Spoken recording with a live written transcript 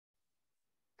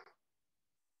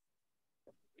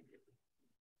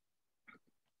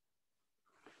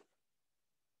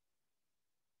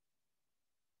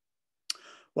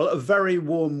Well, a very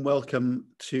warm welcome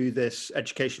to this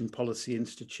Education Policy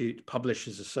Institute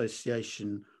Publishers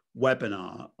Association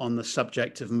webinar on the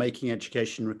subject of making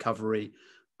education recovery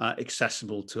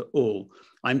accessible to all.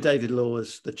 I'm David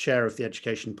Laws, the chair of the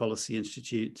Education Policy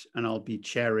Institute, and I'll be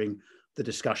chairing the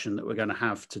discussion that we're going to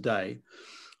have today.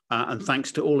 And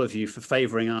thanks to all of you for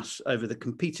favouring us over the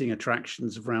competing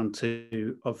attractions of round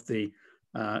two of the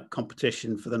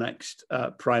competition for the next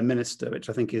Prime Minister, which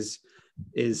I think is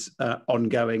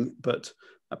ongoing, but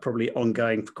probably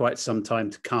ongoing for quite some time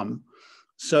to come.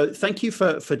 So thank you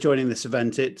for joining this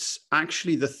event. It's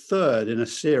actually the third in a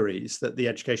series that the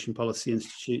Education Policy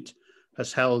Institute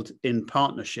has held in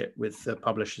partnership with the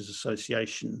Publishers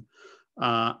Association.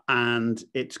 And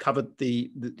it's covered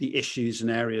the issues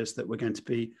and areas that we're going to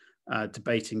be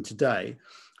debating today.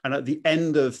 And at the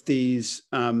end of these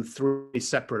three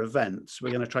separate events, we're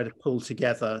going to try to pull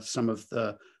together some of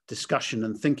the discussion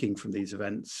and thinking from these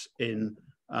events in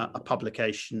a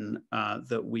publication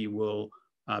that we will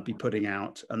be putting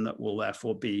out, and that will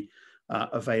therefore be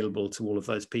available to all of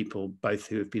those people, both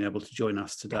who have been able to join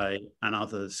us today and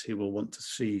others who will want to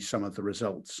see some of the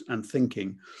results and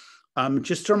thinking.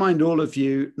 Just to remind all of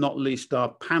you, not least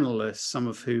our panelists, some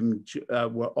of whom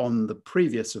were on the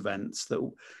previous events, that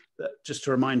just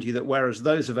to remind you that whereas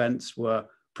those events were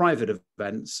private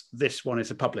events, this one is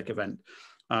a public event.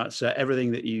 So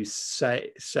everything that you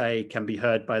say can be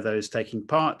heard by those taking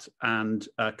part, and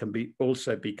can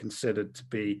also be considered to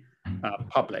be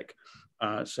public.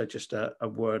 So just a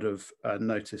word of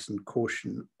notice and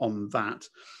caution on that.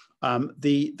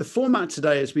 The format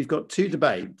today is we've got two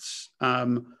debates,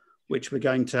 which we're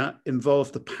going to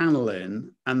involve the panel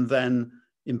in, and then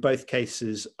in both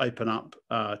cases open up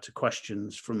to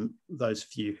questions from those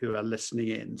of you who are listening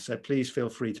in. So please feel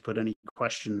free to put any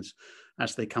questions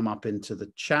as they come up into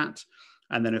the chat.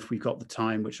 And then if we've got the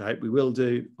time, which I hope we will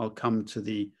do, I'll come to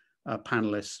the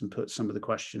panelists and put some of the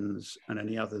questions and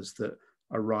any others that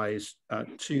arise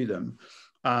to them.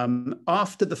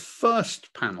 After the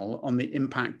first panel on the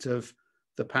impact of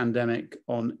the pandemic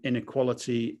on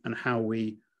inequality and how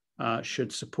we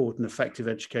should support an effective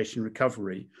education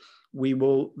recovery, we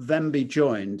will then be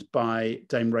joined by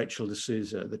Dame Rachel de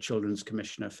Souza, the Children's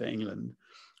Commissioner for England.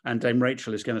 And Dame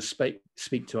Rachel is going to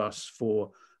speak to us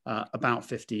for about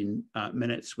 15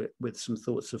 minutes with some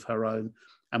thoughts of her own.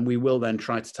 And we will then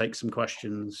try to take some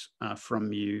questions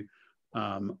from you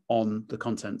on the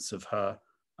contents of her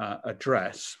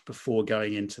address before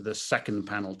going into the second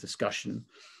panel discussion.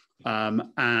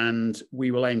 And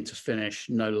we will aim to finish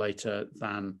no later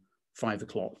than 5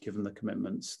 o'clock, given the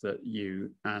commitments that you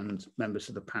and members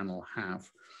of the panel have.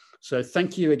 So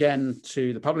thank you again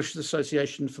to the Publishers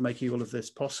Association for making all of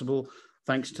this possible.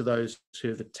 Thanks to those who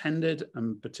have attended,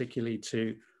 and particularly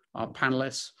to our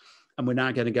panelists. And we're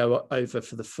now going to go over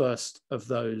for the first of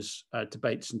those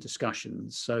debates and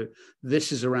discussions. So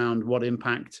this is around what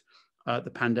impact the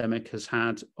pandemic has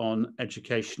had on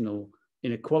educational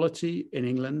inequality in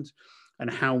England,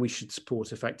 and how we should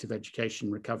support effective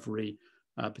education recovery,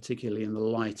 particularly in the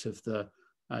light of the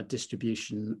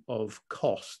distribution of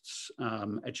costs,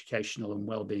 educational and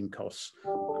wellbeing costs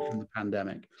from the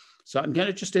pandemic. So I'm going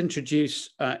to just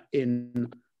introduce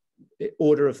in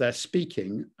order of their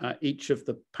speaking each of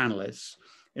the panelists,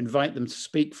 invite them to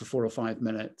speak for 4 or 5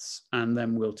 minutes, and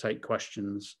then we'll take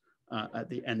questions at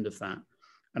the end of that.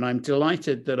 And I'm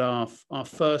delighted that the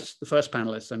first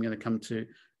panelist I'm going to come to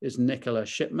is Nicola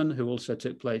Shipman, who also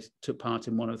took part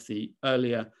in one of the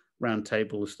earlier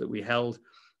roundtables that we held.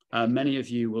 Many of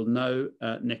you will know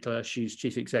Nicola. She's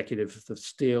Chief Executive of the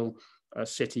Steel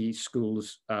City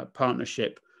Schools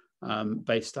Partnership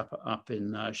based up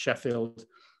in Sheffield.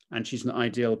 And she's an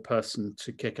ideal person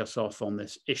to kick us off on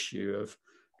this issue of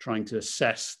trying to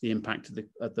assess the impact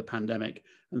of the pandemic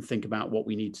and think about what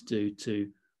we need to do to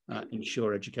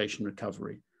ensure education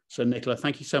recovery. So Nicola,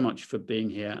 thank you so much for being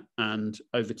here, and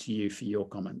over to you for your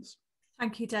comments.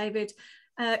 Thank you, David.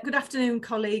 Good afternoon,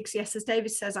 colleagues. Yes, as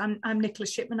David says, I'm Nicola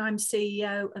Shipman. I'm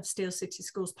CEO of Steel City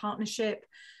Schools Partnership.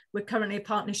 We're currently a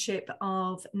partnership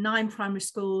of 9 primary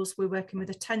schools. We're working with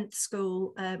a 10th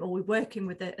school, or we're working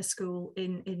with a school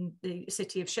in the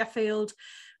city of Sheffield.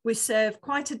 We serve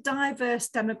quite a diverse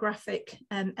demographic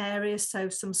area, so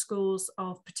some schools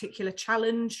of particular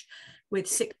challenge with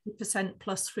 60%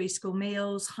 plus free school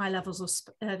meals, high levels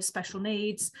of special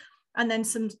needs, and then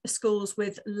some schools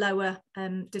with lower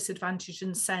disadvantage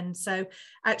and SEND. So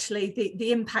actually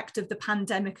the impact of the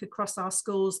pandemic across our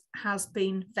schools has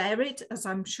been varied, as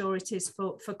I'm sure it is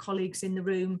for colleagues in the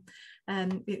room,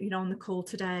 on the call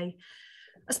today.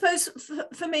 I suppose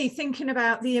for me, thinking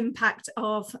about the impact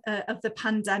of the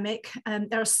pandemic,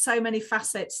 there are so many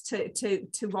facets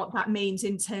to what that means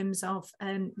in terms of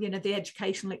the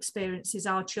educational experiences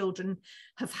our children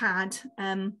have had.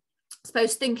 I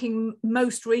suppose thinking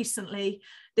most recently,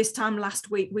 this time last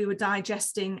week, we were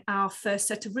digesting our first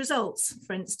set of results,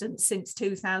 for instance, since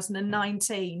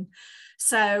 2019.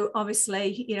 So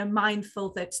obviously,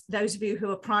 mindful that those of you who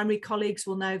are primary colleagues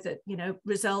will know that,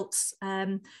 results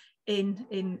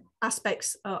in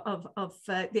aspects of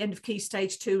the end of Key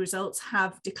Stage 2 results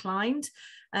have declined,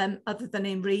 other than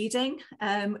in reading.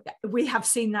 We have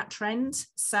seen that trend.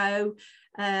 So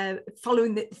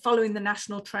following the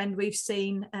national trend, we've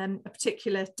seen a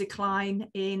particular decline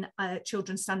in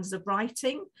children's standards of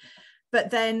writing. But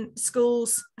then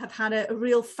schools have had a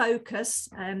real focus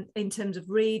in terms of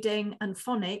reading and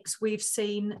phonics. We've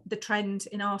seen the trend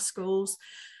in our schools.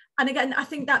 And again, I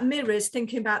think that mirrors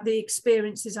thinking about the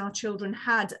experiences our children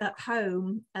had at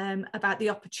home, about the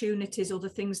opportunities or the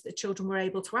things that children were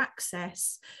able to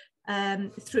access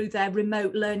through their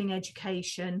remote learning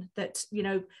education, that,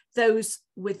 those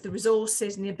with the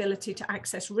resources and the ability to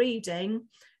access reading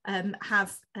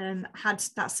have had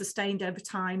that sustained over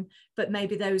time, but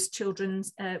maybe those children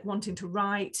wanting to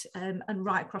write and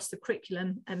write across the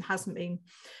curriculum hasn't been.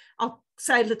 I'll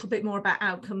say a little bit more about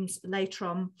outcomes later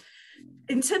on.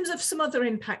 In terms of some other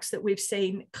impacts that we've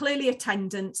seen, clearly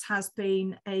attendance has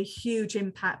been a huge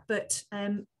impact, but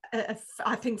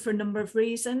I think for a number of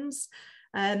reasons.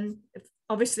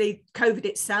 Obviously, COVID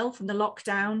itself and the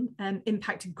lockdown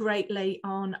impacted greatly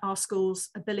on our schools'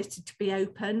 ability to be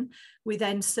open. We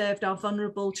then served our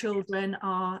vulnerable children,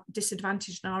 our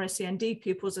disadvantaged and our SEND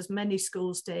pupils, as many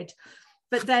schools did.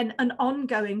 But then an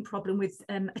ongoing problem with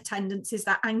attendance is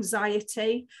that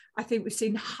anxiety. I think we've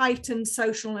seen heightened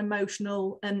social and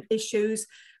emotional issues,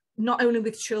 not only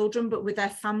with children, but with their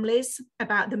families,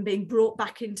 about them being brought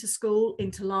back into school,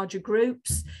 into larger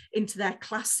groups, into their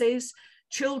classes.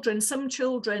 Some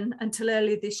children until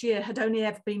earlier this year had only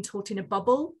ever been taught in a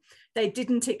bubble. They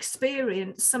didn't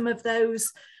experience some of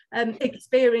those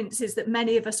experiences that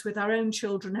many of us with our own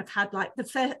children have had, like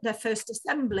their first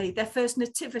assembly, their first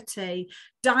nativity,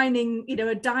 dining,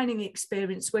 a dining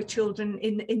experience where children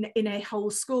in a whole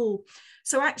school.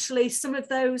 So actually some of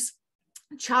those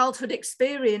childhood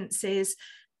experiences,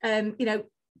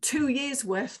 2 years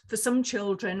worth for some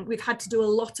children, we've had to do a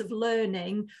lot of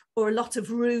learning or a lot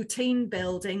of routine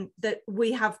building that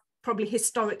we have probably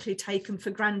historically taken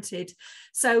for granted.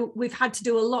 So we've had to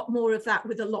do a lot more of that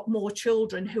with a lot more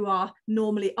children who are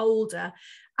normally older.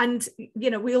 And,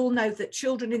 we all know that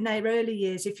children in their early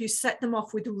years, if you set them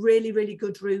off with really, really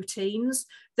good routines,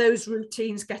 those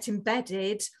routines get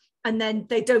embedded and then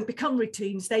they don't become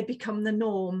routines, they become the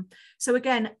norm. So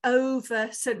again, over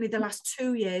certainly the last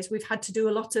 2 years, we've had to do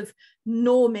a lot of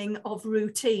norming of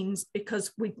routines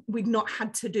because we'd not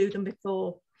had to do them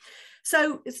before.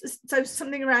 So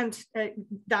something around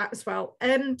that as well.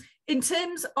 In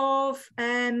terms of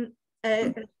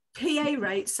PA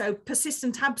rates, so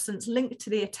persistent absence linked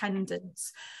to the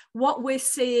attendance, what we're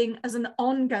seeing as an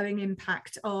ongoing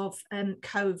impact of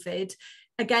COVID,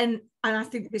 again, and I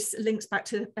think this links back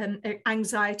to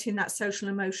anxiety and that social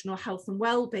emotional health and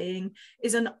well-being,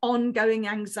 is an ongoing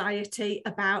anxiety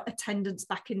about attendance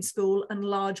back in school and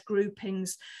large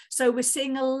groupings. So we're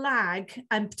seeing a lag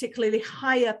and particularly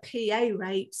higher PA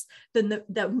rates than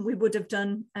we would have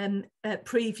done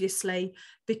previously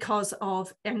because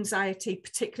of anxiety,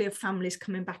 particularly of families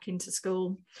coming back into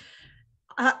school.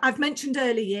 I've mentioned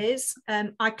early years.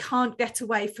 I can't get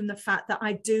away from the fact that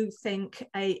I do think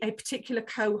a particular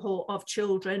cohort of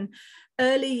children,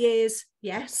 early years,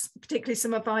 yes, particularly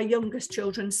some of our youngest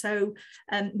children. So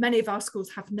many of our schools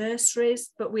have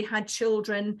nurseries, but we had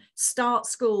children start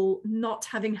school not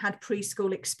having had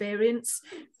preschool experience.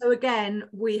 So again,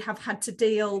 we have had to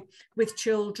deal with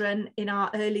children in our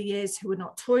early years who were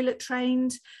not toilet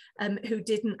trained, who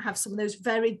didn't have some of those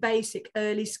very basic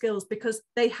early skills because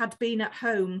they had been at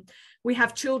home. We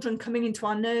have children coming into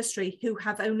our nursery who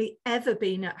have only ever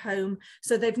been at home,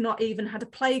 so they've not even had a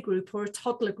play group or a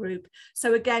toddler group.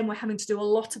 So again, we're having to do a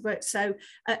lot of it. So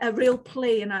a real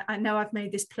plea, and I know I've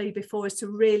made this plea before, is to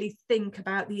really think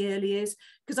about the early years,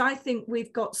 because I think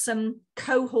we've got some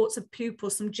cohorts of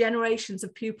pupils, some generations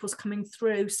of pupils coming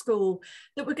through school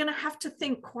that we're going to have to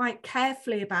think quite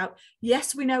carefully about.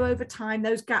 Yes, we know over time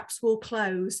those gaps will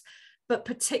close, but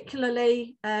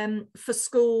particularly for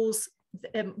schools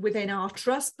within our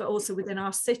trust, but also within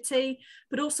our city,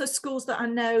 but also schools that I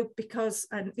know because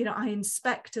I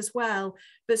inspect as well,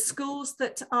 but schools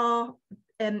that are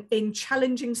in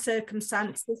challenging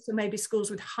circumstances, so maybe schools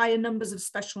with higher numbers of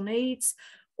special needs,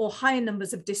 or higher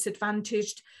numbers of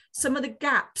disadvantaged. Some of the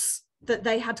gaps that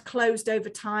they had closed over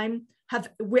time have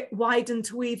widened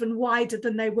to even wider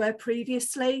than they were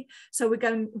previously. So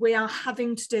we are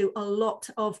having to do a lot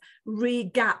of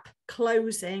re-gap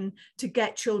closing to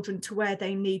get children to where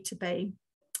they need to be.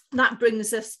 That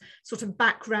brings us sort of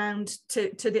background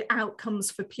to the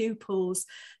outcomes for pupils.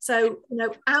 So,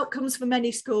 outcomes for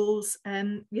many schools,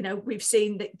 we've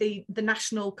seen that the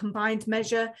national combined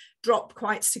measure drop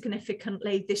quite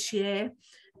significantly this year.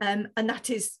 And that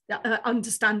is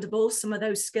understandable. Some of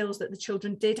those skills that the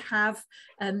children did have,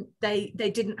 they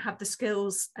didn't have the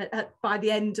skills by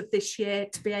the end of this year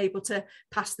to be able to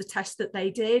pass the test that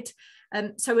they did.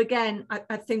 So again,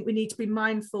 I think we need to be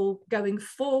mindful going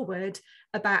forward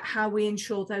about how we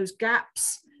ensure those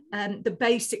gaps. The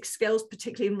basic skills,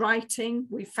 particularly in writing,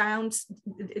 we found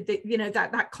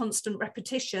that constant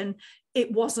repetition,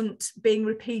 it wasn't being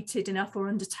repeated enough or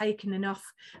undertaken enough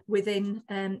within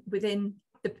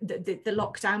the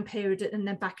lockdown period and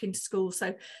then back into school.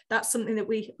 So that's something that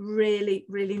we really,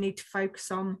 really need to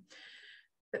focus on.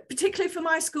 Particularly for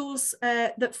my schools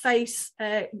that face,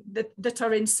 that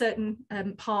are in certain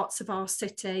parts of our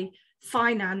city,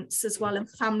 finance as well, and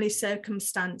family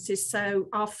circumstances. So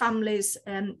our families,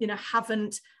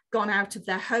 haven't gone out of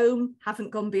their home, haven't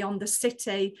gone beyond the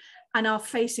city, and are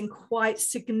facing quite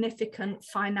significant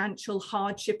financial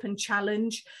hardship and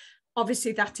challenge.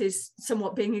 Obviously, that is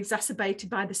somewhat being exacerbated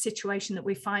by the situation that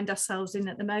we find ourselves in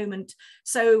at the moment.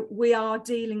 So we are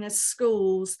dealing as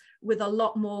schools with a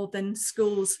lot more than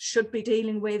schools should be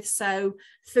dealing with. So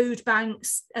food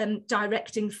banks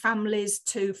directing families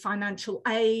to financial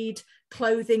aid,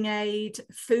 clothing aid,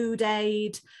 food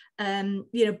aid,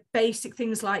 basic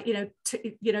things like,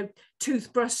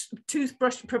 toothbrush,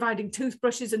 providing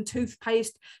toothbrushes and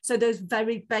toothpaste. So those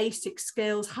very basic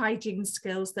skills, hygiene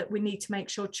skills that we need to make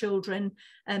sure children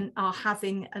are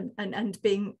having and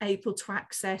being able to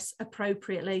access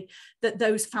appropriately, that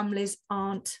those families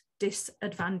aren't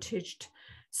disadvantaged.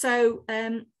 So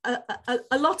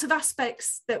a lot of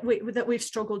aspects that we've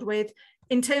struggled with.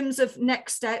 In terms of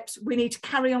next steps, we need to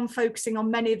carry on focusing on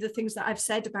many of the things that I've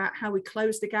said about how we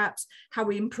close the gaps, how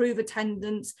we improve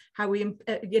attendance, how we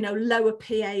lower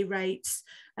PA rates.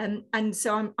 And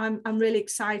so I'm really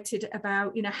excited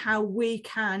about how we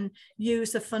can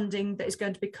use the funding that is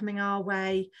going to be coming our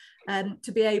way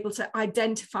to be able to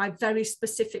identify very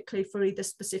specifically for either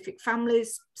specific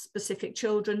families, specific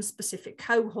children, specific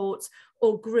cohorts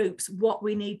or groups what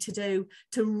we need to do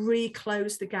to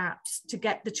reclose the gaps, to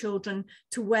get the children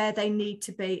to where they need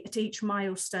to be at each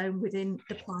milestone within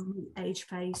the primary age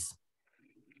phase.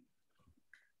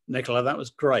 Nicola, that was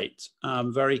great,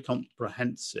 very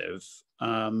comprehensive,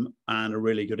 and a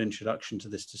really good introduction to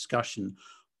this discussion.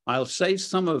 I'll save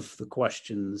some of the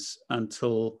questions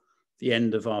until the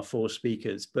end of our four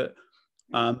speakers, but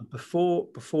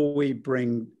before we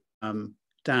bring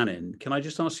Dan in, can I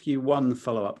just ask you one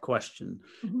follow-up question?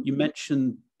 Mm-hmm. You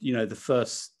mentioned, the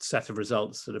first set of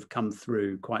results that have come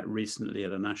through quite recently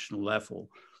at a national level.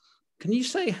 Can you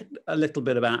say a little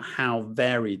bit about how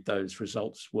varied those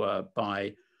results were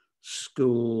by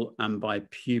school and by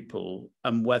pupil,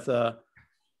 and whether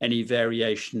any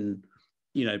variation,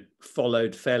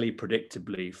 followed fairly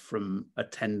predictably from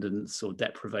attendance or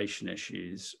deprivation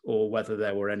issues, or whether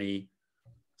there were any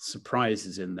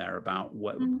surprises in there about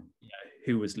what,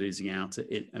 who was losing out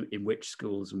in which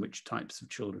schools and which types of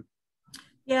children?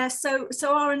 Yeah, so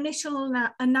our initial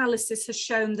analysis has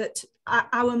shown that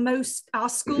our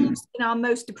schools in our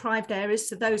most deprived areas,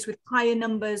 so those with higher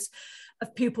numbers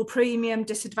of pupil premium,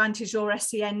 disadvantaged or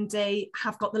SEND,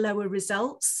 have got the lower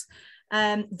results.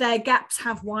 Their gaps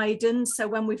have widened. So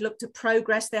when we've looked at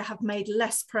progress, they have made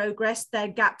less progress. Their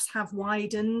gaps have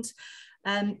widened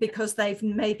because they've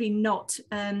maybe not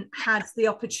had the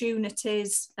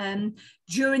opportunities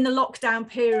during the lockdown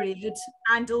period,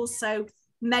 and also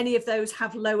many of those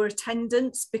have lower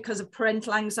attendance because of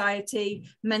parental anxiety,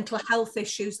 mental health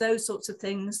issues, those sorts of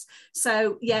things.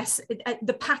 So yes,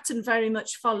 the pattern very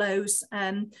much follows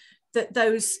that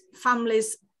those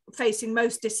families facing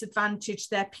most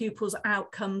disadvantaged, their pupils'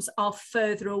 outcomes are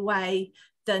further away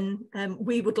than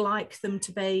we would like them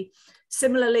to be.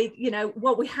 Similarly,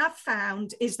 what we have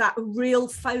found is that real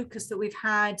focus that we've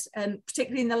had,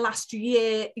 particularly in the last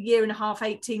year and a half,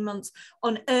 18 months,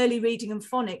 on early reading and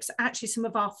phonics. Actually, some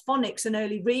of our phonics and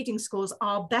early reading scores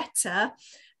are better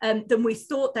than we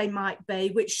thought they might be,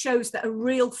 which shows that a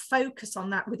real focus on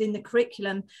that within the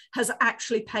curriculum has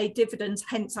actually paid dividends.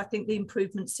 Hence, I think the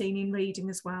improvement seen in reading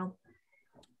as well.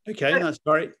 Okay, that's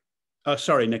very... Oh,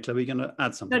 sorry, Nicola, we're going to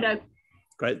add something. No.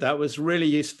 Great, that was really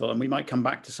useful, and we might come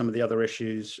back to some of the other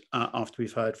issues after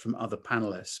we've heard from other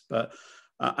panelists. But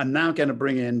I'm now going to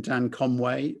bring in Dan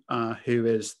Conway, who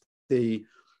is the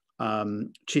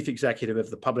Chief Executive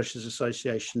of the Publishers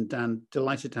Association. Dan,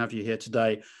 delighted to have you here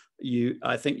today.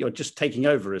 I think you're just taking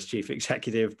over as Chief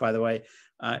Executive, by the way,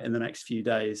 in the next few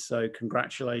days. So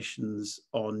congratulations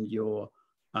on your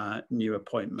new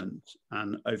appointment,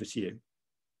 and over to you.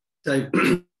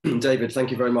 David,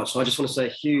 thank you very much. I just want to say a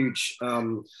huge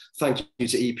thank you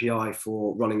to EPI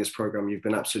for running this program. You've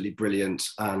been absolutely brilliant,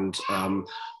 and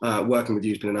working with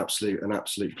you has been an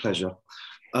absolute pleasure.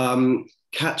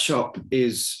 Catch up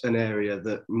is an area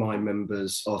that my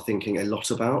members are thinking a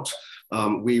lot about.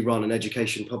 We run an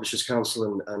Education Publishers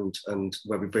Council, and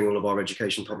where we bring all of our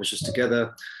education publishers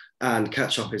together. And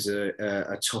catch up is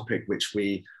a topic which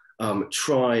we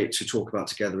try to talk about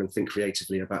together and think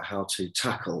creatively about how to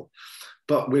tackle.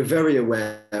 But we're very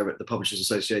aware at the Publishers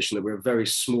Association that we're a very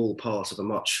small part of a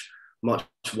much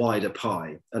wider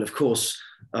pie. And of course,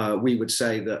 we would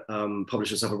say that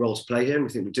publishers have a role to play here, and we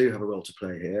think we do have a role to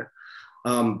play here.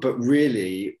 But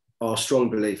really, our strong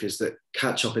belief is that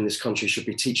catch-up in this country should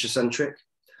be teacher-centric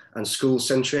and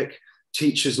school-centric.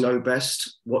 Teachers know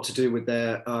best what to do with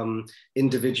their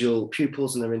individual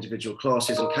pupils and their individual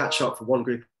classes, and catch-up for one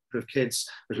group of kids,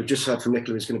 as we've just heard from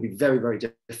Nicola, is going to be very, very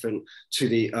different to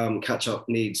the catch-up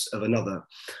needs of another.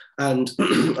 And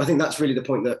I think that's really the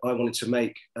point that I wanted to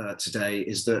make today,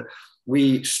 is that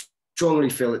we strongly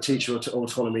feel that teacher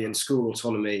autonomy and school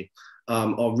autonomy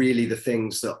are really the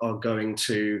things that are going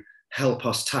to help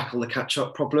us tackle the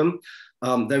catch-up problem.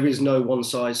 There is no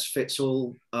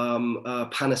one-size-fits-all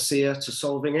panacea to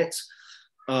solving it.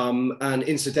 And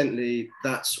incidentally,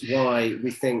 that's why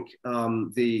we think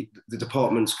the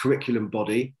department's curriculum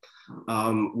body,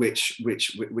 which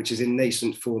is in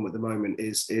nascent form at the moment,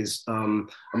 is I'm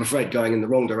afraid going in the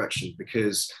wrong direction,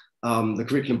 because the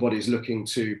curriculum body is looking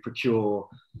to procure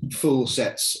full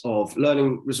sets of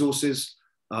learning resources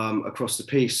across the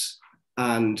piece,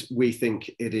 and we think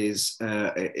it's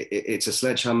a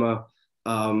sledgehammer.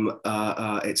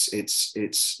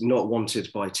 It's not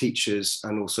wanted by teachers,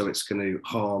 and also it's going to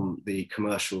harm the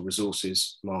commercial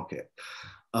resources market.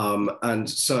 And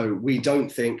so we don't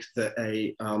think that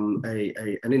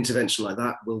an intervention like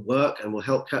that will work and will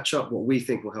help catch up. What we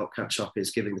think will help catch up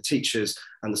is giving the teachers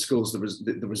and the schools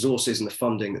the resources and the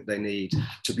funding that they need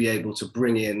to be able to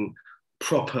bring in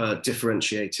proper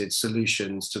differentiated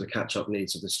solutions to the catch-up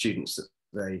needs of the students that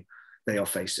they are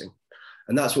facing.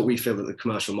 And that's what we feel that the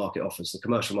commercial market offers. The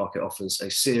commercial market offers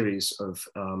a series of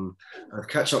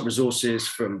catch-up resources,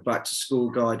 from back to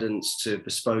school guidance to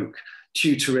bespoke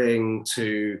tutoring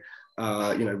to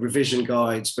revision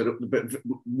guides, but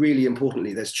really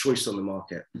importantly, there's choice on the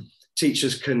market.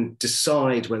 Teachers can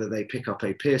decide whether they pick up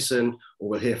a Pearson, or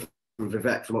we'll hear from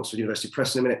Vivek from Oxford University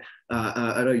Press in a minute,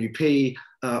 an OUP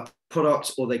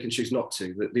product, or they can choose not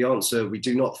to. The answer, we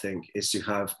do not think, is to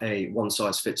have a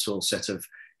one-size-fits-all set of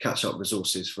catch-up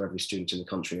resources for every student in the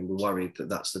country, and we're worried that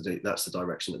that's the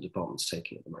direction the department's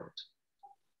taking at the moment.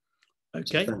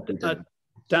 Okay, so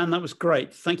Dan, that was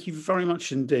great. Thank you very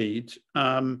much indeed.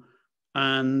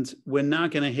 And we're now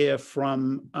going to hear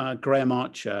from Graham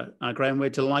Archer. Graham, we're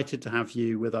delighted to have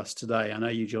you with us today. I know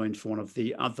you joined for one of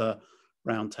the other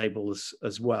roundtables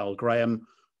as well. Graham,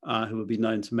 who will be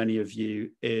known to many of you,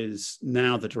 is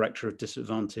now the Director of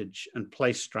Disadvantage and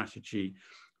Place Strategy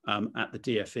at the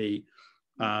DFE.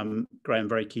 Graham,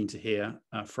 very keen to hear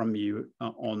from you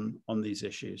on these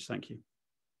issues. Thank you.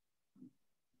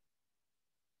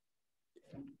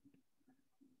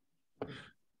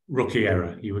 Rookie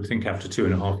error. You would think after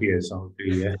 2.5 years I would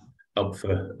be up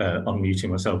for unmuting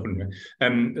myself.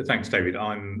 Thanks, David.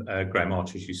 I'm Graham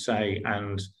Archer, as you say,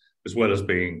 and as well as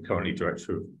being currently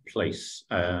Director of Place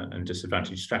and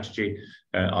Disadvantage Strategy,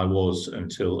 I was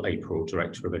until April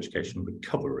Director of Education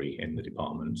Recovery in the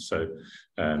department. So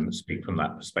speak from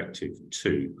that perspective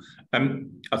too. I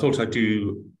thought I'd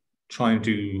try and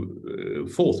do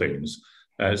 4 things.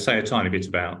 Say a tiny bit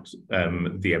about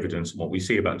the evidence and what we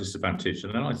see about disadvantage,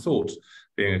 and then I thought,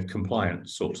 being a compliant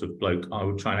sort of bloke, I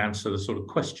would try and answer the sort of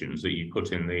questions that you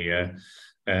put in the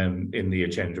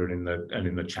agenda and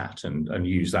in the chat, and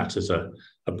use that as a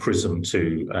prism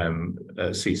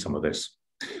to see some of this.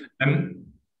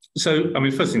 So, I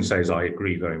mean, first thing to say is I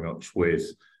agree very much with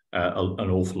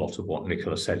an awful lot of what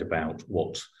Nicola said about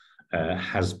what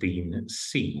has been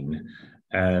seen.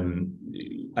 And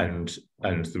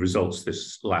the results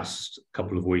this last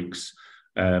couple of weeks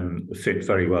fit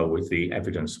very well with the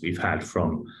evidence we've had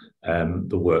from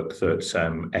the work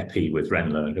that EPI with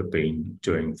RenLearn have been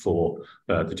doing for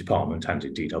the department, and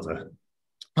indeed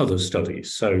other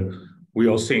studies. So we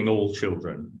are seeing all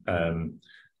children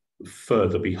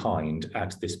further behind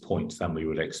at this point than we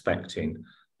would expect in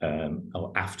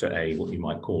or after what you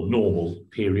might call normal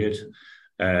period.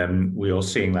 We are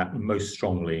seeing that most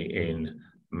strongly in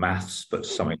maths, but to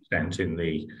some extent in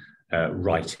the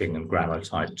writing and grammar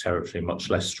type territory, much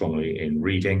less strongly in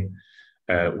reading.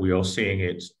 We are seeing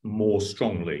it more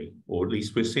strongly, or at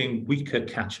least we're seeing weaker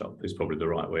catch-up, is probably the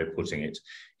right way of putting it,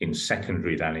 in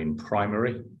secondary than in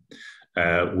primary.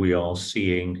 We are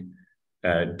seeing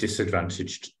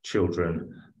disadvantaged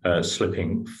children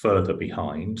slipping further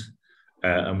behind,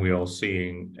 and we are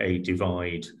seeing a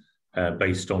divide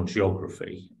based on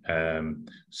geography,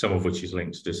 some of which is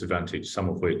linked to disadvantage, some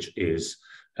of which is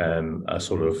a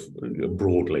sort of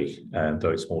broadly,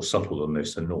 though it's more subtle than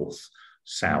this, a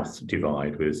north-south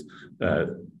divide with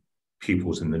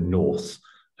pupils in the north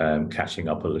catching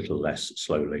up a little less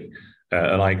slowly.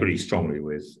 And I agree strongly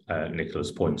with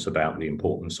Nicola's points about the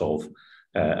importance of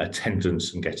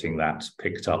attendance and getting that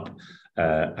picked up,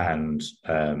 and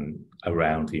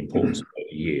around the importance of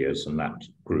early years and that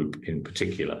group in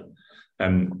particular.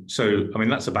 So, I mean,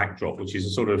 that's a backdrop, which is a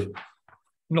sort of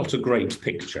not a great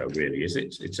picture, really, is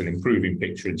it? It's an improving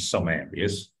picture in some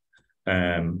areas,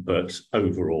 but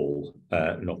overall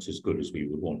not as good as we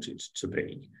would want it to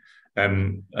be.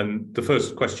 And the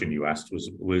first question you asked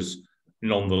was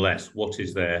nonetheless, what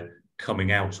is there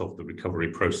coming out of the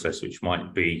recovery process which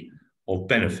might be of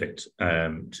benefit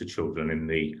to children in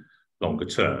the longer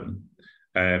term?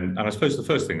 And I suppose the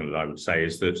first thing that I would say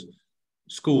is that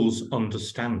schools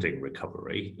understanding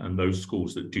recovery, and those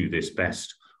schools that do this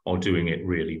best are doing it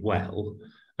really well,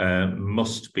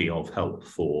 must be of help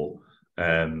for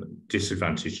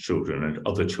disadvantaged children and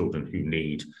other children who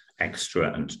need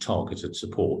extra and targeted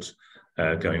support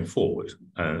going forward.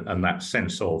 And that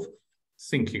sense of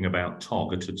thinking about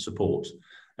targeted support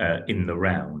in the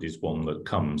round is one that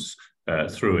comes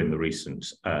through in the recent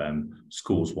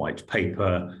schools white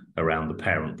paper, around the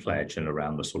parent pledge, and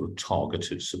around the sort of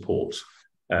targeted support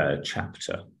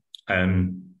chapter.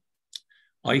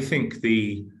 I think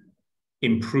the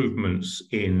improvements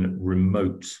in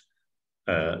remote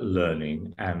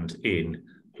learning and in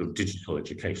sort of digital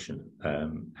education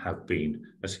have been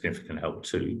a significant help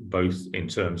too, both in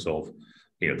terms of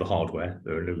the hardware.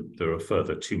 There are a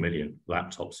further 2 million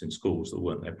laptops in schools that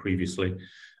weren't there previously.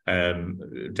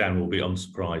 Dan will be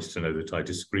unsurprised to know that I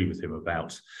disagree with him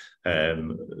about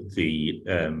the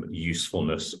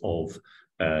usefulness of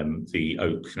the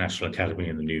Oak National Academy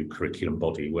and the new curriculum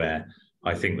body, where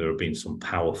I think there have been some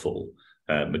powerful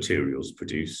materials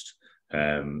produced.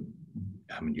 I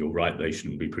mean, you're right, they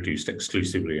shouldn't be produced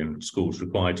exclusively and schools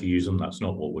required to use them. That's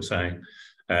not what we're saying.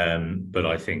 But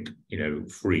I think,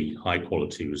 free, high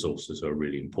quality resources are a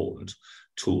really important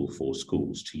tool for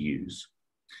schools to use.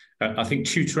 I think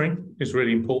tutoring is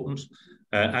really important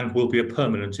and will be a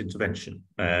permanent intervention.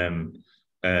 Tutoring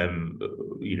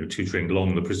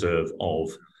along the preserve of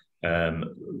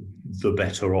the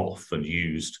better off and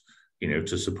used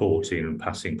to support in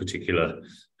passing particular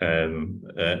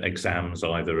exams,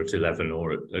 either at 11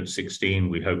 or at 16.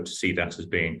 We hope to see that as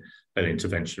being an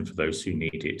intervention for those who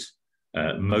need it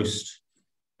most.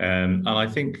 And I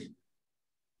think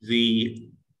the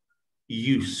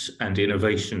use and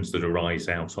innovations that arise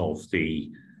out of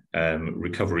the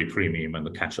recovery premium and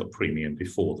the catch-up premium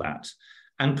before that,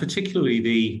 and particularly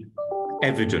the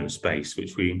evidence base,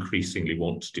 which we increasingly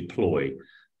want to deploy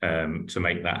to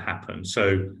make that happen.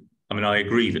 So, I mean, I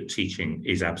agree that teaching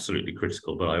is absolutely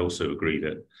critical, but I also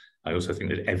think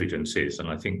that evidence is, and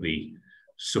I think the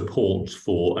support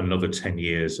for another 10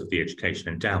 years of the Education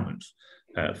Endowment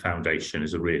Foundation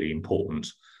is a really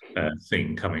important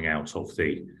thing coming out of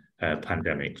the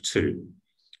pandemic too.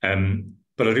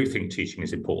 But I do think teaching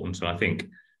is important, and I think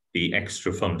the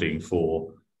extra funding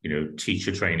for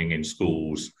teacher training in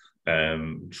schools,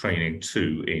 training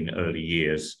too in early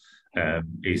years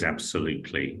is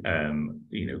absolutely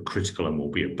critical and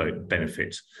will be a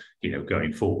benefit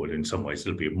going forward. In some ways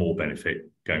it'll be of more benefit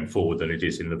going forward than it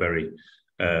is in the very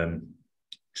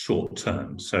short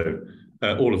term. So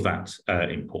all of that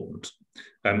important.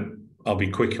 I'll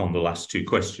be quick on the last two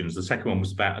questions. The second one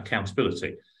was about accountability,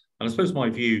 and I suppose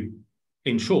my view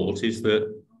in short is that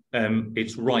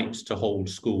it's right to hold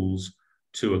schools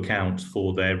to account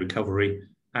for their recovery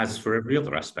as for every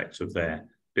other aspect of their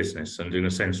business, and in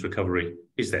a sense recovery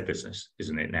is their business,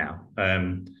 isn't it now?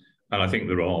 And I think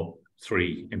there are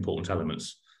three important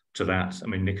elements to that. I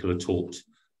mean, Nicola talked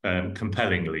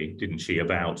compellingly, didn't she,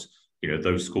 about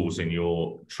those schools in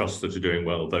your trust that are doing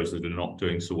well, those that are not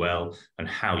doing so well, and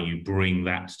how you bring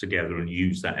that together and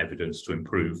use that evidence to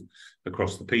improve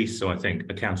across the piece. So I think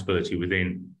accountability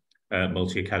within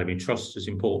multi-academy trust is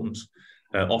important.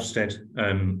 Ofsted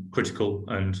critical,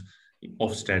 and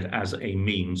Ofsted as a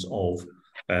means of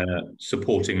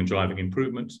supporting and driving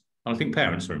improvement. And I think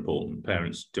parents are important,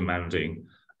 parents demanding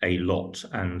a lot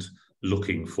and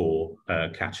looking for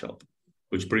catch-up,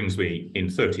 which brings me in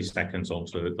 30 seconds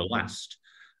onto the last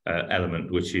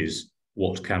element, which is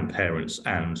what can parents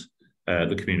and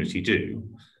the community do?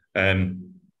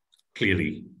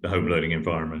 Clearly, the home learning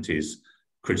environment is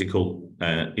critical,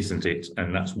 isn't it?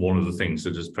 And that's one of the things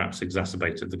that has perhaps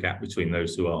exacerbated the gap between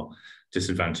those who are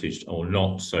disadvantaged or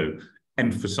not. So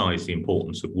emphasize the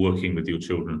importance of working with your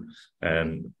children,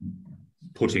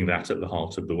 putting that at the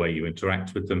heart of the way you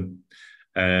interact with them.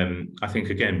 I think,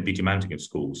 again, be demanding of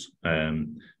schools.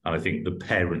 And I think the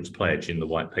Parents' Pledge in the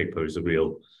white paper is a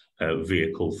real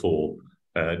vehicle for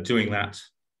doing that.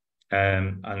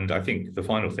 And I think the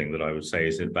final thing that I would say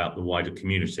is about the wider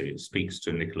community. It speaks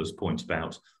to Nicola's point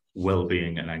about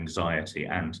well-being and anxiety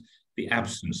and the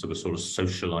absence of a sort of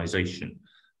socialization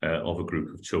of a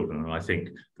group of children. And I think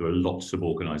there are lots of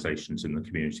organisations in the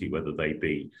community, whether they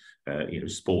be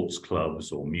sports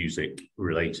clubs or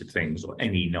music-related things or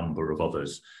any number of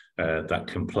others that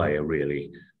can play a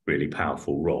really, really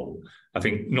powerful role. I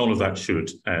think none of that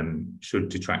should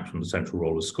detract from the central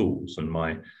role of schools. And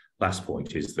my last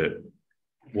point is that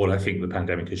what I think the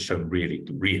pandemic has shown really,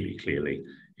 really clearly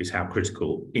is how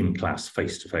critical in-class,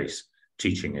 face-to-face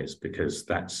teaching is, because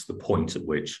that's the point at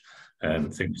which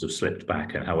things have slipped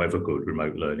back, and however good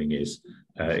remote learning is,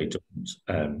 it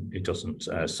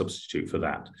doesn't substitute for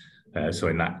that. So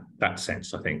in that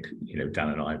sense, I think Dan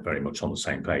and I are very much on the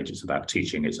same page. It's about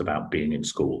teaching, it's about being in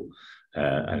school,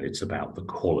 and it's about the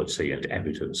quality and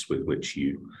evidence with which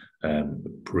you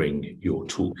bring your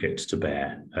toolkit to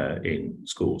bear in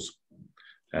schools.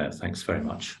 Thanks very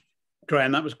much.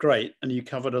 Graham, that was great. And you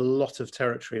covered a lot of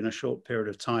territory in a short period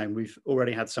of time. We've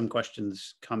already had some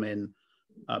questions come in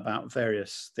about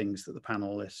various things that the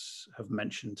panelists have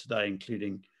mentioned today,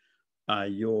 including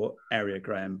your area,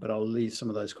 Graham, but I'll leave some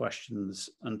of those questions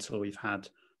until we've had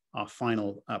our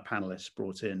final panelists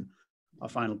brought in. Our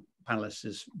final panelist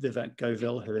is Vivek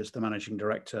Govil, who is the Managing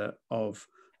Director of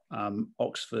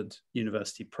Oxford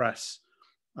University Press,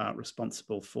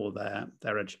 responsible for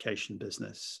their education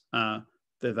business.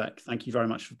 Vivek, thank you very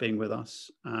much for being with us,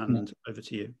 and over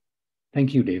to you.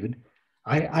 Thank you, David.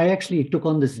 I actually took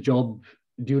on this job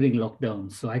during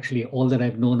lockdown. So actually all that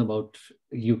I've known about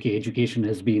UK education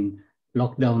has been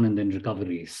lockdown and then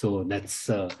recovery. So that's,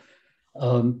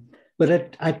 but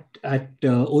at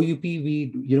OUP,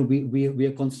 we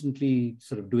are constantly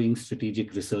sort of doing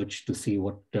strategic research to see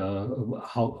what,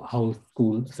 how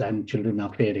schools and children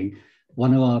are faring.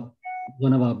 One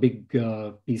of our big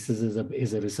pieces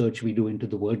is a research we do into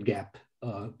the word gap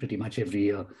pretty much every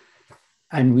year.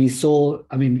 And we saw,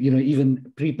 I mean,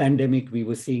 even pre-pandemic, we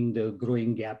were seeing the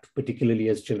growing gap, particularly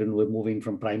as children were moving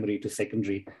from primary to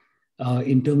secondary,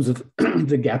 in terms of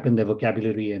the gap in their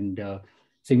vocabulary. And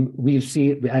so we've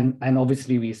seen, and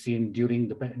obviously we've seen during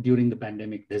the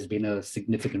pandemic, there's been a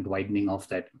significant widening of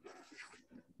that.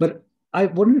 But I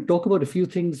wanted to talk about a few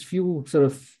things, sort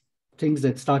of things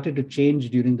that started to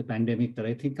change during the pandemic that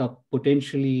I think are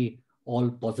potentially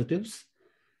all positives.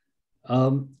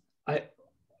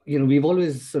 We've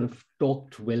always sort of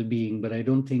talked well-being, but I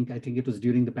think it was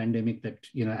during the pandemic that,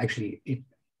 actually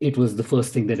it was the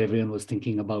first thing that everyone was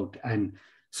thinking about. And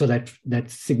so that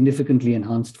significantly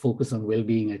enhanced focus on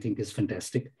well-being, I think, is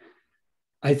fantastic.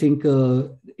 I think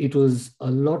it was a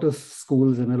lot of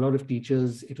schools and a lot of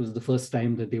teachers, it was the first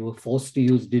time that they were forced to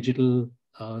use digital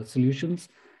solutions.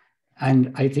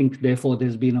 And I think, therefore,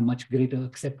 there's been a much greater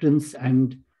acceptance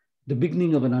and the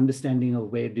beginning of an understanding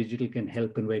of where digital can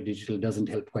help and where digital doesn't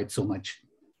help quite so much.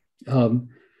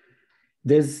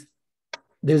 There's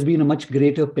been a much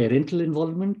greater parental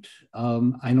involvement.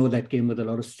 I know that came with a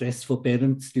lot of stress for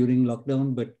parents during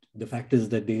lockdown, but the fact is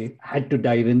that they had to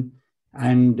dive in.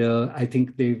 And I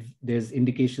think there's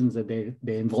indications that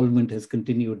their involvement has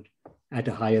continued at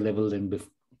a higher level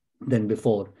than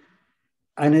before.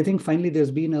 And I think finally, there's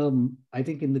been I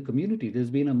think in the community, there's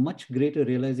been a much greater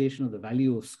realization of the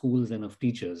value of schools and of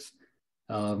teachers.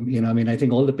 I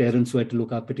think all the parents who had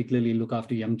to particularly look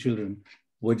after young children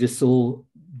were just so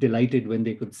delighted when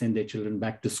they could send their children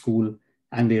back to school,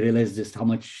 and they realized just how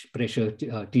much pressure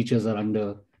teachers are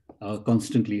under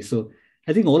constantly. So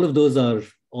I think all of those are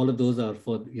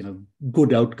for,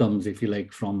 good outcomes, if you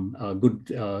like, from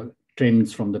good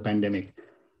trends from the pandemic.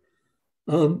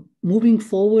 Moving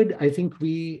forward, I think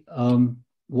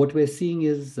what we're seeing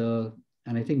is, and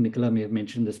I think Nicola may have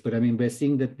mentioned this, but we're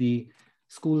seeing that the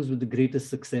schools with the greatest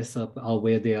success are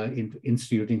where they are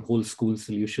instituting whole school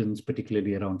solutions,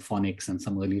 particularly around phonics and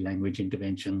some early language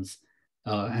interventions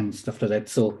and stuff like that.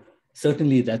 So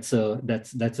certainly that's a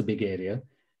big area.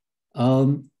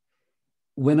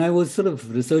 when I was sort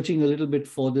of researching a little bit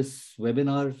for this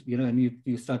webinar, and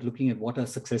you start looking at what are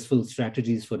successful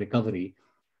strategies for recovery,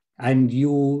 and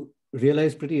you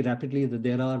realize pretty rapidly that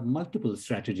there are multiple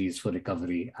strategies for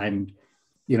recovery. And,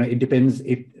 it depends.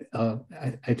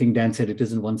 I think Dan said it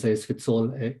isn't one size fits all.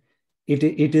 The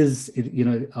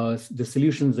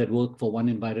solutions that work for one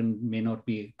environment may not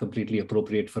be completely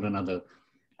appropriate for another.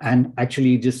 And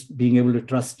actually just being able to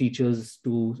trust teachers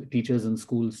and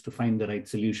schools to find the right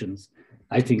solutions,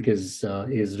 I think is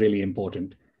really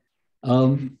important.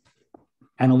 And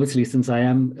obviously, since I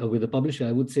am with a publisher,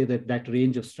 I would say that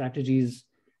range of strategies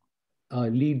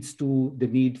leads to the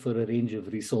need for a range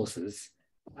of resources,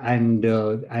 and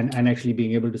actually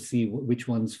being able to see which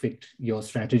ones fit your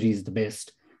strategies the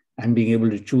best, and being able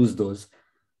to choose those.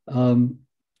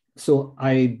 So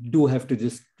I do have to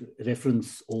just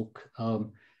reference Oak.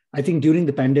 I think during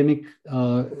the pandemic,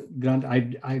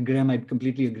 Graham, I'd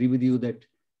completely agree with you that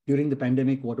during the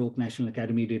pandemic, what Oak National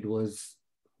Academy did was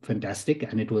fantastic,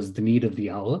 and it was the need of the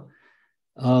hour.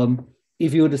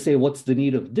 If you were to say, what's the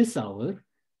need of this hour?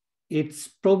 It's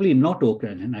probably not Oak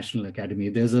National Academy.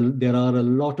 There are a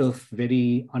lot of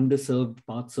very underserved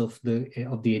parts of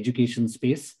the education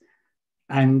space,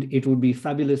 and it would be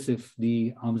fabulous if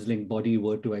the arm's length body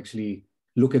were to actually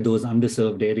look at those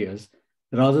underserved areas,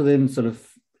 rather than sort of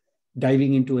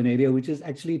diving into an area which is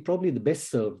actually probably the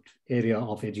best served area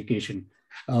of education,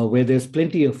 where there's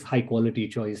plenty of high quality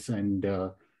choice and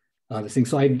other things.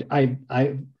 So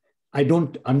I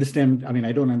don't understand. I mean,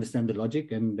 I don't understand the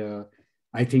logic, and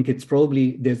I think it's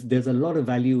probably there's a lot of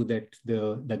value that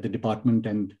the department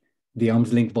and the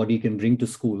arm's length body can bring to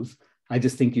schools. I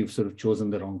just think you've sort of chosen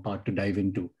the wrong part to dive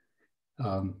into.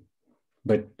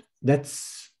 But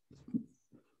that's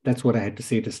what I had to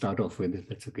say to start off with, if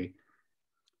that's okay.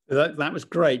 That was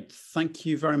great. Thank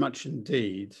you very much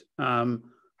indeed. I'm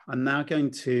now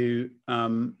going to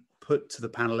put to the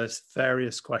panelists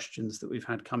various questions that we've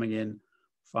had coming in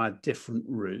via different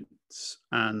routes,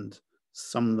 and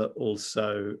some that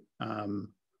also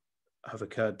have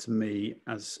occurred to me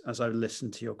as I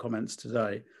listened to your comments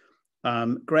today.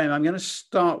 Graham, I'm going to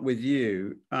start with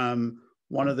you.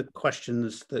 One of the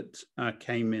questions that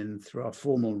came in through our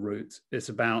formal route is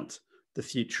about the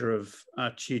future of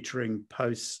tutoring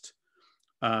post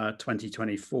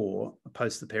 2024,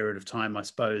 post the period of time, I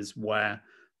suppose, where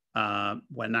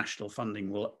national funding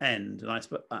will end.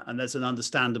 And there's an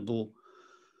understandable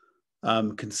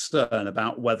concern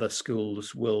about whether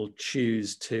schools will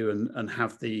choose to and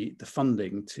have the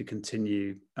funding to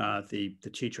continue the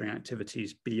tutoring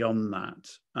activities beyond that.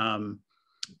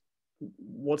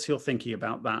 What's your thinking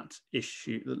about that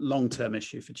issue, the long-term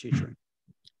issue for tutoring?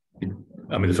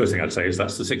 I mean, the first thing I'd say is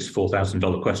that's the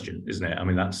 $64,000 question, isn't it? I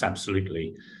mean, that's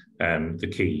absolutely the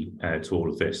key to all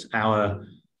of this. Our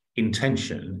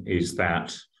intention is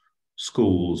that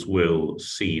schools will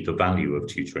see the value of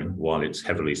tutoring while it's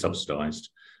heavily subsidised,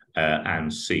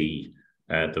 and see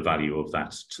the value of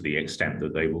that to the extent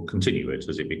that they will continue it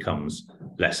as it becomes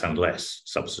less and less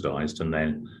subsidised and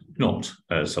then not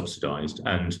subsidised.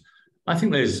 And I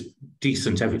think there's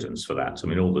decent evidence for that. I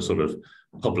mean, all the sort of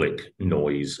public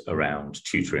noise around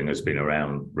tutoring has been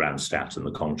around Randstad and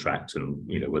the contract and,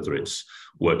 whether it's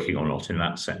working or not in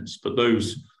that sense. But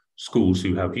those schools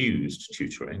who have used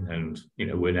tutoring, and,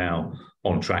 we're now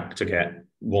on track to get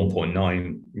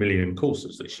 1.9 million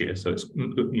courses this year. So it's,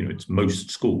 it's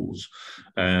most schools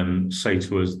say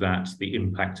to us that the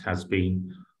impact has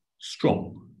been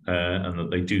strong, and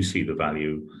that they do see the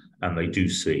value, and they do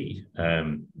see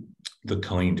the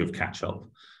kind of catch-up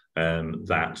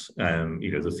that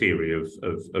the theory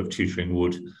of tutoring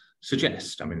would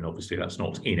suggest. I mean, obviously that's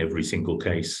not in every single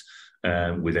case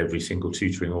with every single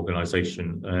tutoring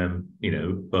organisation,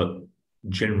 but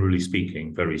generally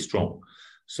speaking, very strong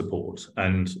support.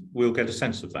 And we'll get a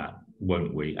sense of that,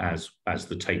 won't we, as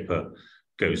the taper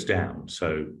goes down.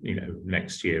 So,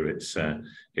 next year it's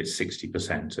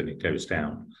 60% and it goes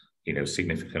down,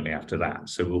 significantly after that.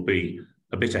 So we'll be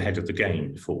a bit ahead of the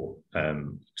game for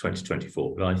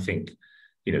 2024. But I think,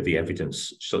 the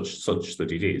evidence such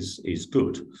that it is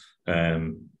good.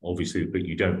 Obviously, but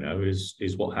you don't know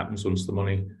is what happens once the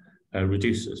money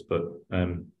reduces, but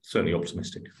certainly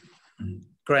optimistic.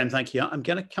 Graham, thank you. I'm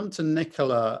going to come to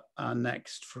Nicola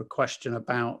next for a question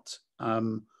about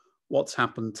what's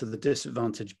happened to the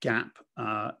disadvantage gap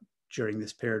during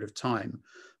this period of time.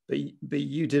 But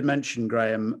you did mention,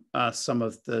 Graham, some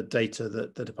of the data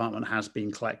that the department has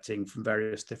been collecting from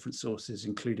various different sources,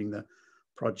 including the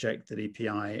project that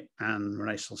EPI and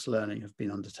Renaissance Learning have been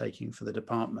undertaking for the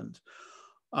department.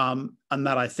 And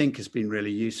that, I think, has been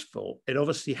really useful. It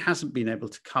obviously hasn't been able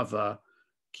to cover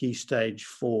Key Stage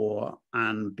 4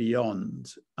 and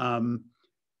beyond.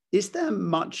 Is there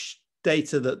much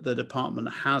data that the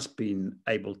department has been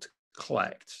able to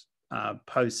collect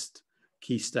post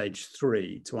Key Stage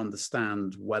 3 to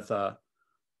understand whether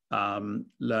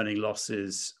learning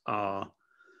losses are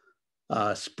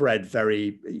spread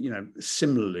very,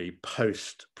 similarly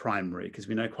post-primary? Because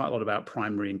we know quite a lot about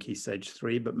primary and Key Stage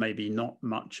 3, but maybe not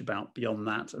much about beyond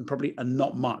that, and probably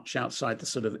not much outside the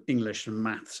sort of English and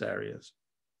maths areas.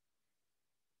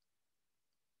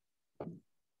 Are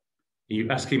you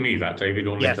asking me that, David,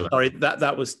 or Yes, Nicola? sorry,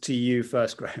 that was to you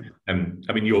first, Graham. I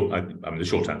mean, the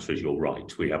short answer is you're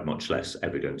right. We have much less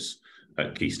evidence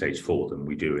at Key Stage 4 than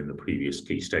we do in the previous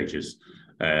key stages.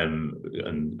 And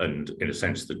in a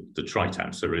sense, the trite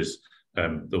answer is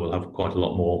that we'll have quite a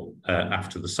lot more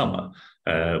after the summer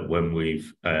when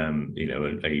we've,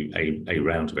 a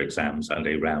round of exams and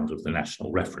a round of the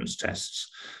national reference tests,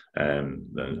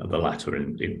 the latter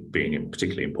being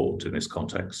particularly important in this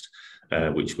context,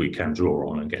 which we can draw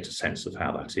on and get a sense of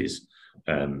how that is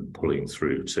pulling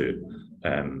through to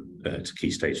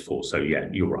Key Stage 4. So yeah,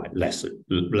 you're right, less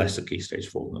at Key Stage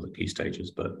 4 than other key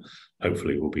stages, but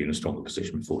hopefully we'll be in a stronger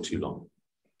position before too long.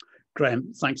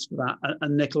 Graham, thanks for that.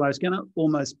 And Nicola, I was going to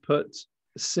almost put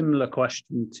a similar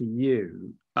question to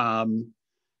you.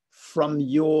 From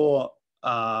your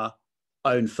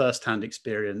own first-hand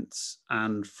experience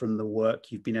and from the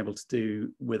work you've been able to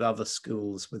do with other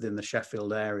schools within the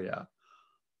Sheffield area,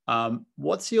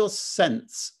 what's your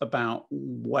sense about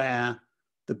where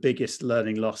the biggest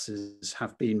learning losses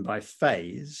have been by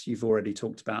phase? You've already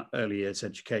talked about early years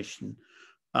education.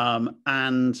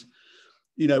 And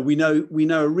we know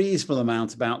a reasonable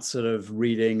amount about sort of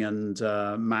reading and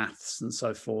maths and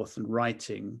so forth and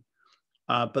writing,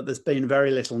 but there's been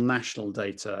very little national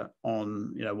data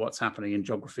on what's happening in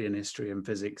geography and history and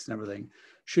physics and everything.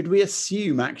 Should we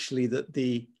assume actually that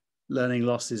the learning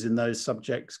losses in those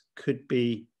subjects could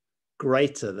be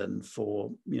greater than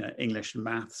for English and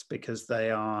maths because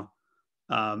they are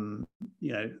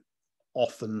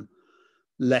often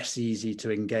less easy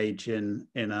to engage in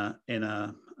a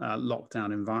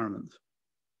lockdown environment?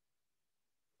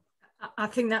 I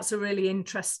think that's a really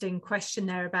interesting question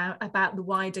there about the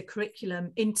wider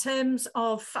curriculum. In terms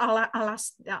of, I'll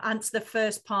answer the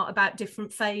first part about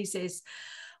different phases.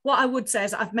 What I would say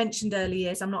is, I've mentioned early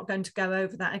years, I'm not going to go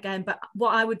over that again, but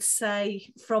what I would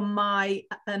say from my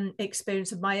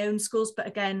experience of my own schools, but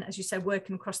again, as you said,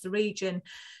 working across the region,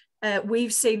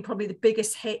 we've seen probably the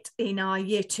biggest hit in our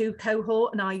Year 2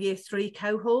 cohort and our Year 3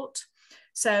 cohort.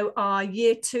 So our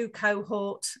Year 2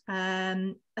 cohort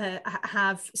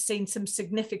have seen some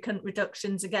significant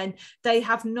reductions. Again, they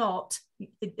have not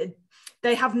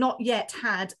yet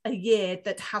had a year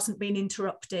that hasn't been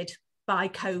interrupted by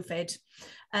COVID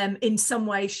in some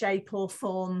way, shape or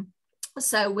form.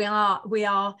 So we are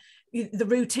the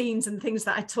routines and things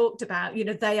that I talked about,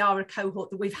 they are a cohort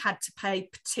that we've had to pay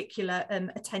particular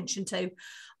attention to.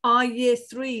 Our Year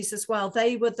 3s as well,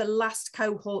 they were the last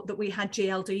cohort that we had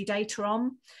GLD data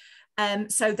on.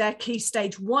 So their Key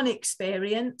Stage 1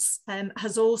 experience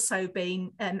has also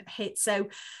been hit. So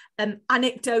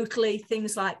anecdotally,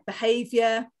 things like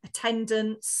behaviour,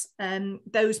 attendance,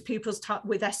 those pupils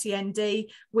with SEND,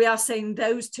 we are seeing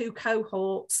those two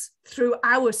cohorts through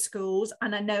our schools,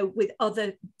 and I know with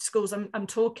other schools I'm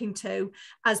talking to,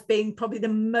 as being probably the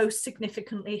most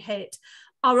significantly hit.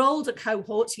 Our older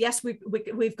cohorts, yes,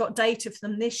 we've got data for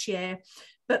them this year,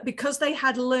 but because they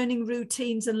had learning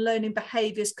routines and learning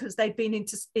behaviours, because they'd been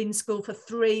in school for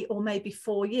 3 or maybe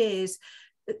 4 years,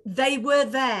 they were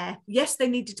there. Yes, they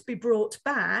needed to be brought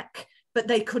back, but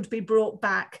they could be brought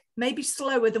back maybe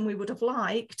slower than we would have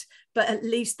liked, but at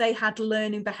least they had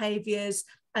learning behaviours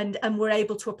and were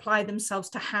able to apply themselves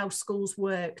to how schools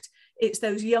worked. It's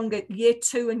those younger Year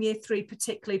 2 and Year 3,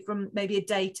 particularly from maybe a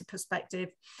data perspective.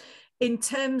 In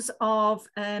terms of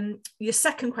your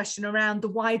second question around the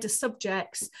wider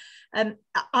subjects,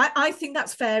 I think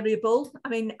that's variable. I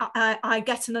mean, I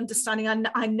get an understanding, and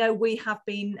I know we have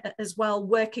been as well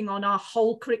working on our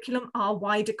whole curriculum, our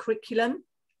wider curriculum.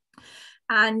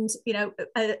 And,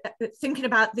 thinking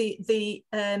about the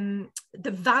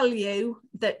value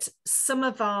that some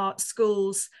of our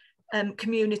schools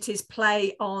communities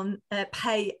pay on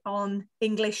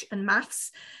English and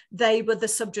maths. They were the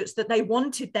subjects that they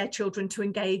wanted their children to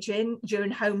engage in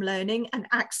during home learning and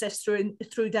access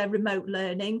through their remote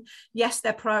learning. Yes,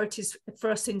 they're priorities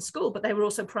for us in school, but they were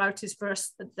also priorities for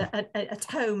us at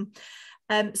home.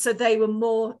 So they were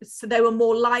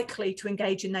more likely to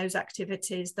engage in those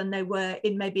activities than they were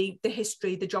in maybe the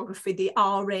history, the geography, the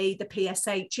RE, the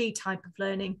PSHE type of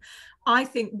learning. I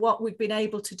think what we've been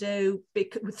able to do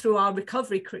through our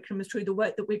recovery curriculum, through the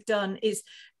work that we've done, is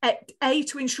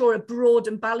to ensure a broad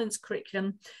and balanced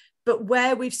curriculum. But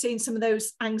where we've seen some of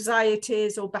those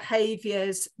anxieties or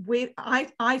behaviours,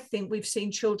 I think we've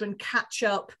seen children catch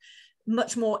up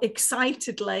much more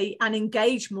excitedly and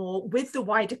engage more with the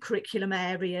wider curriculum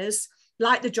areas,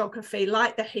 like the geography,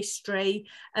 like the history,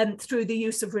 through the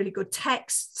use of really good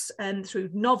texts and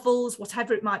through novels,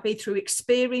 whatever it might be, through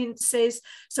experiences.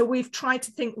 So we've tried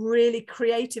to think really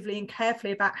creatively and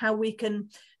carefully about how we can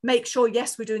make sure,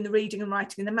 yes, we're doing the reading and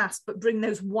writing and the maths, but bring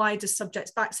those wider subjects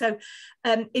back. So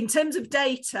in terms of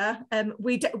data,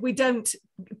 we don't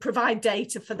provide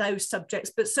data for those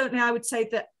subjects, but certainly I would say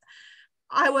that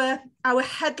our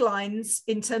headlines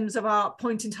in terms of our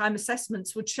point in time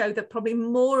assessments would show that probably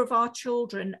more of our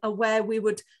children are where we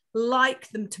would like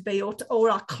them to be, or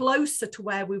are closer to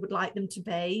where we would like them to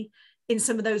be in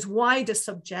some of those wider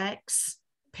subjects,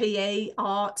 PE,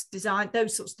 art, design,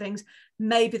 those sorts of things,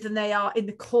 maybe than they are in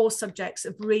the core subjects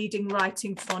of reading,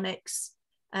 writing, phonics,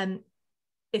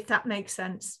 if that makes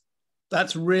sense.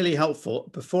 That's really helpful.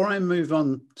 Before I move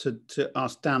on to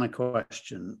ask Dan a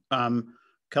question, can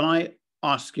I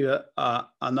ask you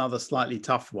another slightly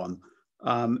tough one?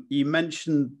 You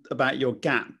mentioned about your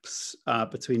gaps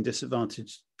between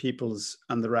disadvantaged pupils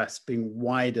and the rest being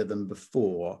wider than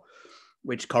before,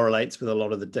 which correlates with a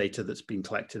lot of the data that's been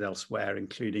collected elsewhere,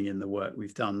 including in the work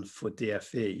we've done for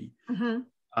DFE.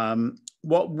 Mm-hmm.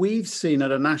 What we've seen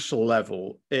at a national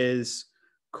level is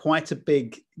quite a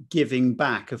big giving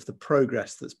back of the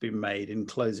progress that's been made in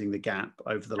closing the gap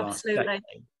over the last decade.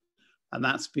 And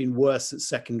that's been worse at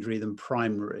secondary than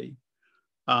primary.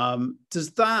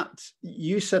 Does that,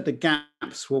 you said the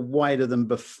gaps were wider than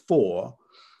before.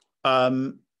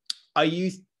 Are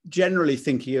you generally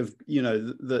thinking of,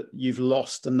 that you've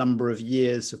lost a number of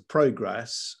years of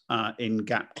progress in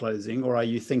gap closing, or are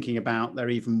you thinking about they're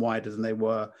even wider than they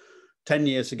were 10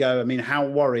 years ago? I mean, how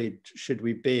worried should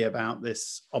we be about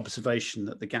this observation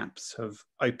that the gaps have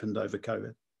opened over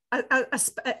COVID?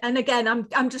 And again,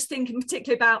 I'm just thinking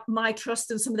particularly about my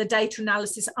trust and some of the data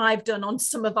analysis I've done on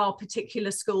some of our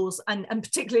particular schools, and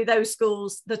particularly those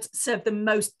schools that serve the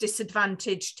most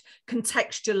disadvantaged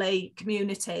contextually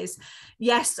communities.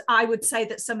 Yes, I would say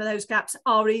that some of those gaps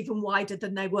are even wider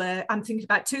than they were. I'm thinking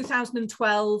about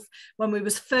 2012, when we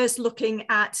was first looking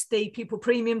at the pupil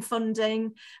premium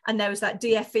funding, and there was that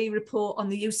DFE report on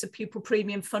the use of pupil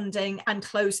premium funding and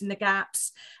closing the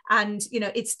gaps. And,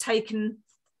 it's taken,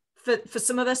 for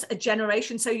some of us, a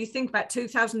generation. So you think about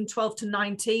 2012 to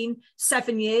 19,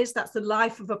 7 years, that's the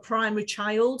life of a primary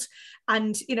child.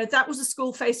 And, that was a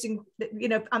school facing,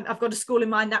 I've got a school in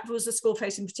mind, that was a school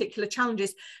facing particular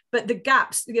challenges, but the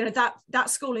gaps, that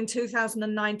school in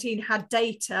 2019 had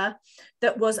data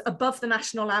that was above the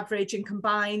national average in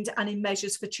combined and in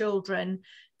measures for children.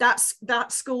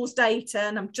 That school's data,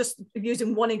 and I'm just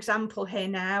using one example here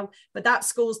now, but that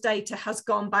school's data has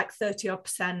gone back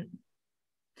 30%.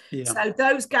 Yeah. So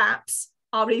those gaps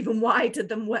are even wider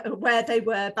than where they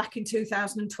were back in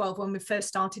 2012 when we first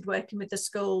started working with the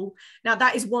school. Now,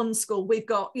 that is one school. We've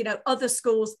got, other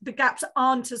schools, the gaps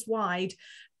aren't as wide,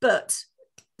 but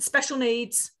special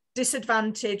needs,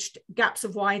 disadvantaged, gaps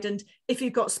have widened. If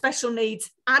you've got special needs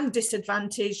and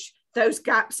disadvantaged, those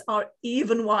gaps are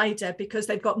even wider because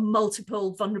they've got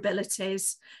multiple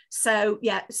vulnerabilities. So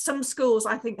yeah, some schools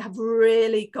I think have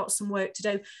really got some work to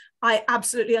do. I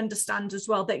absolutely understand as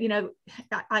well that,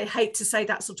 I hate to say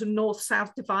that sort of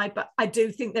north-south divide, but I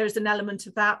do think there is an element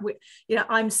of that.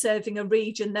 I'm serving a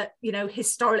region that,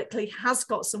 historically has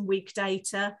got some weak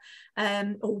data,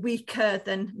 or weaker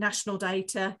than national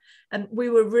data. And we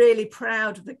were really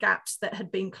proud of the gaps that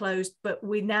had been closed, but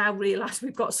we now realise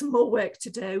we've got some more work to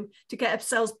do to get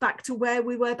ourselves back to where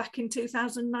we were back in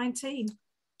 2019.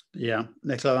 Yeah,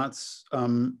 Nicola, that's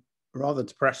rather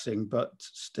depressing, but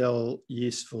still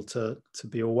useful to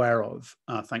be aware of.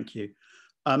 Thank you.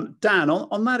 Dan,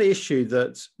 on that issue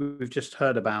that we've just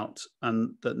heard about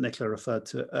and that Nicola referred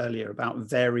to earlier about the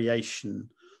variation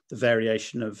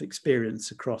of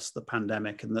experience across the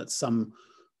pandemic, and that some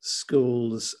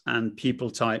schools and pupil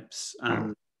types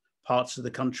and parts of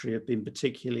the country have been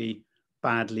particularly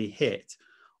badly hit.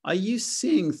 Are you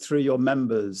seeing through your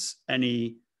members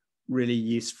any really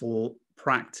useful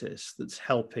practice that's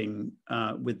helping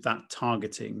with that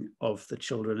targeting of the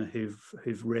children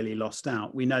who've really lost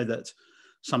out? We know that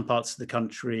some parts of the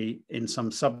country in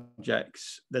some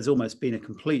subjects, there's almost been a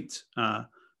complete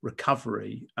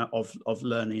recovery of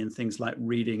learning and things like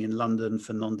reading in London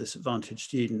for non-disadvantaged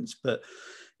students. But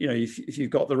if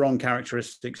you've got the wrong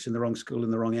characteristics in the wrong school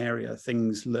in the wrong area,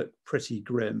 things look pretty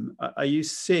grim. Are you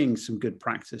seeing some good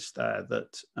practice there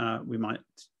that we might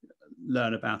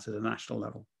learn about at a national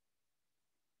level?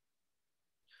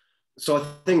 So I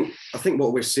think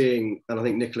what we're seeing, and I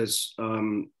think Nicola's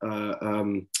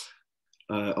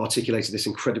articulated this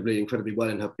incredibly well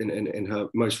in her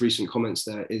most recent comments,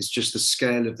 there is just the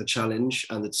scale of the challenge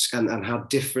and how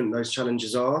different those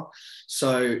challenges are.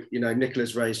 So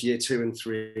Nicola's raised year 2 and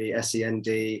 3,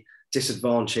 SEND,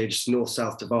 disadvantaged,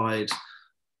 north-south divide.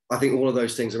 I think all of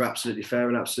those things are absolutely fair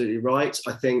and absolutely right.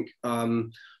 I think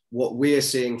what we're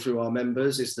seeing through our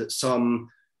members is that some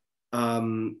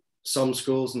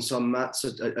schools and some MATs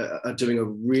are doing a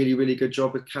really good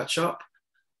job with catch up.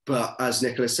 But as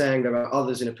Nicola's saying, there are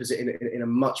others in a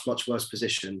much worse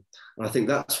position. And I think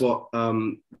that's what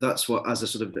as a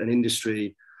sort of an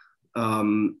industry,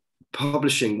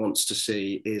 publishing wants to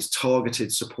see is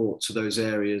targeted support to those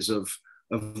areas of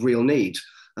real need.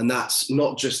 And that's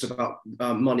not just about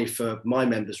money for my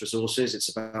members' resources.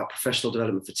 It's about professional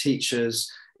development for teachers.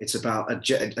 It's about a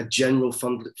general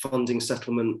funding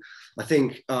settlement. I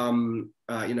think in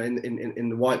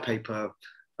the white paper,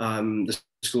 the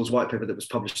school's white paper that was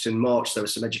published in March, there were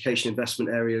some education investment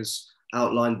areas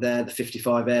outlined there, the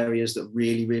 55 areas that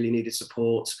really needed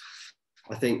support.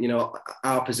 I think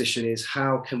our position is,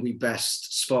 how can we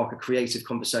best spark a creative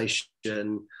conversation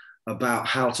about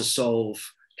how to solve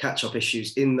catch-up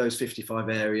issues in those 55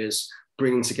 areas,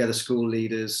 bringing together school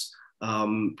leaders,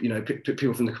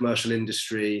 people from the commercial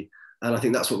industry. And I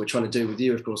think that's what we're trying to do with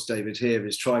you, of course, David, here,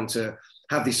 is trying to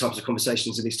have these types of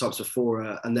conversations in these types of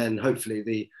fora, and then hopefully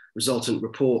the resultant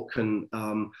report can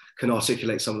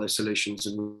articulate some of those solutions,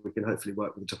 and we can hopefully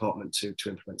work with the department to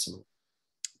implement some of them.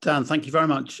 Dan, thank you very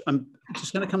much. I'm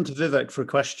just going to come to Vivek for a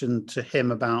question to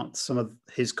him about some of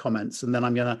his comments, and then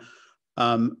I'm going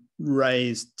to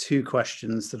raise 2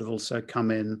 questions that have also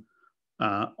come in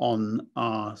on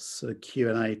our sort of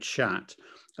Q&A chat.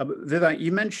 Vivek,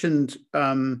 you mentioned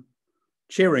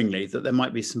cheeringly that there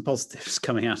might be some positives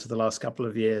coming out of the last couple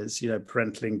of years,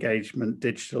 parental engagement,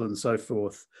 digital and so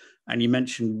forth. And you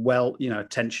mentioned,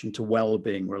 attention to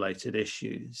well-being related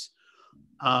issues.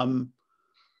 In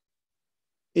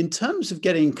terms of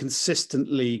getting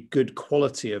consistently good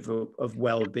quality of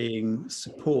well-being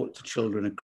support to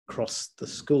children across the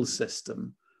school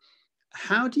system,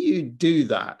 how do you do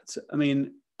that? I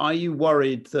mean, are you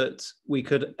worried that we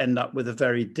could end up with a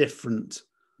very different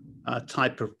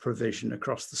type of provision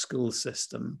across the school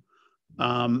system?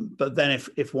 But then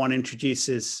if one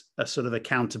introduces a sort of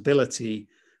accountability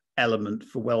element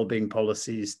for wellbeing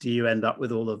policies, do you end up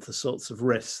with all of the sorts of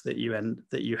risks that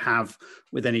you have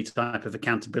with any type of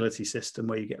accountability system,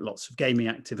 where you get lots of gaming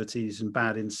activities and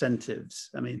bad incentives?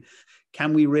 I mean,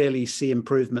 can we really see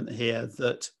improvement here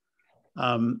that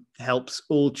helps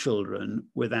all children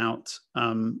without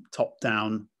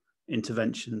top-down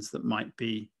interventions that might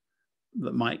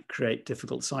create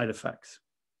difficult side effects?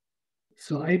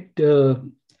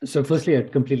 So firstly,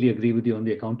 I'd completely agree with you on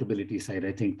the accountability side.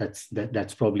 I think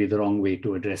that's probably the wrong way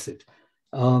to address it.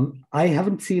 I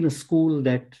haven't seen a school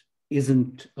that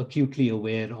isn't acutely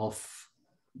aware of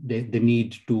the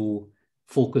need to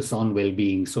focus on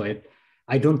well-being. So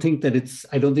I don't think it's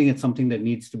something that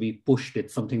needs to be pushed.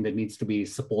 It's something that needs to be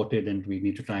supported, and we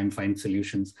need to try and find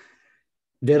solutions.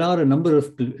 There are a number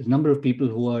of people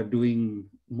who are doing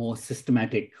more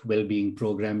systematic well-being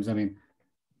programs. I mean,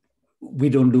 we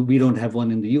don't have one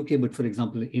in the UK, but for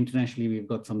example, internationally, we've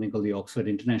got something called the Oxford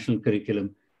International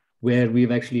Curriculum, where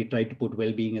we've actually tried to put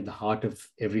well-being at the heart of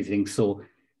everything. So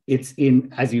it's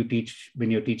as you teach, when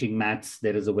you're teaching maths,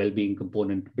 there is a well-being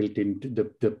component built into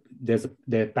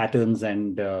there are patterns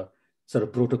and sort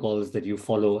of protocols that you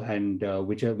follow, and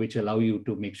which allow you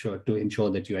to ensure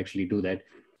that you actually do that.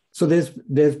 So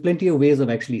there's plenty of ways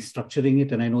of actually structuring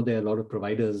it, and I know there are a lot of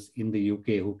providers in the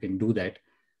UK who can do that.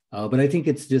 But I think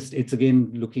it's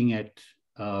again looking at,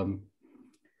 I'm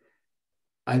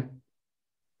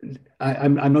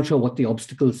not sure what the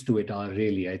obstacles to it are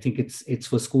really. I think it's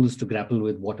for schools to grapple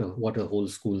with what a whole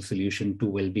school solution to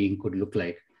well-being could look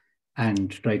like, and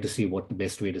try to see what the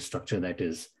best way to structure that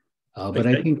is. But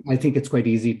okay. I think it's quite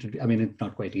easy to. I mean, it's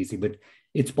not quite easy, but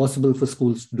it's possible for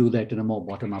schools to do that in a more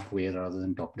bottom-up way rather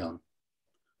than top-down.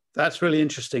 That's really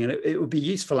interesting. And it would be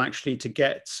useful actually to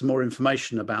get some more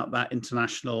information about that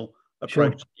international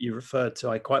approach that you referred to.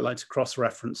 I quite like to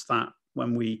cross-reference that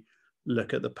when we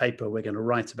look at the paper we're going to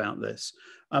write about this.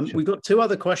 Sure. We've got 2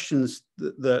 other questions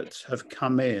that have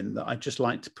come in that I'd just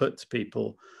like to put to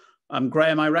people.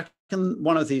 Graham, I reckon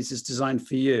one of these is designed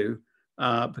for you.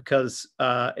 because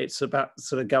it's about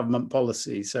sort of government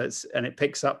policy. So it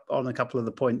picks up on a couple of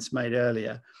the points made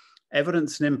earlier.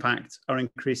 Evidence and impact are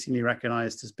increasingly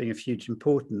recognised as being of huge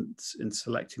importance in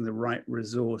selecting the right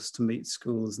resource to meet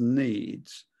schools'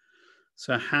 needs.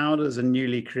 So how does a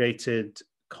newly created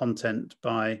content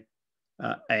by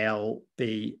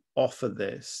ALB offer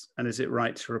this? And is it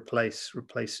right to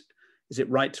is it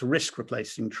right to risk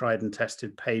replacing tried and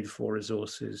tested paid for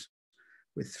resources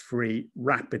with free,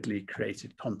 rapidly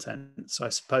created content? So I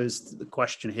suppose the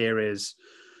question here is,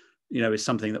 is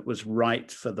something that was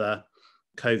right for the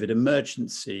COVID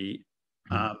emergency,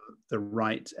 the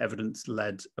right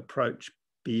evidence-led approach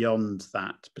beyond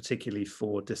that, particularly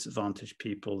for disadvantaged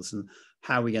pupils, and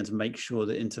how are we going to make sure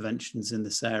that interventions in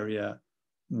this area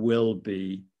will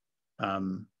be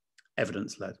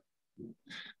evidence-led?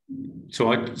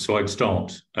 So I'd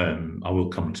start, I will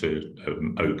come to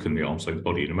Oak and the arm's length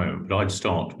body in a moment, but I'd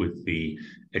start with the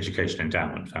Education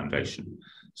Endowment Foundation.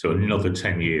 So another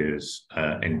 10 years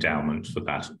endowment for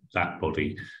that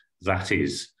body. That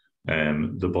is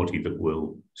the body that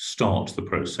will start the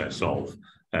process of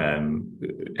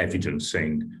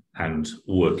evidencing and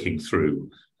working through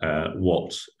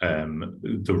what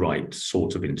the right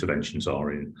sort of interventions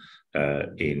are in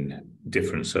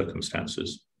different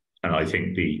circumstances. And I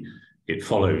think it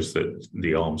follows that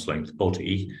the arm's length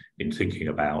body, in thinking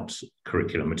about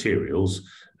curriculum materials,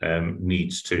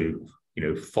 needs to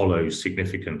follow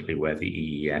significantly where the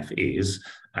EEF is,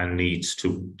 and needs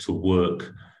to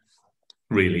work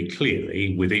really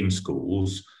clearly within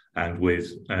schools and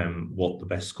with what the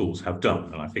best schools have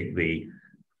done. And I think the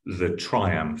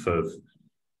triumph of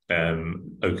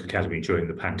Oak Academy during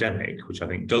the pandemic, which I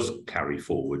think does carry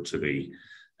forward to the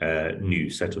new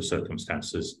set of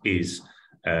circumstances, is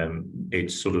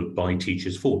its sort of by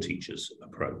teachers for teachers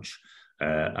approach.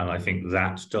 And I think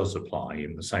that does apply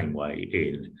in the same way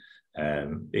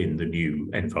in the new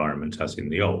environment as in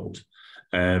the old.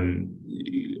 And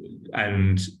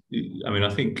I mean,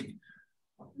 I think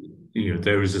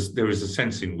there is a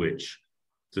sense in which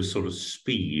the sort of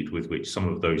speed with which some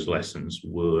of those lessons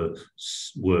were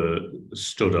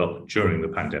stood up during the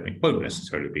pandemic won't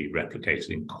necessarily be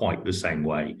replicated in quite the same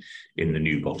way in the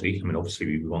new body. I mean, obviously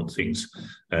we want things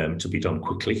to be done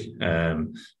quickly.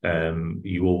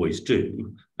 You always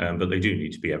do, but they do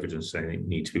need to be evidenced, they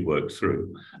need to be worked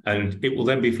through. And it will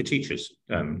then be for teachers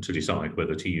to decide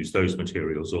whether to use those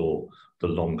materials or the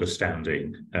longer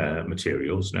standing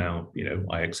materials. Now,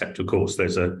 I accept, of course,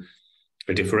 there's a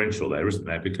differential there, isn't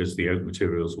there? Because the Oak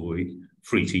materials will be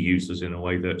free to users in a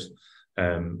way that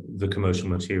the commercial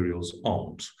materials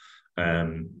aren't.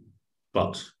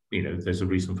 But there's a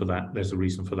reason for that. There's a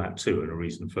reason for that too, and a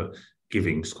reason for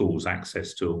giving schools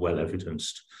access to a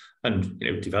well-evidenced and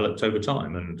developed over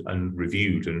time and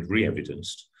reviewed and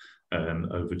re-evidenced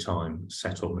over time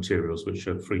set of materials which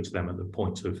are free to them at the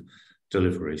point of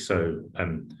delivery. So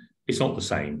it's not the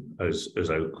same as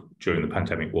Oak during the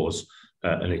pandemic was.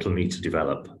 And it'll need to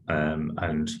develop,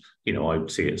 and I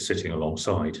see it sitting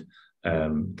alongside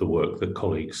the work that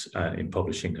colleagues in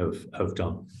publishing have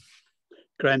done.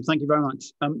 Graham, thank you very much.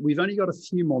 We've only got a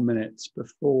few more minutes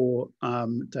before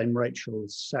Dame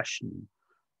Rachel's session.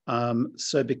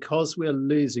 So because we're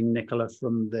losing Nicola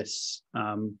from this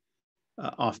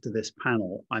after this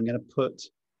panel, I'm going to put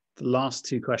the last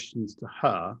two questions to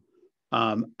her,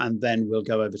 and then we'll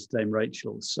go over to Dame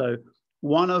Rachel. So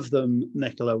one of them,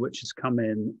 Nicola, which has come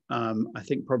in, I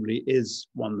think probably is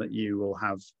one that you will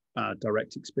have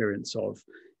direct experience of.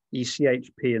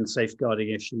 ECHP and safeguarding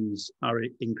issues are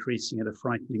increasing at a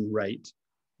frightening rate.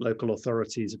 Local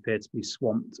authorities appear to be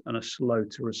swamped and are slow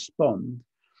to respond,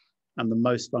 and the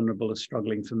most vulnerable are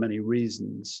struggling for many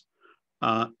reasons.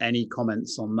 Any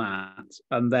comments on that?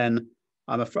 And then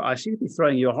I seem to be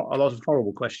throwing you a lot of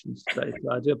horrible questions today,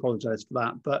 so I do apologize for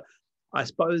that. But I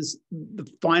suppose the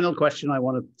final question I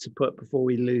wanted to put before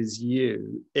we lose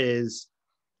you is,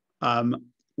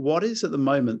 what is at the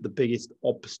moment the biggest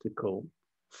obstacle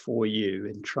for you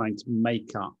in trying to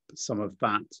make up some of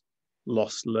that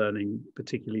lost learning,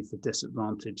 particularly for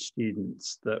disadvantaged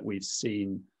students that we've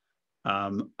seen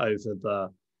over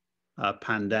the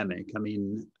pandemic? I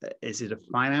mean, is it a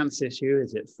finance issue?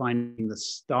 Is it finding the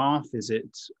staff? Is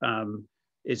it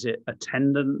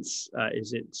attendance?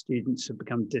 Is it students have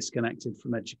become disconnected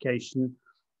from education?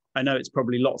 I know it's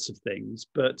probably lots of things,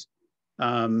 but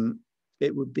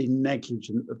it would be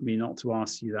negligent of me not to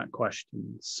ask you that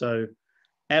question. So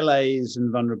LAs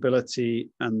and vulnerability,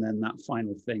 and then that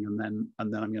final thing, and then I'm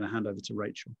going to hand over to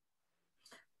Rachel.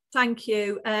 Thank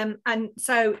you. And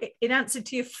so in answer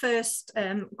to your first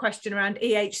question around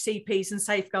EHCPs and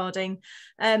safeguarding,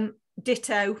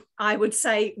 ditto, I would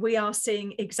say we are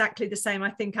seeing exactly the same. I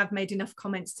think I've made enough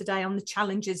comments today on the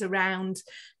challenges around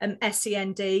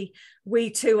SEND.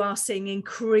 We too are seeing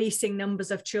increasing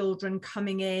numbers of children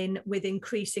coming in with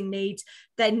increasing needs.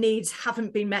 Their needs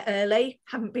haven't been met early,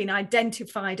 haven't been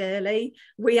identified early.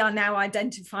 We are now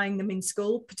identifying them in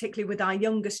school, particularly with our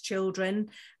youngest children,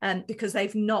 because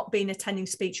they've not been attending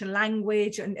speech and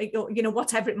language and, you know,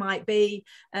 whatever it might be.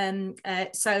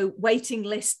 So waiting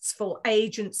lists for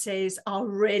agencies are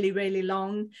really, really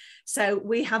long. So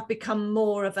we have become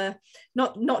more of a,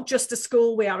 not just a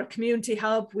school, we are a community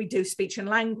hub. We do speech and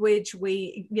language.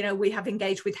 We have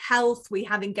engaged with health. We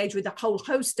have engaged with a whole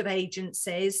host of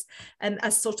agencies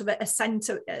as sort of a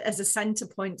center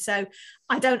point. So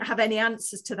I don't have any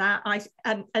answers to that.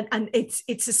 And it's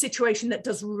a situation that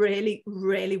does really,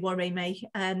 really worry me.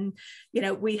 You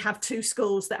know, we have 2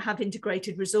 schools that have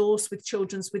integrated resource with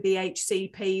children's with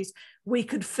EHCPs. We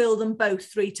could fill them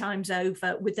both 3 times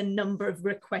over with the number of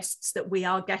requests that we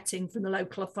are getting from the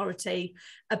local authority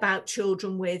about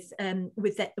children with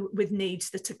needs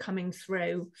that are coming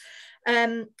through.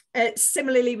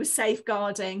 Similarly with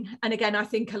safeguarding, and again, I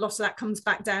think a lot of that comes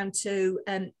back down to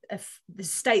the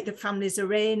state that families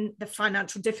are in, the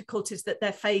financial difficulties that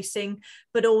they're facing,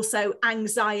 but also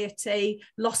anxiety,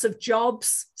 loss of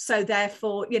jobs. So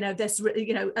therefore, you know, there's,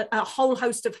 you know, a whole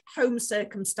host of home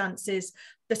circumstances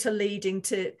that are leading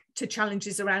to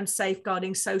challenges around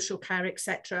safeguarding, social care,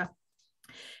 etc.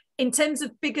 In terms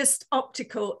of biggest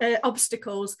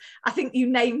obstacles, I think you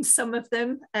named some of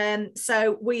them.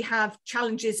 So we have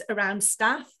challenges around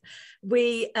staff.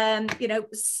 We, you know,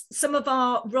 some of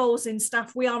our roles in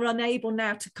staff, we are unable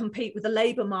now to compete with the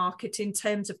labour market in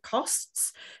terms of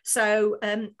costs. So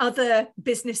other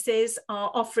businesses are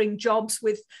offering jobs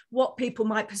with what people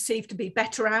might perceive to be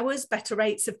better hours, better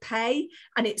rates of pay,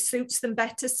 and it suits them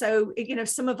better. So, you know,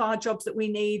 some of our jobs that we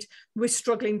need, we're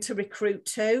struggling to recruit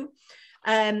to.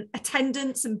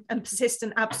 Attendance and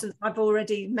persistent absence I've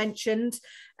already mentioned,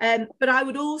 but I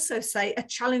would also say a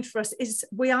challenge for us is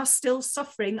we are still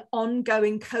suffering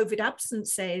ongoing COVID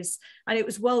absences, and it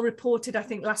was well reported, I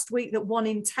think last week, that 1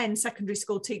 in 10 secondary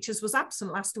school teachers was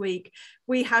absent last week.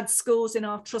 We had schools in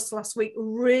our trust last week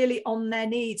really on their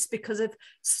knees because of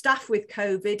staff with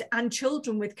COVID and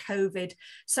children with COVID.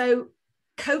 So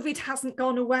COVID hasn't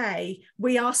gone away.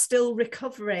 We are still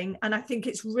recovering. And I think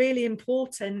it's really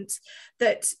important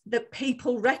that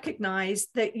people recognise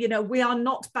that, you know, we are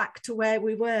not back to where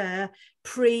we were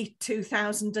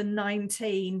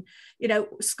pre-2019. You know,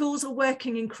 schools are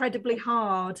working incredibly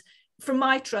hard. From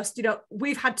my trust, you know,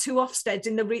 we've had 2 Ofsteds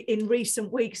in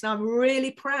recent weeks, and I'm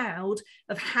really proud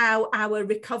of how our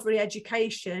recovery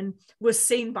education was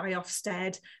seen by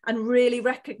Ofsted, and really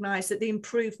recognise that the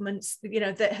improvements, you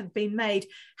know, that have been made.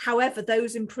 However,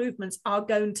 those improvements are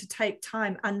going to take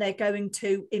time, and they're going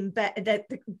to embed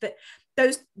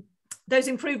those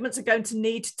improvements are going to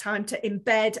need time to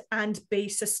embed and be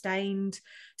sustained.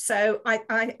 So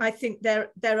I think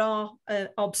there are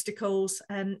obstacles,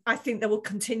 and I think there will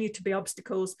continue to be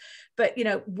obstacles. But, you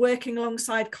know, working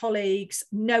alongside colleagues,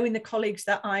 knowing the colleagues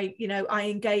that I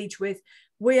engage with,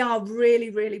 we are really,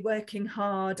 really working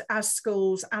hard as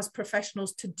schools, as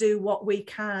professionals, to do what we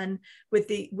can with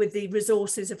the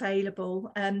resources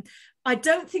available. I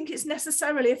don't think it's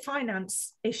necessarily a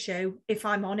finance issue, if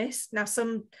I'm honest. Now,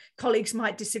 some colleagues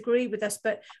might disagree with us,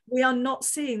 but we are not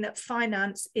seeing that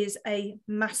finance is a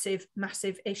massive,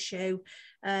 massive issue.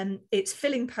 It's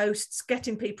filling posts,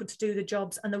 getting people to do the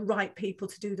jobs, and the right people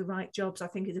to do the right jobs, I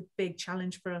think, is a big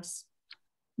challenge for us.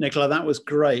 Nicola, that was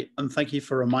great. And thank you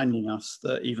for reminding us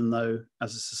that even though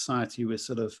as a society we're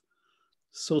sort of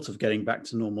getting back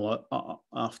to normal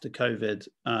after COVID,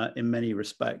 in many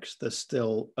respects, there's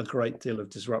still a great deal of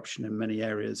disruption in many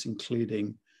areas,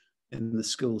 including in the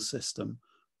school system.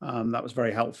 That was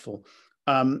very helpful.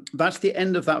 That's the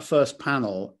end of that first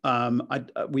panel.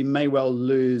 We may well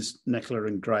lose Nicola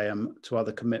and Graham to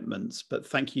other commitments, but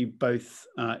thank you both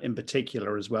in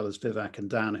particular, as well as Vivek and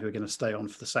Dan, who are going to stay on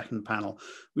for the second panel.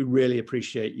 We really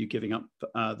appreciate you giving up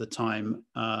the time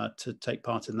to take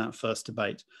part in that first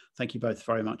debate. Thank you both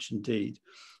very much indeed.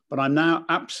 But I'm now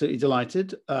absolutely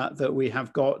delighted that we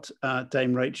have got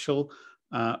Dame Rachel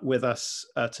with us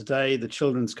today, the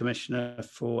Children's Commissioner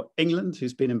for England,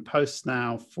 who's been in post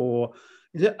now for,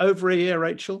 is it over a year,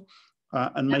 Rachel?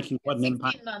 And making quite an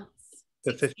impact. 16 months.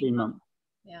 For 15 months.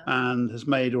 Yeah. And has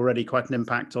made already quite an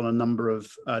impact on a number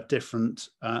of different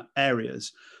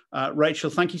areas. Rachel,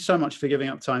 thank you so much for giving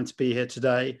up time to be here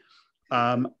today.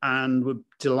 And we're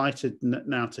delighted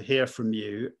now to hear from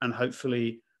you, and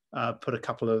hopefully put a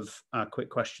couple of quick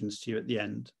questions to you at the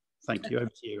end. Thank you. Over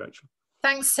to you, Rachel.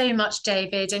 Thanks so much,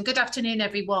 David, and good afternoon,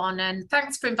 everyone. And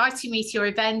thanks for inviting me to your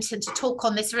event and to talk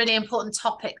on this really important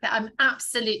topic that I'm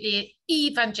absolutely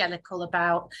evangelical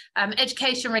about,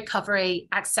 education recovery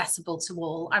accessible to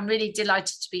all. I'm really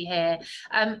delighted to be here.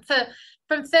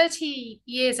 From 30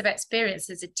 years of experience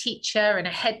as a teacher and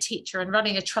a head teacher and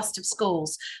running a trust of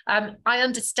schools, I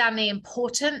understand the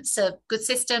importance of good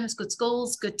systems, good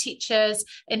schools, good teachers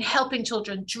in helping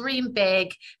children dream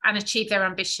big and achieve their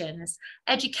ambitions.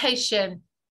 Education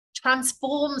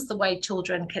transforms the way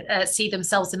children see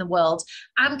themselves in the world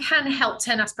and can help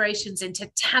turn aspirations into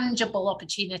tangible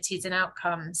opportunities and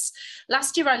outcomes.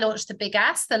 Last year, I launched the Big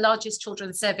Ask, the largest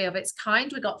children's survey of its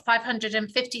kind. We got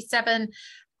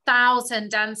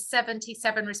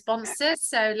 557,077 responses,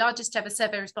 so largest ever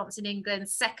survey response in England,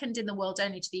 second in the world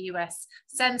only to the US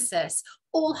Census.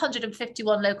 All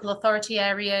 151 local authority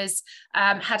areas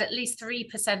had at least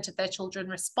 3% of their children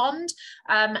respond.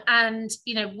 And,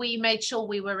 you know, we made sure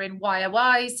we were in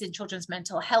YOIs, in children's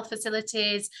mental health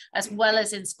facilities, as well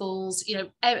as in schools. You know,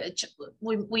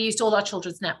 we used all our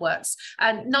children's networks,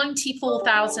 and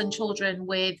 94,000 children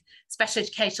with special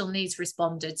educational needs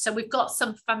responded. So we've got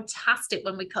some fantastic,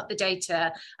 when we cut the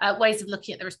data, ways of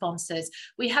looking at the responses.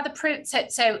 We had a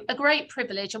great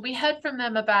privilege, and we heard from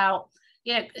them about,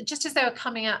 you know, just as they were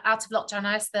coming out of lockdown,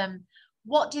 I asked them,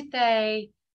 what did they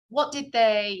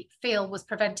feel was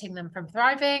preventing them from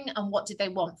thriving, and what did they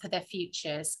want for their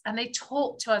futures? And they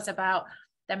talked to us about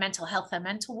their mental health, their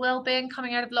mental well-being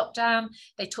coming out of lockdown.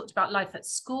 They talked about life at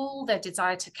school, their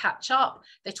desire to catch up.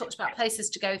 They talked about places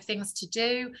to go, things to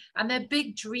do, and their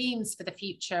big dreams for the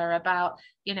future about,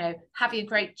 you know, having a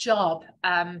great job,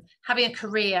 having a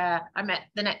career. I met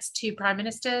the next 2 prime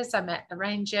ministers. I met a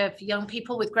range of young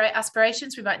people with great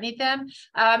aspirations. We might need them.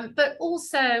 But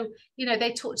also, you know,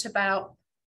 they talked about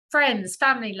friends,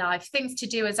 family life, things to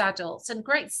do as adults, and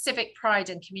great civic pride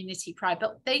and community pride.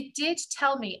 But they did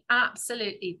tell me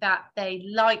absolutely that they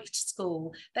liked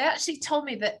school. They actually told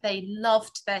me that they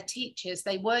loved their teachers.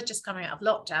 They were just coming out of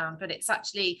lockdown, but it's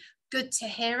actually good to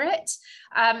hear it.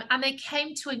 And they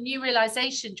came to a new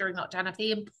realization during lockdown of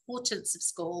the importance of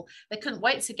school. They couldn't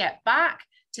wait to get back,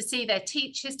 to see their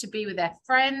teachers, to be with their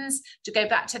friends, to go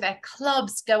back to their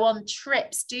clubs, go on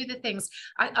trips, do the things.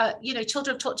 You know,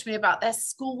 children have talked to me about their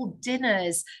school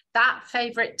dinners, that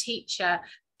favorite teacher,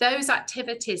 those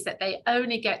activities that they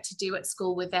only get to do at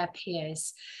school with their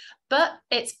peers. But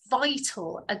it's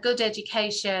vital, a good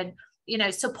education, you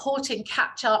know, supporting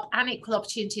catch up and equal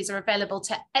opportunities are available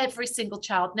to every single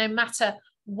child, no matter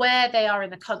where they are in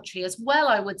the country, as well,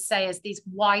 I would say, as these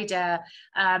wider,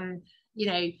 you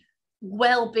know,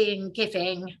 well-being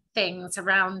giving things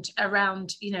around,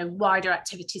 you know, wider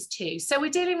activities too. So we're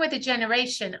dealing with a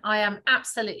generation, I am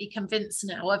absolutely convinced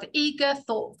now, of eager,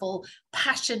 thoughtful,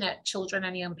 passionate children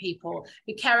and young people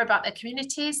who care about their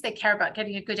communities. They care about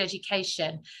getting a good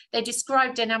education. They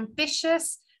described an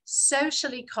ambitious,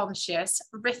 socially conscious,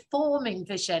 reforming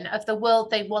vision of the world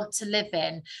they want to live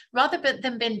in, rather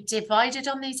than being divided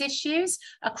on these issues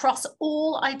across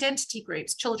all identity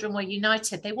groups. Children were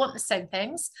united. They want the same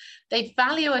things. They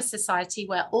value a society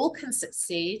where all can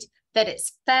succeed, that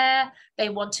it's fair. They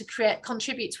want to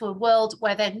contribute to a world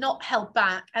where they're not held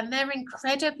back, and they're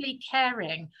incredibly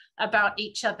caring about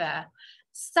each other.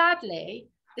 Sadly,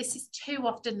 this is too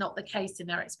often not the case in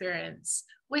their experience.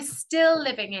 We're still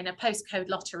living in a postcode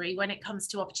lottery when it comes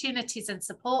to opportunities and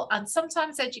support, and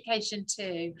sometimes education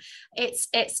too. Its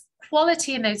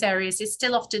quality in those areas is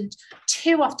still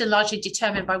too often largely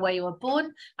determined by where you were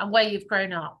born and where you've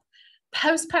grown up.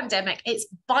 Post-pandemic, it's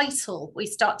vital we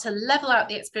start to level out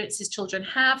the experiences children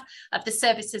have of the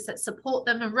services that support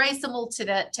them and raise them all to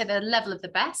the level of the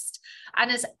best.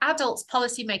 And as adults,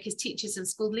 policymakers, teachers and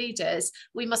school leaders,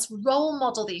 we must role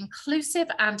model the inclusive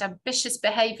and ambitious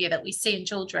behaviour that we see in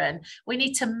children. We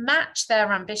need to match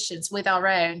their ambitions with our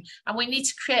own, and we need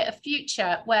to create a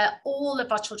future where all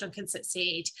of our children can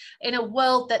succeed in a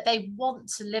world that they want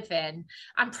to live in.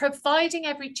 And providing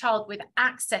every child with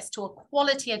access to a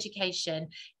quality education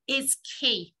is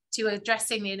key to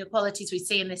addressing the inequalities we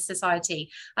see in this society.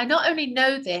 I not only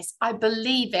know this, I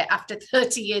believe it after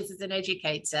 30 years as an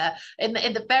educator, in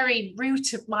the very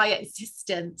root of my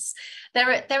existence.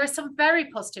 There are some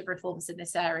very positive reforms in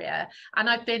this area, and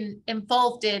I've been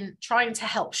involved in trying to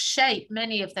help shape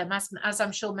many of them, as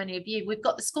I'm sure many of you. We've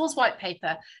got the schools white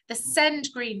paper, the Send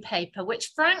Green paper,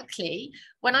 which frankly,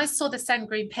 when I saw the Send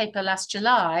Green paper last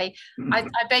July, I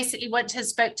basically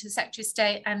spoke to the Secretary of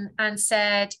State and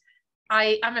said,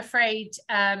 I'm afraid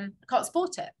I can't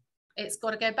support it. It's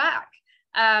got to go back.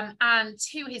 And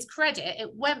to his credit,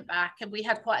 it went back and we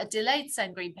had quite a delayed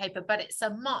Send Green paper, but it's a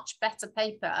much better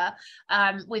paper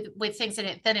with things in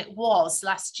it than it was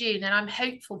last June, and I'm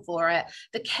hopeful for it.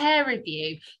 The care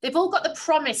review, they've all got the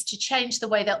promise to change the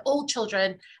way that all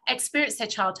children experience their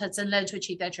childhoods and learn to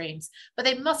achieve their dreams, but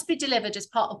they must be delivered as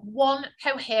part of one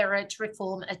coherent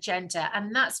reform agenda,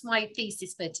 and that's my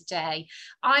thesis for today.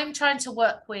 I'm trying to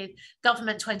work with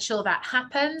government to ensure that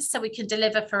happens so we can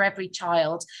deliver for every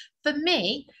child. For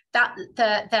me, that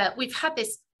we've had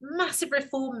this massive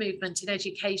reform movement in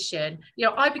education. You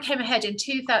know, I became a head in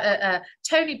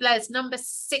Tony Blair's number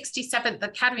 67th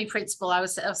Academy Principal. I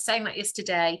was saying that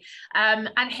yesterday.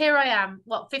 And here I am,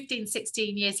 15,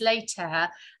 16 years later.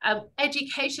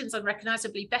 Education's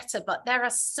unrecognisably better, but there are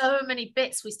so many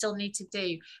bits we still need to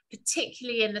do,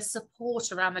 particularly in the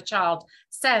support around the child,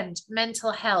 SEND,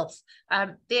 mental health,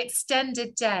 the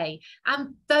extended day.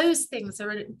 And those things are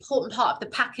an important part of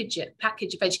the package of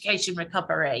education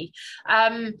recovery.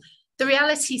 The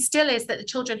reality still is that the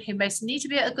children who most need to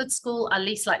be at a good school are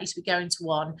least likely to be going to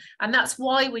one. And that's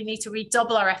why we need to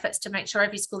redouble our efforts to make sure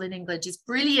every school in England is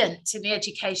brilliant in the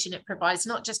education it provides,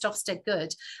 not just Ofsted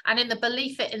good, and in the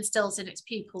belief it instills in its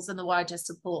pupils and the wider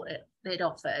support it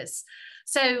offers.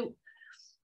 So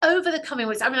over the coming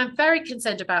weeks, I mean, I'm very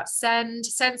concerned about SEND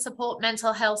support,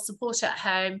 mental health support at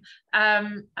home,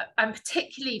 and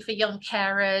particularly for young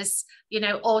carers, you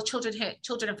know, or children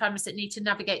and families that need to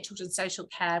navigate children's social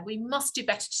care. We must do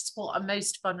better to support our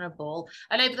most vulnerable.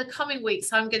 And over the coming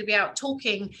weeks, I'm going to be out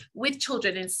talking with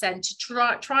children in SEND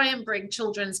to try and bring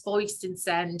children's voice in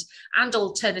SEND and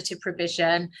alternative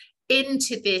provision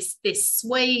into this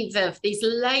swathe of these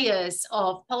layers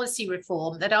of policy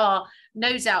reform that are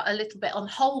no doubt a little bit on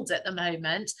hold at the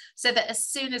moment, so that as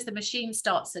soon as the machine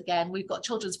starts again, we've got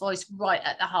children's voice right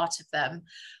at the heart of them.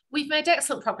 We've made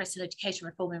excellent progress in education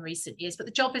reform in recent years, but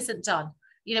the job isn't done.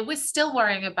 You know, we're still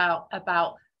worrying about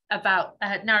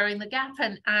narrowing the gap,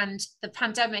 and the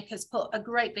pandemic has put a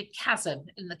great big chasm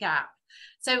in the gap.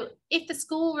 So if the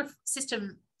school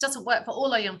system doesn't work for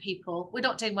all our young people, we're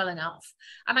not doing well enough.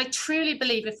 And I truly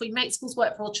believe if we make schools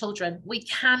work for all children, we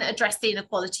can address the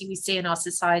inequality we see in our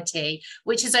society,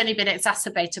 which has only been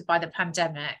exacerbated by the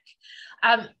pandemic.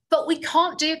 But we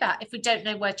can't do that if we don't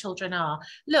know where children are.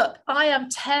 Look, I am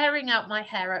tearing out my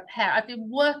hair. I've been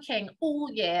working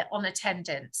all year on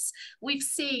attendance. We've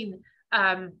seen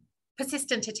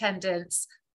persistent attendance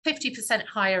 50%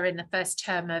 higher in the first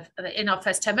term in our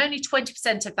first term. Only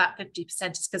 20% of that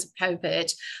 50% is because of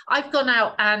COVID. I've gone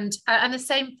out and the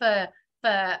same for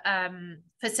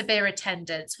severe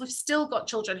attendance. We've still got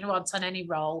children who aren't on any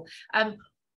roll.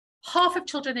 Half of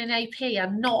children in AP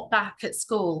are not back at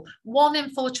school. 1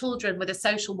 in 4 children with a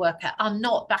social worker are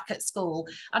not back at school.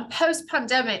 And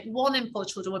post-pandemic, 1 in 4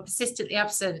 children were persistently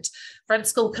absent from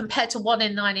school compared to 1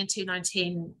 in 9 in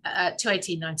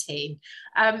 2018-19.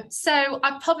 So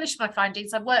I've published my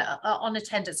findings on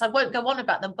attendance. I won't go on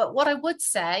about them, but what I would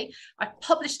say, I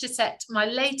published my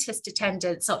latest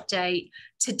attendance update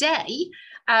today.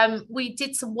 We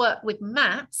did some work with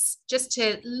MATS just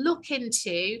to look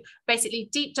into, basically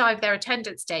deep dive their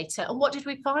attendance data. And what did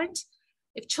we find?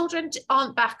 If children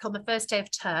aren't back on the first day of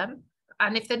term,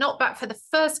 and if they're not back for the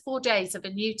first 4 days of a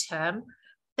new term,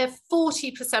 they're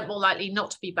 40% more likely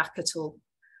not to be back at all.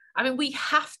 I mean, we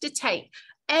have to take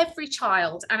every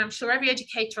child, and I'm sure every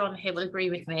educator on here will agree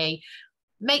with me,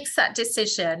 makes that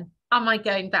decision. Am I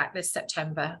going back this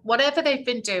September? Whatever they've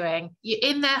been doing,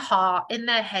 in their heart, in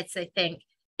their heads, they think,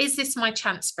 is this my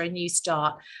chance for a new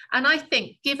start? And I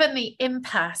think given the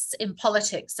impasse in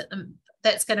politics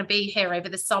that's going to be here over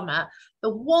the summer, the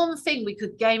one thing we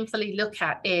could gamefully look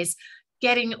at is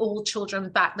getting all children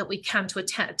back that we can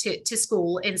to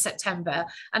school in September.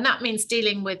 And that means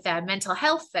dealing with their mental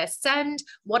health, their SEND,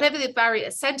 whatever the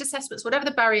barriers, SEND assessments, whatever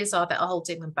the barriers are that are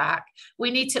holding them back. We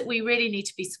really need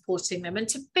to be supporting them. And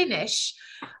to finish,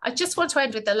 I just want to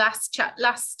end with the last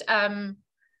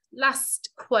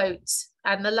quote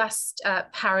and the last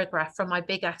paragraph from my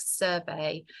Big Ask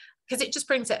survey, because it just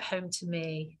brings it home to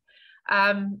me.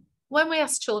 When we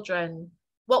asked children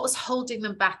what was holding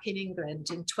them back in England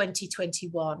in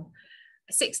 2021,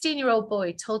 a 16-year-old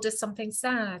boy told us something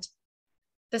sad.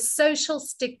 The social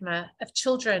stigma of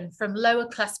children from lower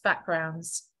class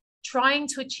backgrounds trying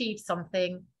to achieve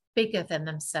something bigger than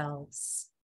themselves.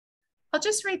 I'll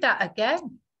just read that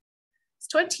again. It's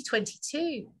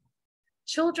 2022.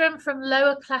 Children from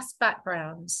lower class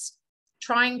backgrounds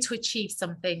trying to achieve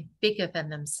something bigger than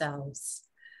themselves.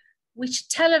 We should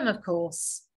tell them, of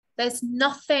course, there's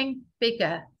nothing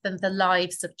bigger than the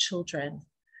lives of children.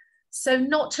 So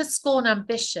not to scorn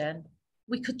ambition,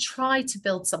 we could try to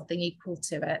build something equal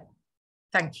to it.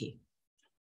 Thank you.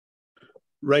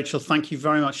 Rachel, thank you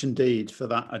very much indeed for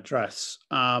that address.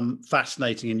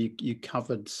 Fascinating, and you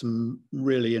covered some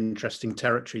really interesting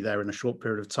territory there in a short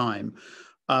period of time.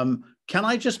 Can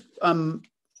I just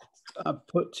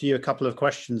put to you a couple of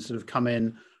questions that have come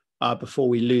in before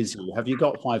we lose you? Have you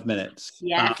got 5 minutes?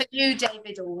 Yeah, for you,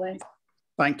 David, always.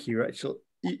 Thank you, Rachel.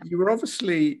 You were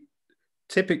obviously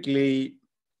typically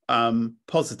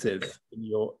positive in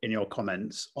your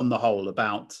comments on the whole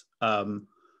about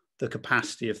the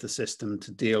capacity of the system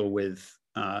to deal with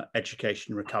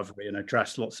education recovery and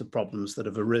address lots of problems that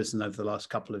have arisen over the last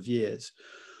couple of years.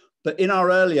 But in our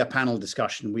earlier panel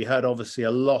discussion, we heard obviously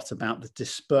a lot about the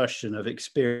dispersion of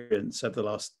experience over the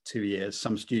last 2 years.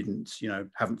 Some students,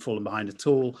 haven't fallen behind at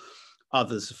all.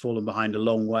 Others have fallen behind a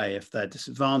long way if they're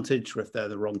disadvantaged or if they're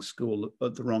the wrong school or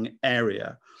the wrong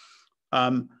area.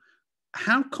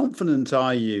 How confident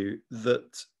are you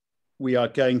that we are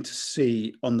going to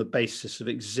see, on the basis of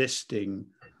existing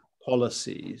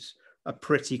policies, a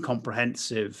pretty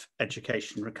comprehensive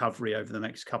education recovery over the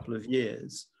next couple of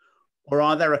years? Or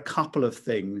are there a couple of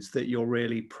things that you're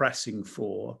really pressing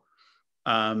for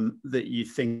that you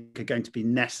think are going to be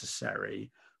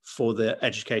necessary for the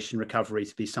education recovery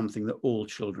to be something that all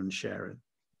children share in?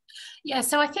 Yeah,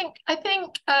 so I think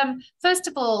first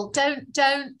of all,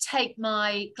 don't take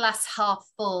my glass half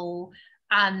full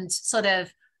and sort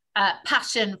of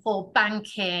passion for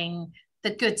banking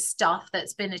the good stuff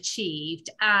that's been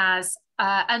achieved as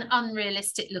an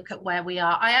unrealistic look at where we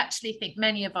are. I actually think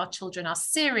many of our children are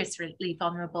seriously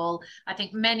vulnerable. I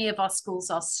think many of our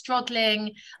schools are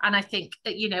struggling. And I think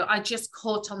that, I just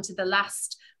caught on to the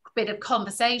last bit of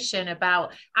conversation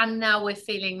about, and now we're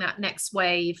feeling that next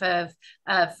wave of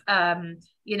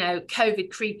COVID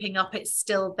creeping up. It's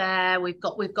still there. We've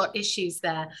got issues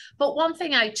there. But one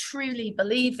thing I truly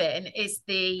believe in is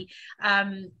the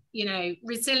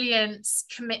resilience,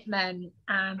 commitment,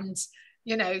 and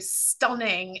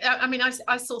stunning. I mean,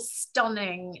 I saw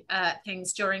stunning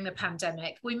things during the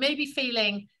pandemic. We may be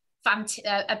feeling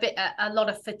a lot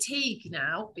of fatigue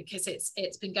now because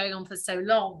it's been going on for so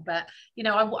long. But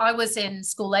I was in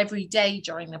school every day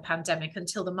during the pandemic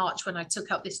until the March when I took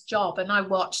up this job, and I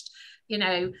watched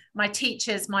my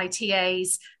teachers, my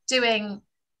TAs doing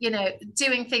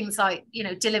things like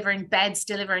delivering beds,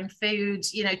 delivering food,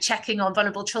 checking on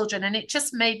vulnerable children. And it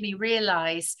just made me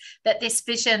realize that this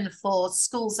vision for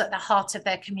schools at the heart of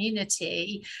their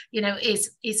community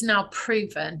is now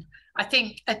proven. I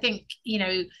think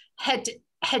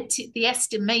the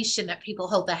estimation that people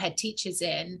hold their head teachers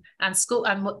in and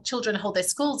what children hold their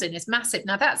schools in is massive.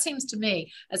 Now that seems to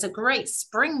me as a great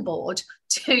springboard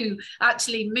to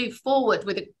actually move forward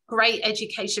with a great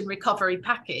education recovery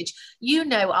package.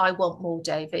 I want more,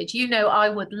 David. I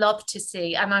would love to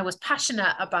see, and I was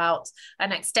passionate about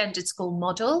an extended school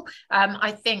model.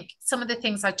 I think some of the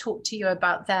things I talked to you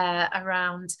about there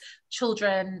around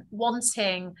children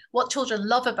wanting what children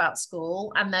love about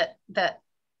school, and that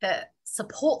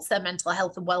supports their mental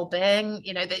health and well-being,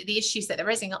 the issues that they're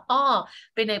raising are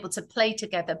being able to play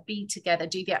together, be together,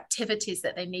 do the activities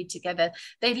that they need together.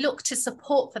 They look to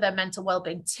support for their mental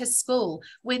well-being to school.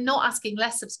 We're not asking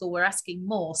less of school, we're asking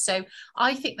more. So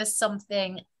I think there's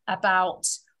something about,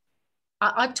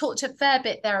 I've talked a fair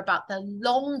bit there about the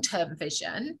long-term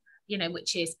vision,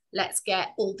 which is let's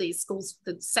get all these schools.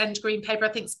 The Send Green Paper I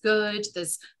think is good.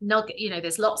 There's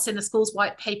there's lots in the schools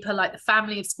white paper, like the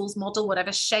family of schools model,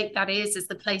 whatever shape that is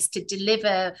the place to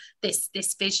deliver this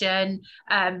vision.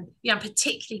 I'm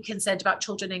particularly concerned about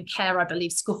children in care. I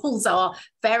believe schools are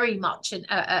very much an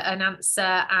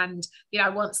answer, and I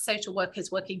want social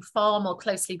workers working far more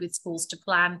closely with schools to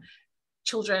plan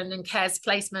children and care's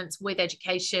placements with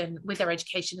their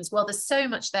education as well. There's so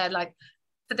much there, like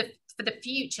for the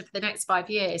future, for the next 5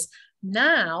 years.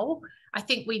 Now, I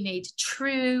think we need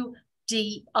true,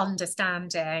 deep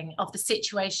understanding of the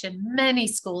situation many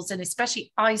schools, and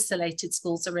especially isolated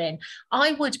schools, are in.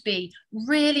 I would be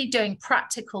really doing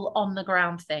practical on the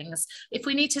ground things. If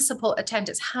we need to support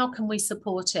attendance, how can we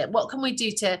support it? What can we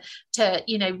do to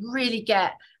really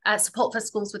get support for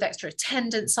schools with extra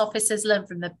attendance officers, learn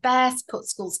from the best, put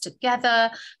schools together?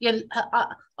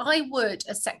 I would,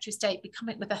 as Secretary of State, be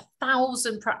coming with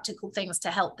 1,000 practical things to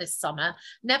help this summer.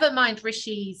 Never mind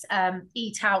Rishi's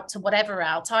eat out to whatever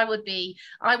out. I would be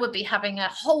having a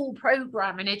whole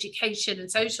programme in education and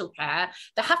social care.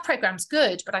 The HAF programme's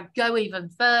good, but I'd go even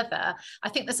further. I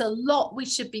think there's a lot we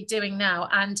should be doing now,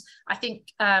 and I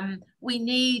think we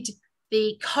need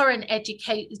the current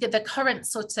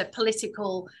sort of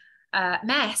political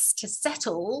mess to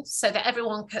settle so that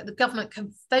the government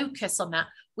can focus on that.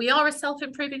 We are a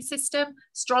self-improving system,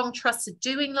 strong trusts are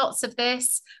doing lots of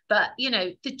this, but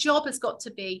the job has got to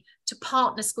be to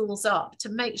partner schools up, to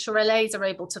make sure LAs are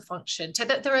able to function.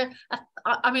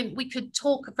 We could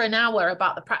talk for an hour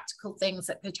about the practical things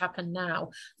that could happen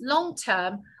now. Long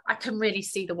term, I can really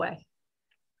see the way.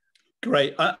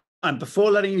 Great. And before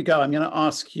letting you go, I'm going to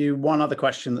ask you one other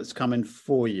question that's come in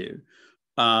for you,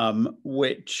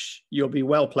 which you'll be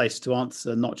well placed to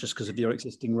answer, not just because of your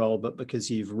existing role, but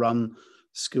because you've run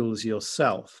schools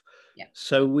yourself. Yeah.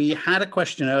 So we had a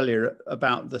question earlier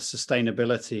about the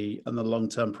sustainability and the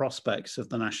long-term prospects of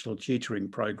the National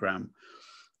Tutoring Programme.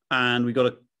 And we got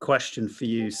a question for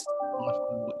you, asking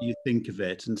what you think of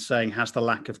it and saying, has the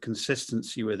lack of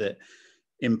consistency with it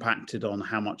impacted on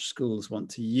how much schools want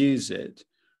to use it?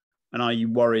 And are you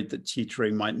worried that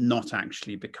tutoring might not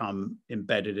actually become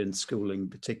embedded in schooling,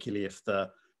 particularly if the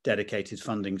dedicated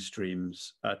funding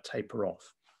streams taper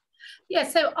off? Yeah,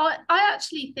 so I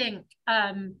actually think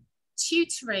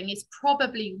tutoring is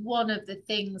probably one of the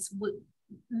things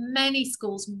many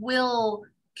schools will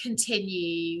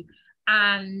continue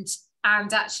and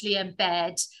actually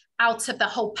embed out of the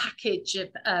whole package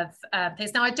of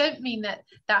things. Now, I don't mean that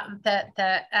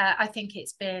I think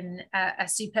it's been a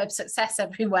superb success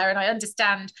everywhere, and I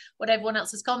understand what everyone else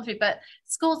has gone through, but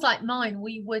schools like mine,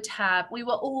 we were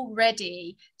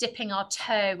already dipping our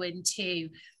toe into,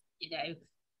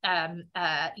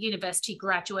 university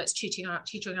graduates,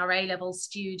 tutoring our A-level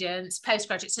students,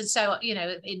 postgraduates, and so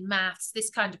in maths,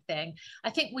 this kind of thing. I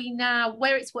think we now,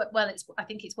 where it's worked well, I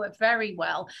think it's worked very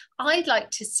well. I'd like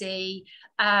to see.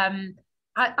 I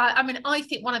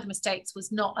think one of the mistakes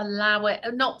was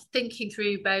not thinking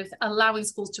through both allowing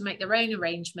schools to make their own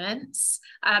arrangements,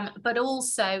 but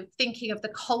also thinking of the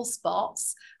cold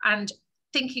spots and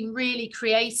thinking really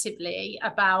creatively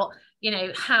about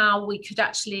how we could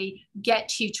actually get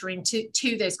tutoring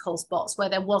to those cold spots where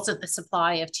there wasn't the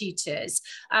supply of tutors.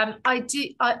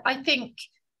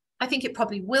 I think it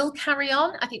probably will carry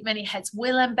on. I think many heads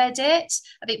will embed it.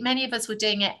 I think many of us were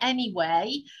doing it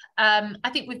anyway. I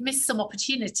think we've missed some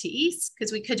opportunities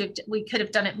because we could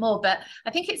have done it more. But I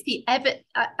think it's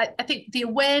I think the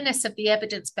awareness of the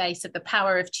evidence base of the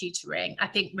power of tutoring, I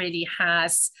think really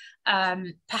has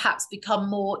perhaps become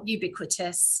more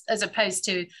ubiquitous, as opposed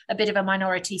to a bit of a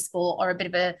minority sport or a bit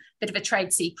of a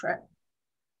trade secret.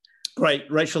 Great,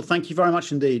 Rachel. Thank you very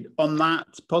much indeed. On that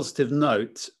positive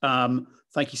note,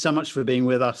 thank you so much for being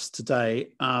with us today.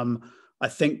 I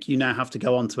think you now have to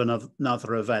go on to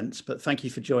another event, but thank you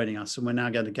for joining us. And we're now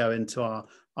going to go into our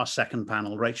second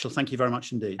panel. Rachel, thank you very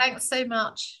much indeed. Thanks so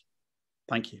much.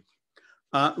 Thank you.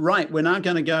 Right, we're now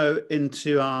going to go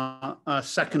into our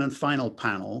second and final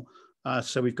panel.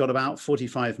 So we've got about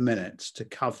 45 minutes to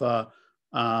cover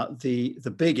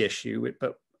the big issue,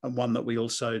 but one that we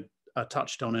also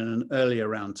touched on in an earlier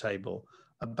roundtable,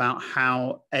 about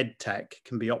how EdTech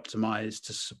can be optimized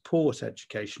to support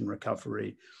education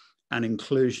recovery and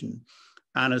inclusion.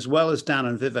 And as well as Dan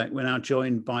and Vivek, we're now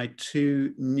joined by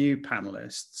two new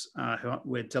panelists who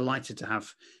we're delighted to have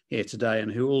here today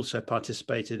and who also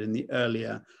participated in the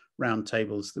earlier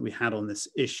roundtables that we had on this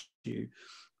issue.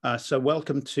 So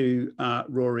welcome to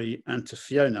Rory and to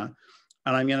Fiona.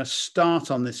 And I'm going to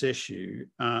start on this issue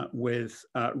with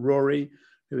Rory,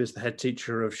 who is the head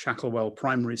teacher of Shacklewell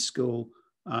Primary School.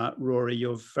 Rory,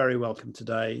 you're very welcome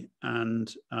today,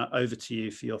 and over to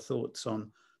you for your thoughts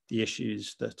on the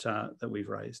issues that we've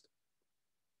raised.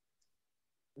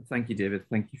 Thank you, David.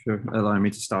 Thank you for allowing me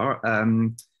to start.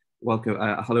 Welcome.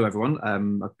 Hello, everyone.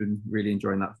 I've been really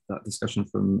enjoying that discussion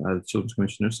from the Children's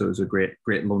Commissioner, so it was a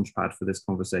great launch pad for this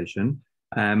conversation.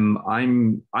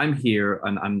 I'm here,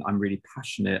 and I'm really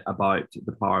passionate about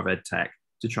the power of EdTech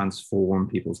to transform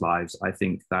people's lives. I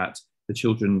think that the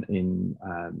children in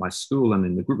my school and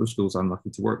in the group of schools I'm lucky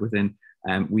to work within,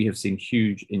 we have seen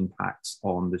huge impacts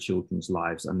on the children's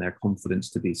lives and their confidence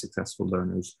to be successful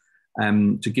learners.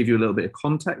 To give you a little bit of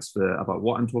context about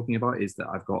what I'm talking about is that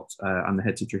I'm the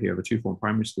head teacher here of a two-form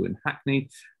primary school in Hackney,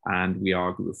 and we are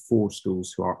a group of 4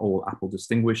 schools who are all Apple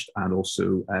distinguished and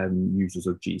also users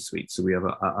of G Suite. So we have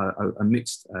a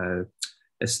mixed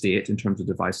estate in terms of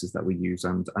devices that we use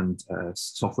and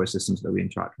software systems that we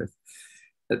interact with.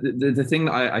 The thing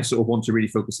that I sort of want to really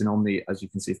focus in on, as you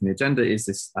can see from the agenda, is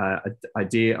this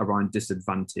idea around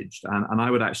disadvantaged. And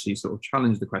I would actually sort of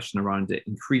challenge the question around it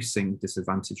increasing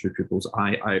disadvantage for pupils.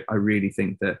 I really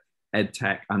think that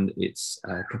EdTech and its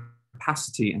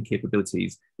capacity and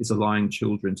capabilities is allowing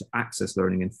children to access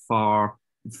learning in far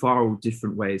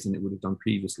different ways than it would have done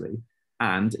previously.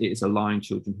 And it is allowing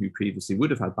children who previously would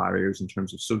have had barriers in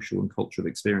terms of social and cultural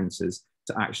experiences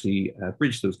to actually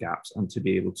bridge those gaps and to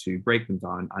be able to break them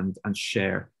down and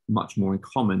share much more in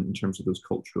common in terms of those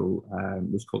cultural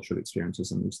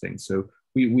experiences and those things. So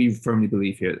we firmly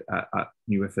believe here at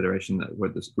New Way Federation, that where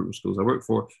this group of schools I work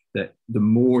for, that the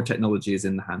more technology is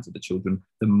in the hands of the children,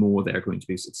 the more they're going to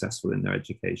be successful in their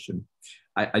education.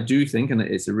 I do think, and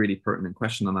it's a really pertinent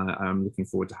question, and I'm looking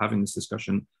forward to having this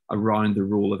discussion around the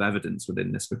role of evidence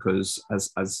within this, because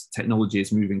as technology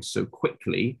is moving so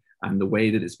quickly, and the way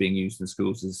that it's being used in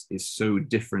schools is so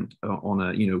different on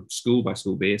a school by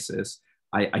school basis,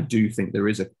 I do think there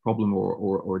is a problem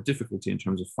or a difficulty in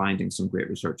terms of finding some great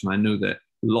research. And I know that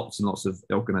lots and lots of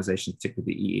organizations,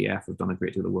 particularly the EEF, have done a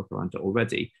great deal of work around it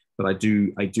already. But I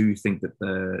do think that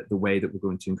the way that we're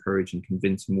going to encourage and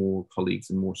convince more colleagues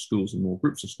and more schools and more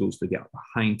groups of schools to get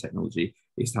behind technology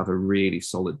is to have a really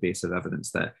solid base of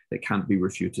evidence that can't be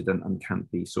refuted and can't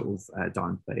be sort of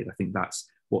downplayed. I think that's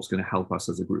what's going to help us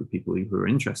as a group of people who are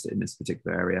interested in this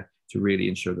particular area to really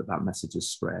ensure that that message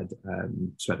is spread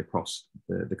across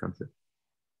the country.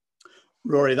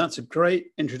 Rory, that's a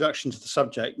great introduction to the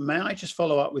subject. May I just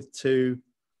follow up with two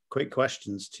quick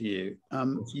questions to you?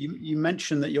 You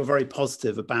mentioned that you're very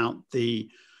positive about the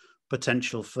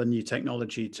potential for new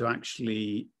technology to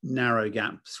actually narrow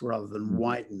gaps rather than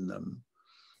widen them.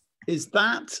 Is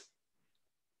that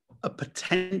a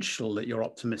potential that you're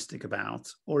optimistic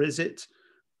about, or is it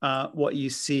what you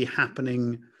see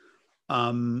happening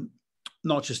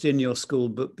not just in your school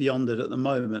but beyond it at the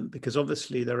moment? Because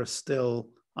obviously there are still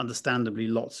understandably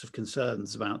lots of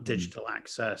concerns about digital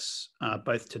access,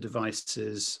 both to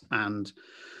devices and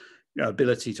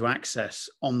ability to access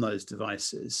on those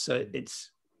devices. So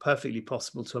it's perfectly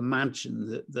possible to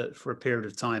imagine that for a period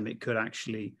of time it could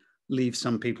actually leave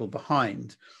some people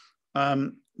behind.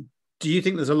 Do you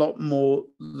think there's a lot more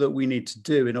that we need to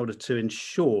do in order to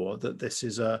ensure that this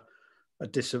is a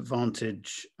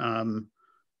disadvantage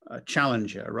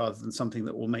challenger rather than something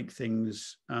that will make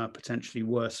things potentially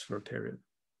worse for a period?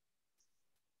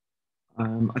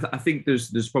 I think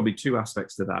there's probably two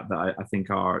aspects to that I think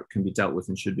can be dealt with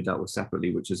and should be dealt with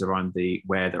separately, which is around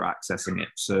where they're accessing it.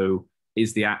 So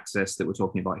is the access that we're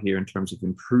talking about here in terms of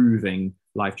improving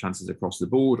life chances across the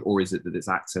board, or is it that it's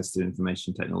access to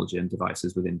information technology and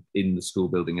devices in the school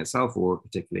building itself, or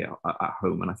particularly at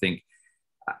home? And I think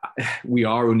we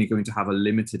are only going to have a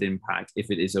limited impact if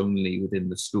it is only within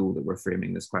the school that we're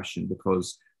framing this question,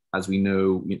 because as we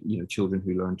know, children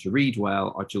who learn to read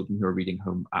well are children who are reading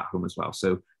at home as well.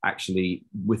 So actually,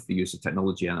 with the use of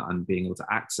technology and being able to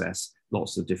access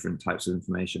lots of different types of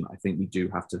information, I think we do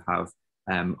have to have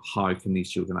how can these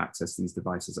children access these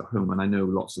devices at home? And I know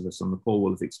lots of us on the call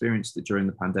will have experienced it during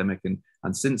the pandemic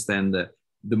and since then, that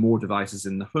the more devices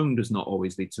in the home does not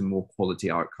always lead to more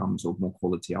quality outcomes or more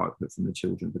quality output from the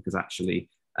children, because actually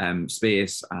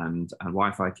space and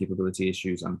Wi-Fi capability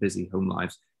issues and busy home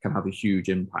lives can have a huge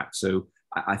impact. So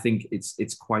I think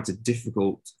it's quite a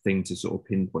difficult thing to sort of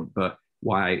pinpoint, but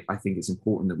why I think it's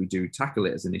important that we do tackle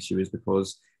it as an issue is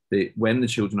because when the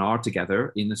children are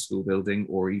together in the school building,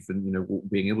 or even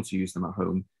being able to use them at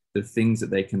home, the things that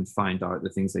they can find out, the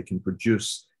things they can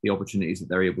produce, the opportunities that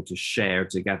they're able to share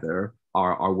together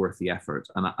are worth the effort.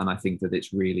 And I think that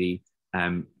it's really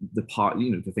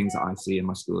the things that I see in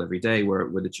my school every day where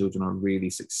the children are really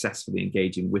successfully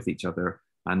engaging with each other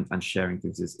and sharing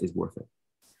things is worth it.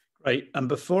 Great. And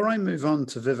before I move on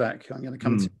to Vivek, I'm going to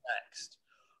come to next.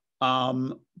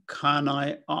 Can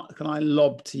I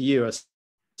lob to you a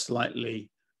slightly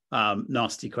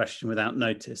nasty question without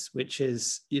notice, which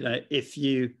is, if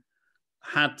you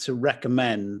had to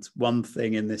recommend one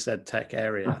thing in this EdTech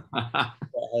area that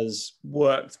has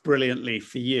worked brilliantly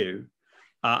for you,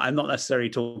 I'm not necessarily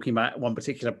talking about one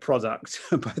particular product,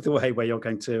 by the way, where you're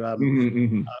going to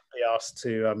be asked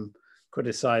to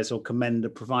criticize or commend a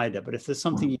provider, but if there's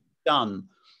something you've done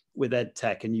with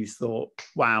EdTech and you thought,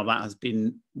 wow, that has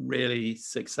been really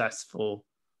successful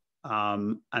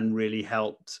and really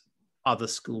helped, other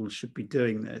schools should be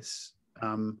doing this.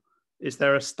 Is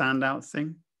there a standout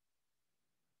thing?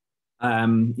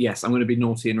 Yes, I'm going to be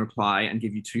naughty and reply and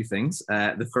give you two things.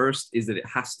 The first is that it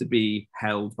has to be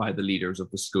held by the leaders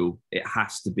of the school. It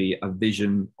has to be a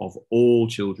vision of all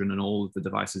children and all of the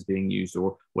devices being used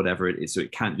or whatever it is. So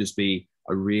it can't just be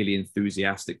a really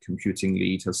enthusiastic computing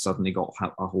lead has suddenly got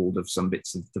a hold of some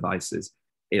bits of devices.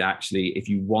 It actually, if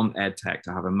you want EdTech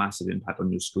to have a massive impact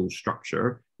on your school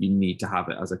structure, you need to have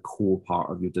it as a core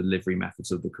part of your delivery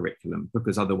methods of the curriculum,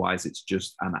 because otherwise it's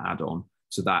just an add-on.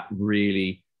 So that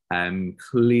really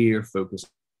clear focus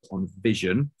on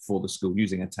vision for the school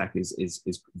using EdTech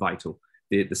is vital.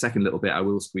 The second little bit I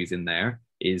will squeeze in there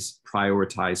is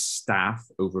prioritize staff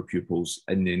over pupils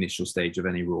in the initial stage of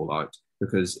any rollout.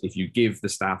 Because if you give the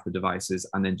staff the devices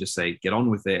and then just say, get on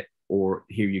with it, or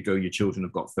here you go, your children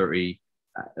have got 30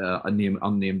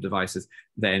 unnamed devices,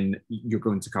 then you're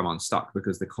going to come unstuck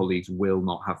because the colleagues will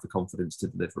not have the confidence to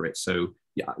deliver it. So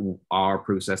yeah, our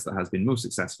process that has been most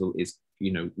successful is,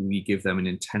 we give them an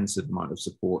intensive amount of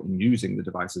support in using the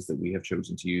devices that we have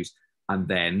chosen to use, and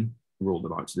then roll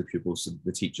them out to the pupils so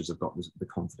the teachers have got the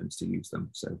confidence to use them.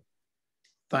 So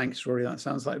thanks, Rory. That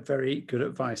sounds like very good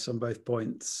advice on both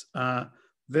points.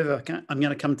 Vivek, I'm going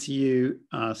to come to you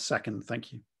second.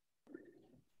 Thank you.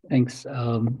 Thanks.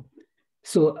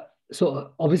 So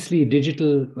obviously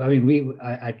digital, I mean, we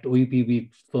at OEP, we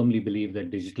firmly believe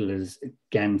that digital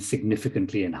can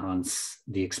significantly enhance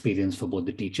the experience for both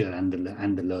the teacher and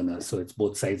the learner. So it's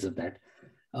both sides of that.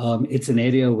 It's an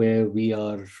area where we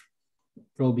are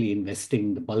probably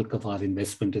investing, the bulk of our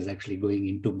investment is actually going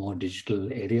into more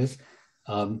digital areas.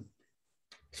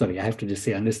 Sorry, I have to just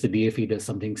say, unless the DFE does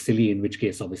something silly, in which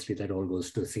case obviously that all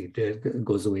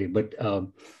goes away.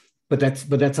 But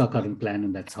that's our current plan,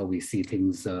 and that's how we see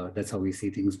things. That's how we see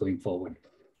things going forward.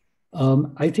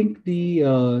 I think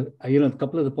a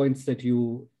couple of the points that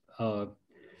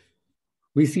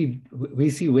we see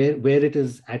where it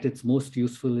is at its most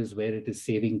useful is where it is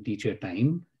saving teacher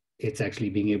time. It's actually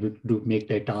being able to make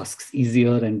their tasks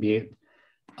easier and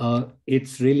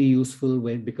it's really useful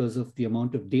because of the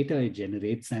amount of data it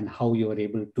generates and how you are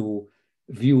able to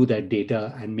view that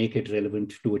data and make it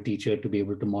relevant to a teacher to be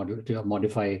able to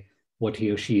modify what he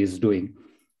or she is doing.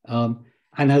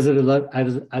 And as a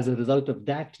result of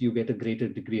that, you get a greater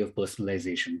degree of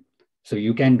personalization. So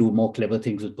you can do more clever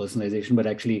things with personalization, but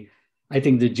actually, I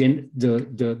think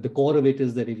the core of it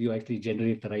is that if you actually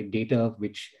generate the right data,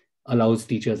 which allows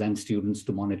teachers and students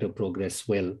to monitor progress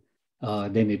well,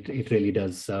 then it really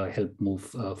does help move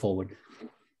forward.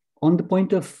 On the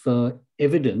point of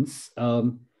evidence,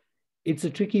 it's a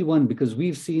tricky one because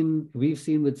we've seen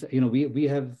with, we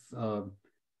have,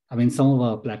 I mean, some of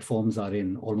our platforms are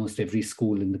in almost every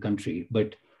school in the country,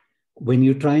 but when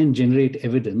you try and generate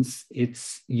evidence,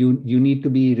 you need to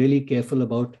be really careful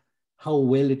about how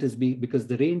well it is being, because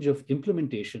the range of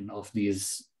implementation of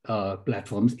these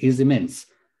platforms is immense.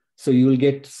 So you will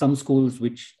get some schools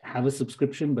which have a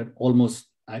subscription, but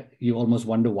you almost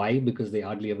wonder why, because they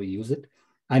hardly ever use it.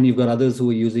 And you've got others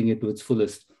who are using it to its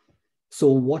fullest. So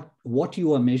what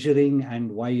you are measuring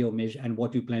and why you're measuring and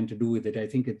what you plan to do with it, I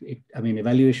think I mean,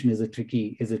 evaluation is a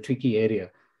tricky area.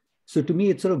 So to me,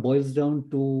 it sort of boils down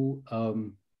to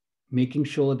making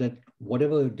sure that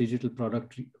whatever digital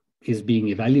product is being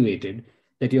evaluated,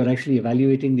 that you're actually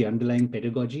evaluating the underlying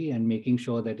pedagogy and making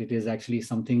sure that it is actually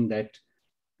something that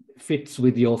fits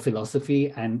with your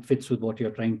philosophy and fits with what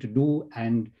you're trying to do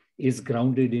and is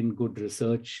grounded in good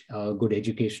research, good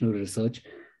educational research.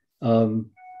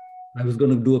 I was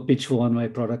going to do a pitch for one of my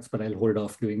products, but I'll hold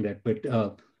off doing that. But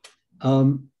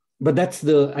that's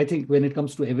I think when it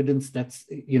comes to evidence, that's,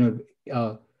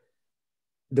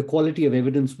 the quality of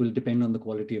evidence will depend on the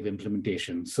quality of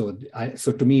implementation. So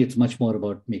to me, it's much more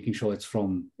about making sure it's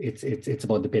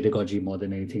about the pedagogy more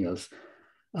than anything else.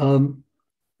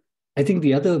 I think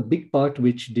the other big part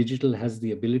which digital has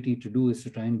the ability to do is to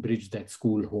try and bridge that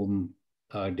school-home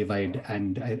divide.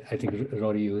 And I think,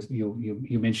 Rory,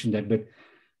 you mentioned that, but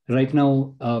right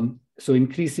now, so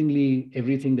increasingly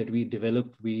everything that we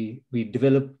develop, we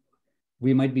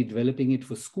might be developing it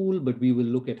for school, but we will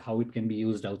look at how it can be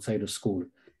used outside of school.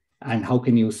 And how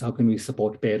can we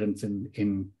support parents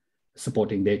in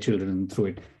supporting their children through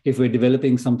it? If we're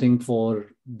developing something for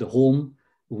the home,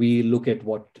 we look at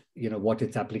what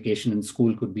its application in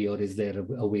school could be, or is there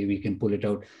a way we can pull it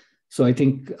out? So I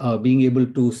think being able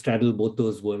to straddle both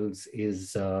those worlds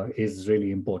is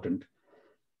really important.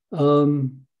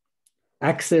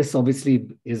 Access obviously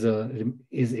is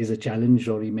a challenge.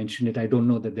 Rory mentioned it. I don't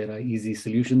know that there are easy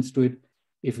solutions to it.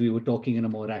 If we were talking in a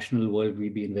more rational world,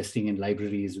 we'd be investing in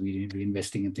libraries, we'd be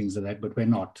investing in things like that, but we're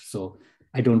not. So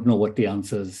I don't know what the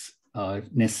answers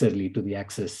necessarily to the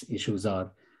access issues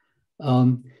are.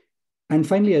 And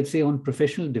finally, I'd say on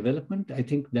professional development, I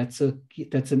think that's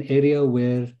an area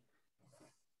where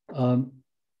some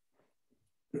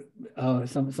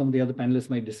of the other panelists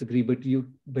might disagree, but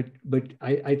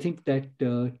I think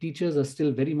that teachers are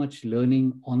still very much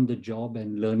learning on the job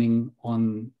and learning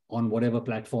on whatever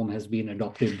platform has been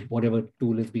adopted, whatever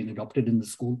tool has been adopted in the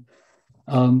school.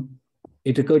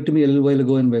 It occurred to me a little while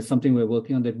ago, and something we're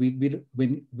working on, that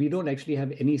we don't actually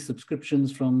have any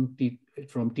subscriptions from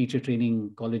teacher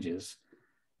training colleges,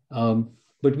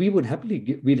 but we'd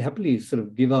happily sort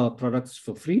of give our products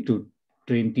for free to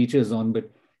train teachers on.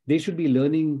 But they should be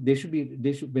learning.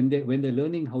 When they're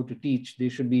learning how to teach, they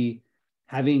should be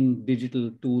having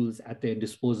digital tools at their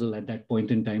disposal at that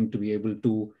point in time to be able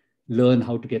to learn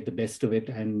how to get the best of it,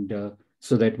 and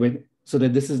so that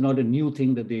this is not a new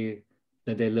thing that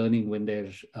they're learning when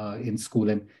they're in school.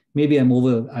 And maybe I'm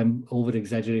over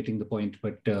exaggerating the point,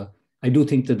 but I do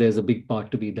think that there's a big part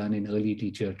to be done in early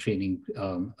teacher training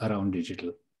around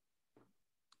digital.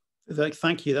 Vivek,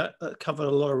 thank you. That covered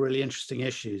a lot of really interesting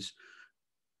issues.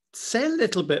 Say a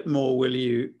little bit more, will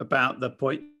you, about the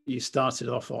point you started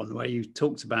off on, where you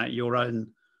talked about your own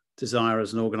desire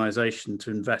as an organisation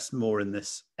to invest more in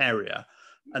this area.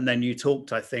 And then you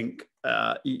talked, I think,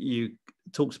 you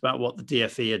talked about what the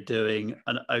DFE are doing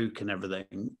and Oak and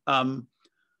everything.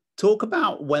 Talk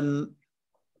about when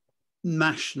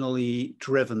nationally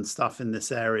driven stuff in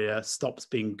this area stops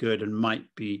being good and might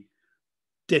be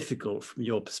difficult from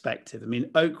your perspective. I mean,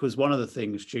 Oak was one of the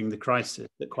things during the crisis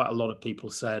that quite a lot of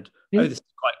people said, oh, this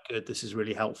is quite good, this is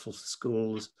really helpful for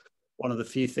schools. One of the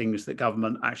few things that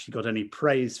government actually got any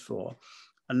praise for.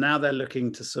 And now they're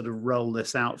looking to sort of roll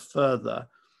this out further.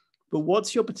 But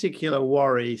what's your particular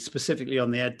worry, specifically on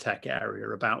the EdTech area,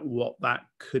 about what that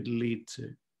could lead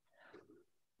to?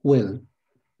 Well,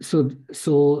 so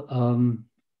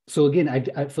again,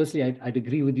 firstly, I'd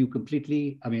agree with you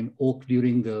completely. I mean, Oak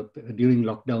during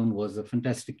lockdown was a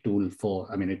fantastic tool for,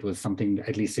 I mean, it was something,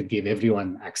 at least it gave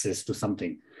everyone access to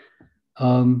something.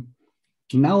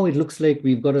 Now it looks like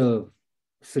we've got a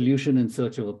solution in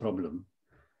search of a problem.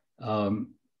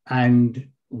 And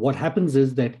what happens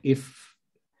is that if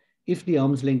the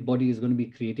arm's length body is going to be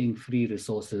creating free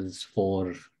resources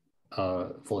for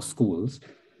schools,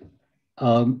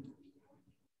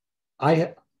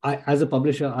 I as a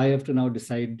publisher, I have to now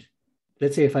decide,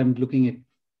 let's say if I'm looking at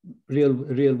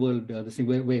real world, this thing,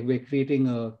 we're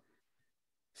creating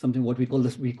something, what we call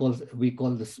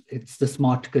this, it's the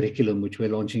smart curriculum, which we're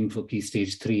launching for Key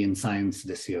Stage 3 in science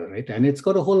this year, right? And it's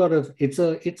got a whole lot of, it's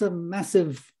a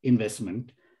massive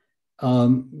investment,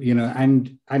 you know,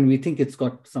 and we think it's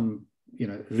got some, you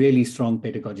know, really strong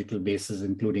pedagogical bases,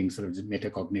 including sort of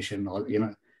metacognition, or, you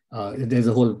know, there's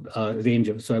a whole range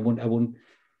of, so I won't,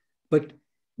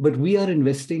 but we are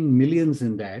investing millions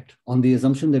in that on the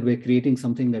assumption that we're creating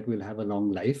something that will have a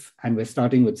long life, and we're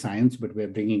starting with science, but we're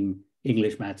bringing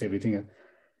English, maths, everything else.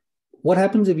 What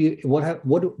happens if you,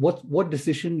 what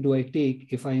decision do I take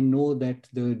if I know that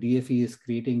the DFE is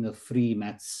creating a free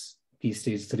maths Key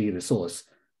Stage 3 resource?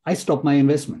 I stop my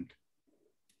investment,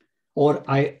 or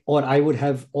I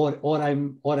have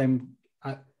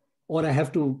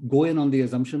to go in on the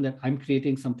assumption that I'm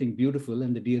creating something beautiful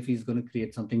and the DFE is going to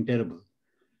create something terrible.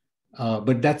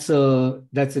 But that's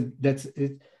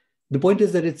it. The point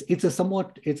is that it's a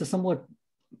somewhat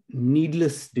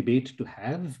needless debate to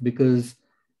have, because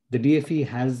the DFE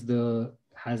has the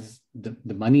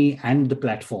money and the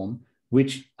platform,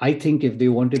 which I think if they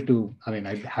wanted to, I mean,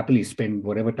 I'd happily spend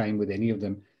whatever time with any of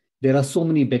them. There are so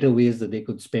many better ways that they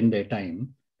could spend their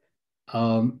time.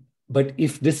 But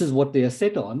if this is what they are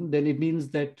set on, then it means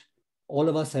that all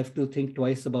of us have to think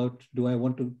twice about, do I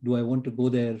want to go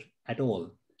there at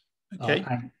all? Okay.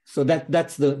 So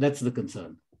that's the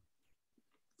concern.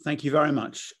 Thank you very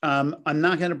much. I'm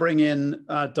now going to bring in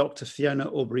Dr. Fiona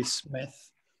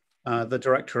Aubrey-Smith, the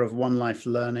Director of One Life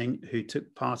Learning, who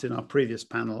took part in our previous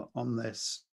panel on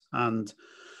this and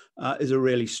is a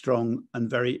really strong and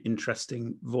very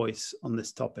interesting voice on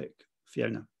this topic.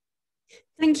 Fiona.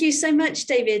 Thank you so much,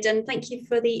 David, and thank you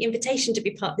for the invitation to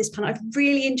be part of this panel. I've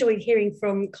really enjoyed hearing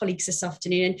from colleagues this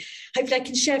afternoon, and hopefully I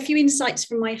can share a few insights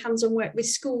from my hands-on work with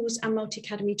schools and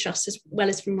multi-academy trusts, as well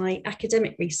as from my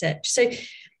academic research. So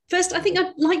first, I think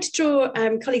I'd like to draw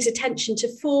colleagues' attention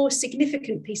to 4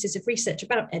 significant pieces of research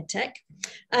about EdTech.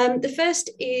 The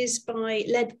first is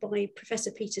led by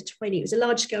Professor Peter Twain. It was a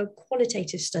large-scale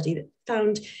qualitative study that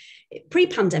found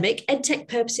pre-pandemic, EdTech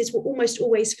purposes were almost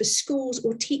always for schools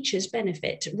or teachers'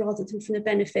 benefit, rather than from the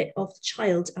benefit of the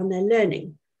child and their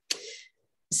learning.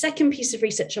 The second piece of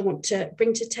research I want to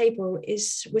bring to the table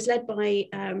was led by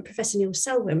Professor Neil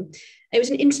Selwyn. It was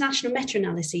an international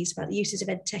meta-analysis about the uses of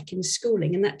EdTech in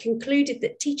schooling, and that concluded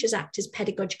that teachers act as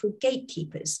pedagogical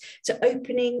gatekeepers, so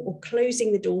opening or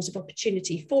closing the doors of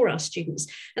opportunity for our students.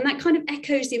 And that kind of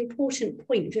echoes the important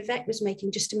point Vivek was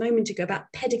making just a moment ago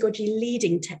about pedagogy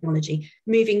leading technology,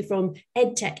 moving from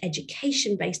EdTech,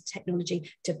 education-based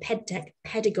technology, to PedTech,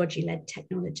 pedagogy-led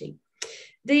technology.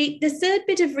 The third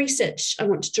bit of research I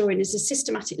want to draw in is a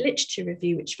systematic literature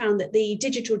review, which found that the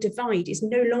digital divide is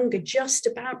no longer just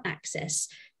about access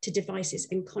to devices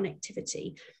and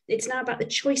connectivity. It's now about the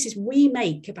choices we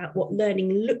make about what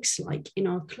learning looks like in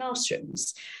our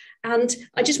classrooms. And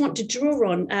I just want to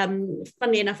draw on,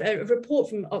 funnily enough, a report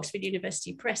from Oxford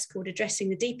University Press called Addressing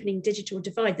the Deepening Digital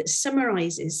Divide that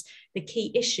summarises the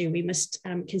key issue we must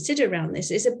consider around this.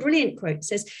 It's a brilliant quote. It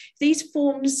says, these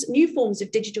new forms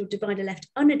of digital divide are left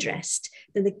unaddressed,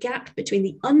 then the gap between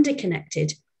the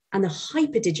underconnected and the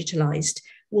hyper-digitalised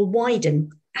will widen,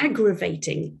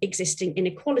 aggravating existing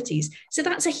inequalities. So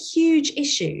that's a huge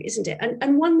issue, isn't it?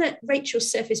 And one that Rachel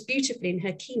surfaced beautifully in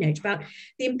her keynote about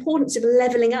the importance of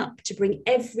levelling up to bring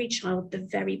every child the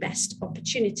very best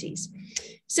opportunities.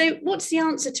 So what's the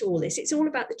answer to all this? It's all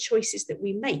about the choices that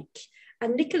we make.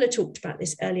 And Nicola talked about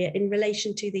this earlier in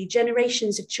relation to the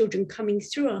generations of children coming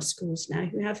through our schools now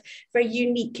who have very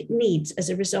unique needs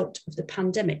as a result of the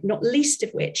pandemic, not least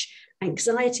of which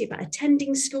anxiety about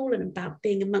attending school and about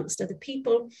being amongst other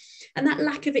people, and that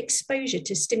lack of exposure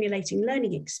to stimulating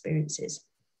learning experiences.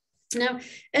 Now,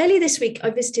 earlier this week,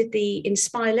 I visited the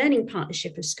Inspire Learning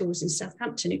Partnership of schools in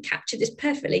Southampton, who captured this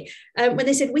perfectly when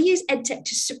they said, we use EdTech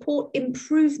to support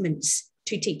improvements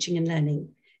to teaching and learning.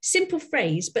 Simple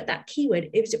phrase, but that keyword,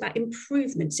 it was about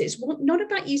improvements. It's not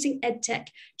about using EdTech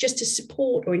just to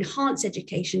support or enhance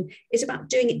education. It's about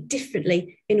doing it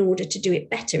differently in order to do it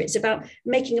better. It's about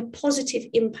making a positive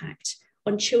impact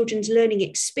on children's learning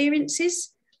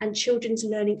experiences and children's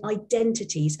learning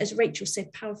identities, as Rachel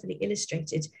said, powerfully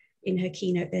illustrated in her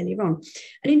keynote earlier on.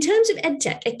 And in terms of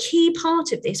EdTech, a key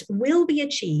part of this will be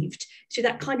achieved through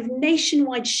that kind of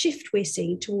nationwide shift we're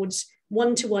seeing towards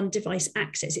one-to-one device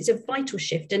access. It's a vital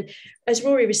shift. And as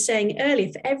Rory was saying earlier,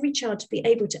 for every child to be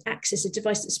able to access a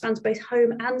device that spans both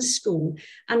home and school,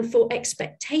 and for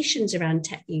expectations around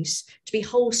tech use to be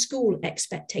whole school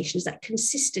expectations, that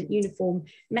consistent uniform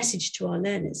message to our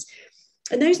learners.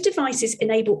 And those devices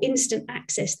enable instant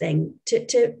access then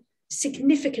to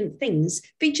significant things,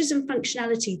 features and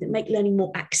functionality that make learning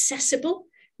more accessible,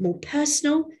 more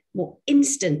personal, more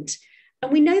instant.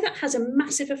 And we know that has a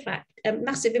massive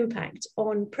impact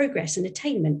on progress and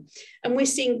attainment. And we're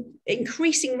seeing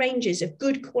increasing ranges of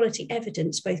good quality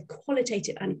evidence, both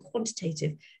qualitative and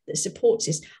quantitative, that supports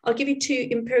this. I'll give you two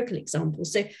empirical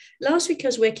examples. So last week I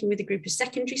was working with a group of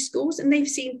secondary schools, and they've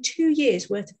seen 2 years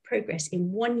worth of progress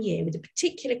in 1 year with a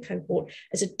particular cohort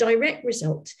as a direct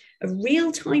result of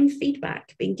real-time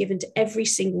feedback being given to every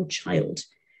single child,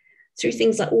 through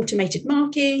things like automated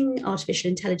marking, artificial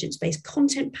intelligence-based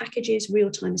content packages,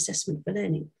 real-time assessment for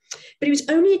learning. But it was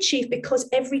only achieved because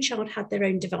every child had their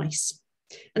own device.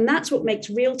 And that's what makes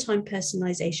real-time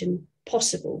personalization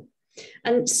possible.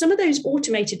 And some of those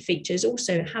automated features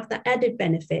also have that added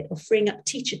benefit of freeing up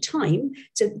teacher time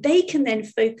so they can then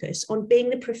focus on being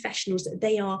the professionals that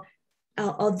they are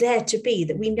there to be,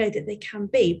 that we know that they can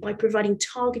be, by providing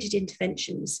targeted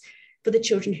interventions for the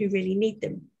children who really need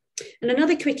them. And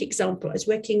another quick example, I was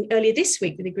working earlier this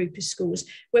week with a group of schools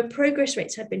where progress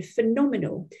rates have been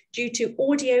phenomenal due to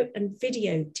audio and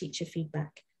video teacher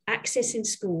feedback, access in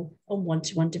school on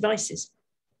one-to-one devices.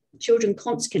 Children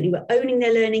consequently were owning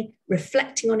their learning,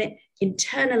 reflecting on it,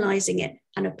 internalising it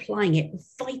and applying it,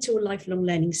 vital lifelong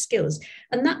learning skills.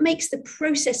 And that makes the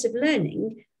process of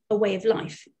learning a way of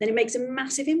life. Then it makes a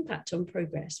massive impact on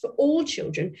progress for all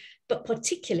children, but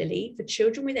particularly for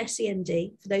children with SEND,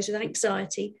 for those with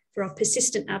anxiety, for our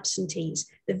persistent absentees,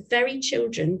 the very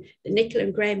children that Nicola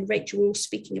and Graham and Rachel were all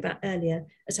speaking about earlier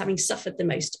as having suffered the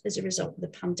most as a result of the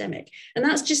pandemic. And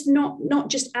that's just not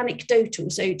just anecdotal.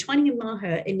 So Twining and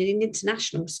Maher, in an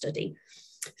international study,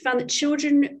 found that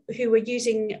children who were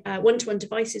using one-to-one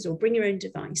devices or bring your own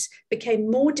device became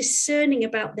more discerning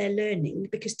about their learning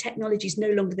because technology is no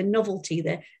longer the novelty,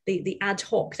 the ad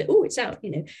hoc, that, oh, it's out,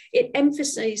 you know. It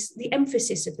emphasizes, the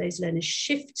emphasis of those learners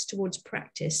shifts towards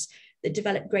practice that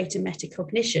develop greater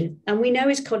metacognition. And we know,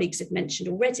 as colleagues have mentioned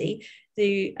already,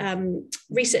 the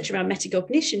research around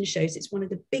metacognition shows it's one of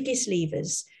the biggest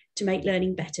levers to make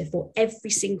learning better for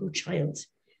every single child.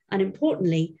 And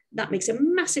importantly, that makes a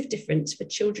massive difference for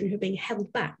children who are being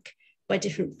held back by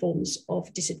different forms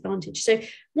of disadvantage. So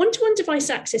one-to-one device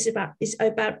access is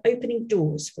about opening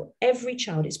doors for every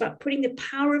child. It's about putting the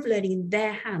power of learning in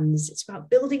their hands. It's about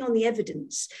building on the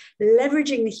evidence,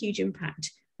 leveraging the huge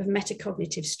impact of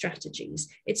metacognitive strategies.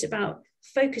 It's about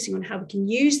focusing on how we can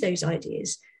use those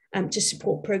ideas to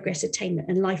support progress, attainment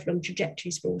and lifelong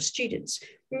trajectories for all students.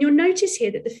 And you'll notice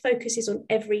here that the focus is on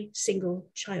every single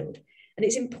child. And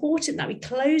it's important that we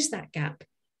close that gap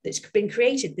that's been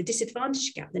created, the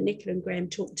disadvantage gap that Nicola and Graham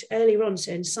talked earlier on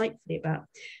so insightfully about.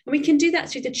 And we can do that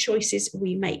through the choices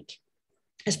we make.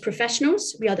 As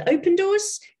professionals, we either open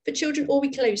doors for children or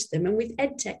we close them. And with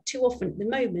EdTech, too often at the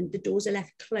moment, the doors are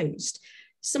left closed.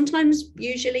 sometimes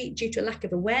usually due to a lack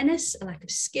of awareness, a lack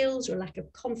of skills, or a lack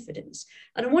of confidence.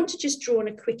 And I want to just draw on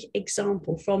a quick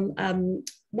example from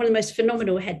one of the most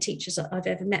phenomenal head teachers I've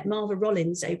ever met, Marva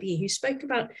Rollins, OBE, who spoke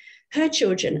about her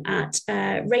children at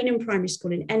Rainham Primary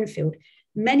School in Enfield,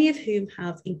 many of whom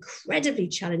have incredibly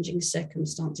challenging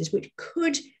circumstances which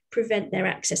could prevent their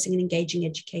accessing and engaging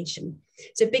education.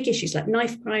 So big issues like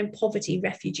knife crime, poverty,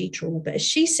 refugee trauma. But as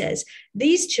she says,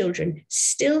 these children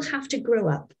still have to grow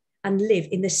up and live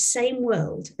in the same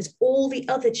world as all the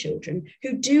other children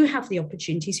who do have the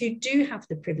opportunities, who do have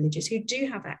the privileges, who do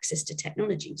have access to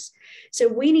technologies. So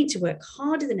we need to work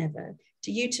harder than ever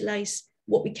to utilize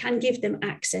what we can give them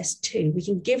access to. We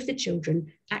can give the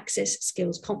children access,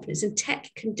 skills, confidence, and tech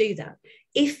can do that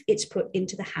if it's put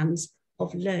into the hands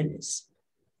of learners.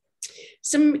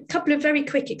 Some couple of very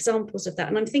quick examples of that,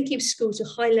 and I'm thinking of schools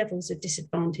with high levels of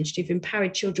disadvantage who've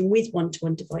empowered children with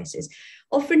one-to-one devices,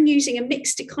 often using a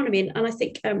mixed economy. And I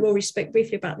think Rory spoke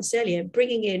briefly about this earlier,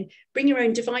 bring your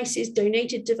own devices,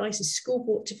 donated devices,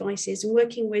 school-bought devices, and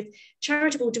working with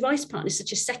charitable device partners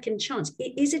such as Second Chance.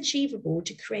 It is achievable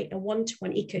to create a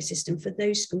one-to-one ecosystem for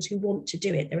those schools who want to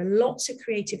do it. There are lots of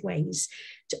creative ways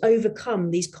to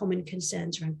overcome these common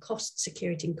concerns around cost,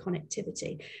 security, and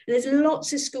connectivity. And there's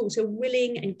lots of schools who are willing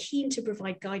and keen to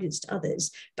provide guidance to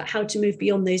others about how to move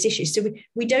beyond those issues. So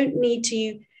we don't need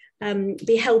to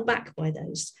be held back by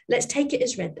those. Let's take it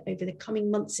as read that over the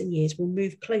coming months and years, we'll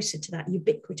move closer to that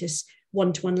ubiquitous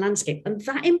one-to-one landscape. And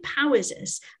that empowers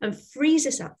us and frees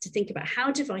us up to think about how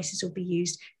devices will be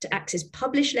used to access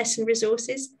published lesson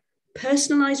resources,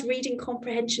 personalised reading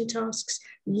comprehension tasks,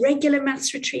 regular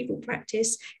maths retrieval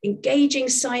practice, engaging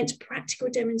science practical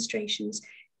demonstrations,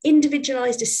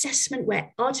 individualised assessment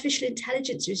where artificial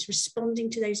intelligence is responding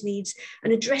to those needs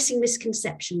and addressing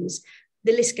misconceptions.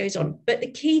 The list goes on. But the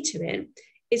key to it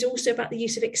is also about the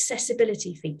use of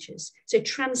accessibility features. So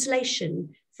translation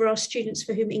for our students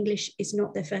for whom English is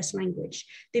not their first language,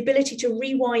 the ability to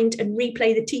rewind and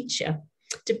replay the teacher,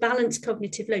 to balance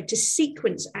cognitive load, to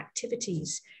sequence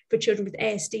activities for children with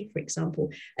ASD, for example.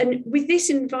 And with this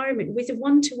environment, with a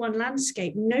one-to-one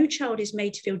landscape, no child is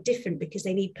made to feel different because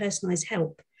they need personalised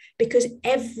help, because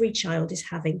every child is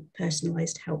having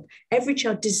personalised help. Every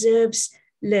child deserves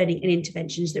learning and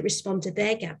interventions that respond to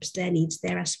their gaps, their needs,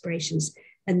 their aspirations,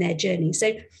 and their journey.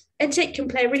 So EdTech can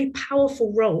play a really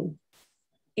powerful role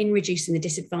in reducing the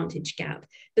disadvantage gap.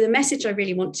 But the message I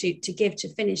really want to give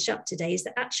to finish up today is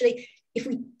that actually, if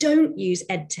we don't use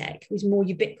EdTech with more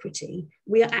ubiquity,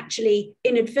 we are actually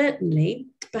inadvertently,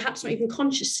 perhaps not even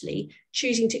consciously,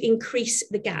 choosing to increase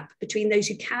the gap between those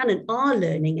who can and are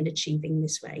learning and achieving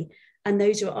this way, and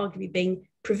those who are arguably being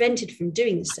prevented from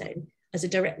doing so as a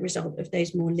direct result of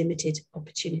those more limited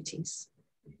opportunities.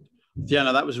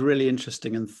 Fiona, that was really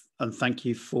interesting, and thank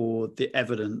you for the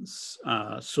evidence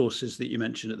sources that you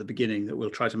mentioned at the beginning that we'll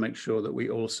try to make sure that we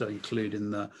also include in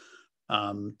the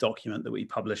document that we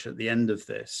publish at the end of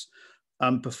this.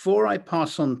 Before I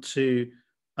pass on to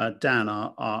Dan,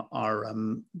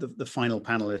 the final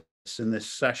panelists in this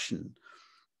session,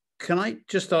 can I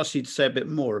just ask you to say a bit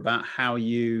more about how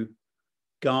you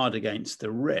guard against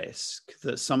the risk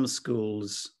that some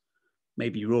schools,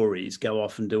 maybe Rory's, go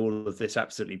off and do all of this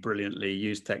absolutely brilliantly,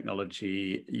 use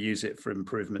technology, use it for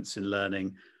improvements in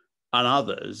learning, and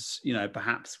others, you know,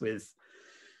 perhaps with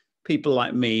people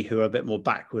like me who are a bit more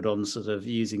backward on sort of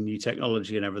using new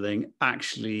technology and everything,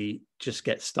 actually just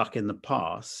get stuck in the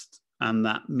past. And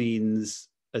that means,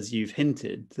 as you've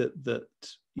hinted, that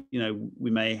you know, we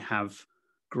may have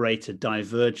greater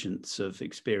divergence of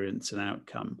experience and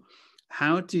outcome.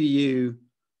 How do you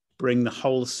bring the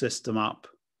whole system up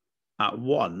at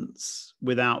once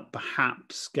without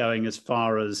perhaps going as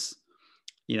far as,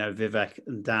 you know, Vivek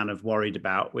and Dan have worried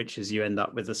about, which is you end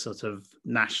up with a sort of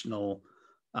national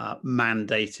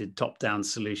mandated top-down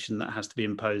solution that has to be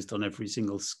imposed on every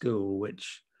single school,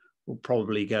 which will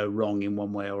probably go wrong in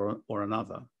one way or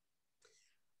another?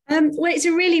 Well, it's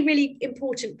a really, really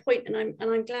important point, and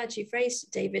I'm glad you've raised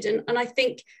it, David. And I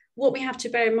think what we have to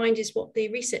bear in mind is what the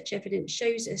research evidence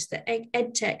shows us, that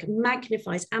EdTech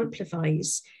magnifies,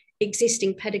 amplifies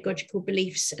existing pedagogical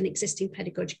beliefs and existing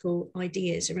pedagogical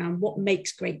ideas around what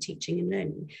makes great teaching and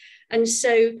learning. And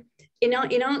so in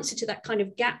answer to that kind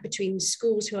of gap between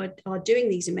schools who are doing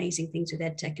these amazing things with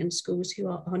EdTech and schools who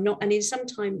are not, and in some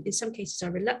cases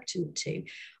are reluctant to,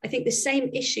 I think the same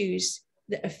issues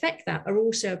that affect that are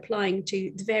also applying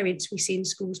to the variants we see in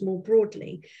schools more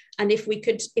broadly. And if we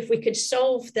could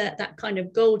solve that kind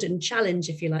of golden challenge,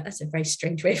 if you like, that's a very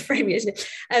strange way of framing it, isn't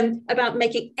it? About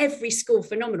making every school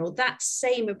phenomenal, that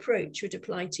same approach would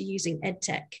apply to using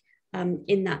EdTech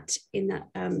in that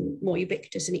more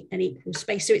ubiquitous and equal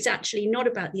space. So it's actually not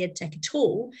about the EdTech at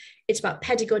all. It's about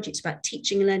pedagogy, it's about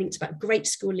teaching and learning, it's about great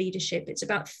school leadership, it's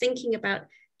about thinking about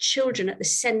children at the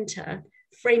centre,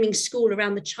 framing school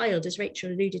around the child, as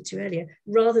Rachel alluded to earlier,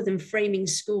 rather than framing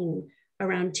school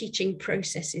around teaching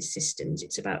processes, systems.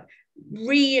 It's about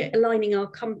realigning our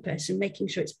compass and making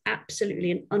sure it's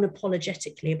absolutely and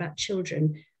unapologetically about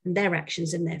children and their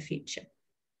actions and their future.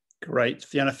 Great,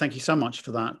 Fiona, thank you so much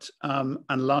for that.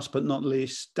 And last but not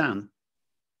least, Dan.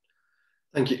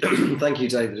 Thank you, thank you,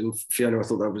 David and Fiona. I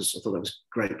thought that was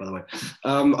great, by the way.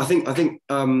 I think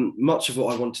much of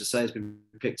what I want to say has been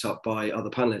picked up by other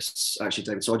panelists, actually,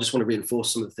 David. So I just want to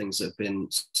reinforce some of the things that have been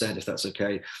said, if that's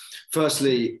okay.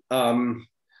 Firstly,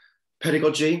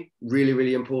 pedagogy, really,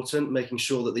 really important. Making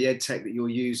sure that the EdTech that you're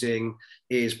using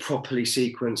is properly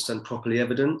sequenced and properly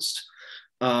evidenced.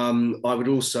 I would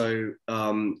also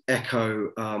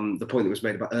echo the point that was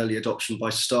made about early adoption by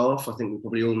staff. I think we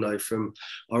probably all know from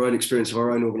our own experience of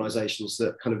our own organisations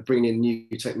that kind of bringing in new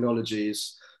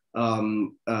technologies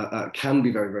can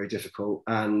be very, very difficult.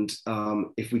 And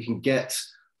if we can get,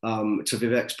 to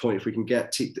Vivek's point, if we can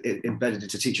get it embedded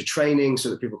into teacher training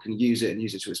so that people can use it and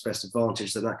use it to its best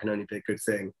advantage, then that can only be a good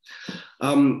thing.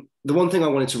 The one thing I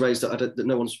wanted to raise that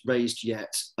no one's raised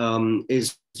yet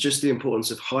is just the importance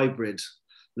of hybrid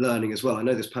learning as well. I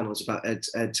know this panel is about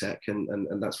EdTech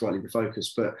and that's rightly the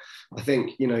focus, but I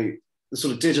think, you know, the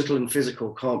sort of digital and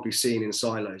physical can't be seen in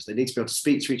silos. They need to be able to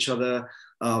speak to each other,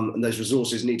 and those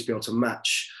resources need to be able to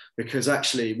match, because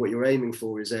actually what you're aiming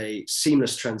for is a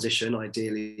seamless transition,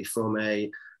 ideally from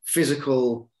a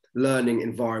physical learning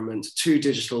environment to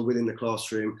digital within the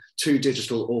classroom, to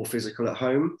digital or physical at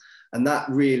home. And that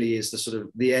really is the sort of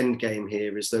the end game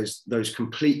here, is those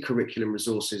complete curriculum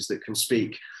resources that can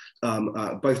speak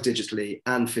both digitally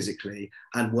and physically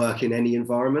and work in any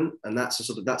environment. And that's the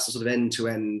sort of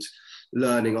end-to-end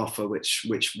learning offer, which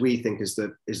we think is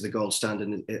the gold standard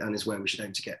and is where we should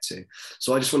aim to get to.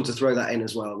 So I just wanted to throw that in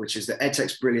as well, which is that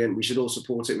EdTech's brilliant. We should all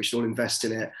support it. We should all invest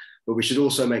in it, but we should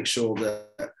also make sure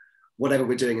that whatever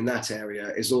we're doing in that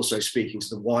area is also speaking to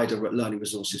the wider learning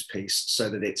resources piece, so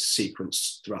that it's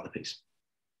sequenced throughout the piece.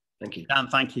 Thank you. Dan,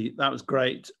 thank you. That was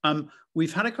great.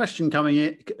 We've had a question come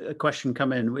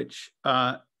in, which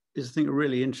is, I think, a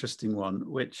really interesting one,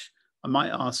 which I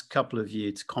might ask a couple of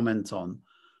you to comment on.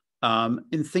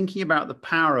 In thinking about the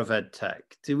power of EdTech,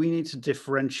 do we need to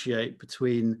differentiate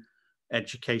between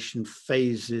education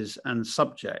phases and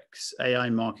subjects? AI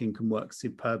marking can work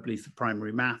superbly for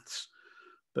primary maths,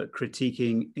 but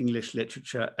critiquing English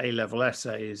literature A-level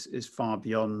essays is far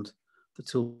beyond the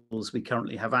tools we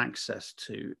currently have access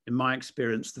to. In my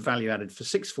experience, the value added for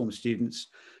sixth form students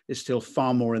is still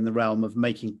far more in the realm of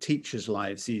making teachers'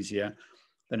 lives easier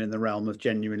than in the realm of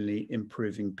genuinely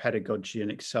improving pedagogy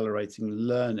and accelerating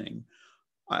learning.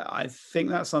 I think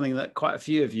that's something that quite a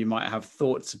few of you might have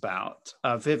thoughts about.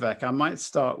 Vivek, I might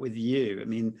start with you. I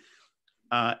mean,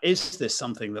 is this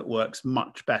something that works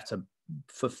much better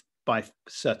by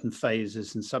certain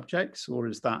phases and subjects, or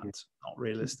is that not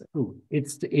realistic?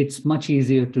 It's much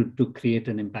easier to create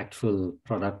an impactful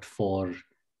product for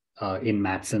in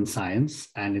maths and science,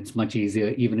 and it's much easier,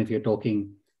 even if you're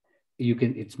talking,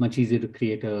 it's much easier to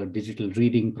create a digital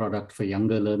reading product for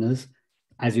younger learners.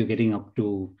 As you're getting up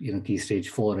to key stage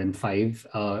 4 and 5,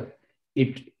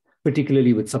 it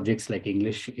particularly with subjects like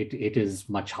English, it is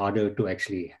much harder to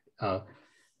actually.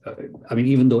 I mean,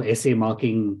 even though essay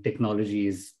marking technology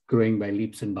is growing by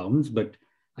leaps and bounds, but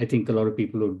I think a lot of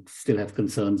people would still have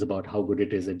concerns about how good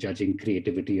it is at judging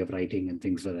creativity of writing and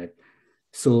things like that.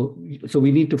 So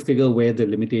we need to figure where the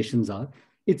limitations are.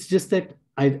 It's just that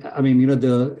I mean,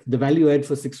 the value add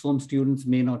for sixth form students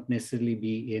may not necessarily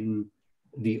be in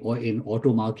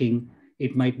auto marking.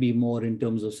 It might be more in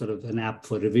terms of sort of an app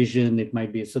for revision. It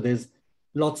might be, so there's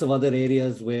lots of other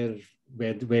areas where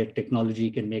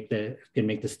technology can make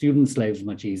the students' lives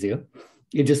much easier.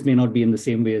 It just may not be in the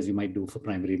same way as you might do for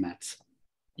primary maths.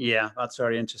 Yeah, that's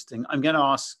very interesting. I'm going to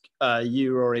ask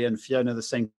you, Rory, and Fiona the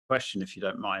same question, if you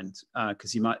don't mind,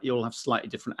 because you'll have slightly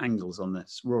different angles on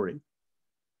this. Rory.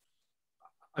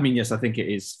 I mean, yes, I think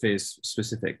it is phase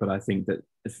specific, but I think that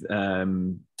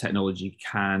technology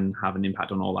can have an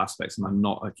impact on all aspects. And I'm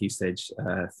not a key stage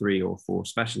 3 or 4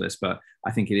 specialist, but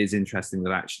I think it is interesting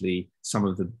that actually some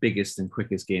of the biggest and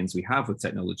quickest gains we have with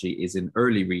technology is in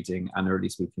early reading and early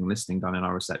speaking and listening down in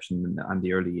our reception and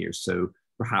the early years. So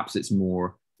perhaps it's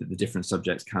more that the different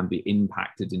subjects can be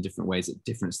impacted in different ways at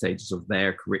different stages of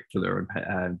their curricular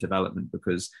and development,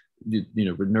 because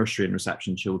with nursery and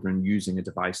reception children using a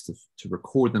device to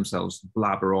record themselves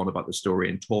blabber on about the story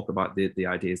and talk about the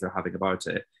ideas they're having about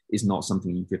it is not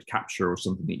something you could capture or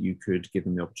something that you could give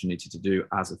them the opportunity to do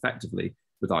as effectively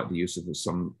without the use of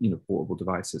some portable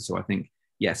devices. So I think,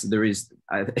 yes, there is,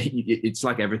 it's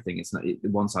like everything, it's not,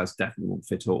 one size definitely won't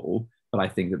fit all, but I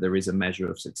think that there is a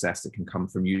measure of success that can come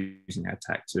from using ed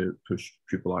tech to push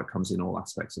pupil outcomes in all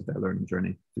aspects of their learning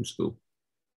journey through school.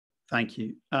 Thank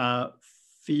you.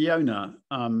 Fiona,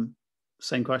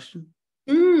 same question.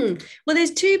 Well,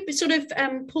 there's two sort of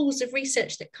pools of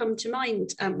research that come to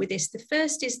mind with this. The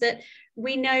first is that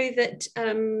we know that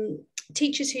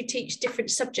teachers who teach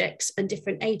different subjects and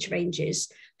different age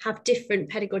ranges have different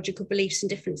pedagogical beliefs and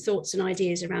different thoughts and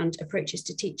ideas around approaches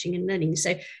to teaching and learning.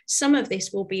 So some of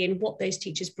this will be in what those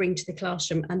teachers bring to the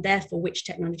classroom and therefore which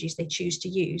technologies they choose to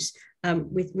use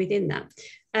within that.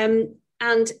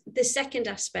 And the second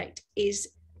aspect is,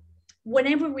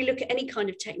 whenever we look at any kind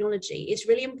of technology, it's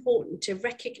really important to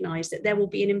recognise that there will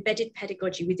be an embedded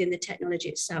pedagogy within the technology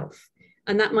itself.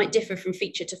 And that might differ from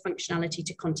feature to functionality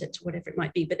to content to whatever it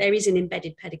might be, but there is an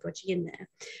embedded pedagogy in there.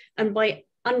 And by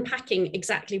unpacking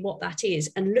exactly what that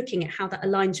is and looking at how that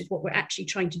aligns with what we're actually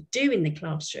trying to do in the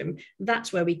classroom,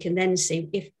 that's where we can then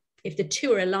see if the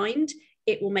two are aligned,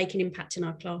 it will make an impact in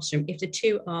our classroom. If the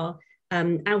two are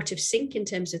out of sync in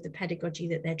terms of the pedagogy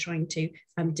that they're trying to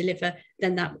deliver,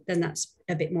 then that's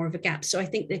a bit more of a gap. So I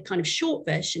think the kind of short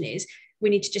version is we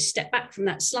need to just step back from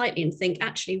that slightly and think,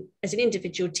 actually, as an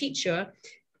individual teacher,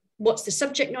 what's the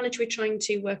subject knowledge we're trying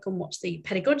to work on, what's the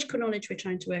pedagogical knowledge we're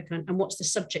trying to work on, and what's the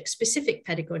subject-specific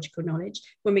pedagogical knowledge.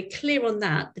 When we're clear on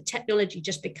that, the technology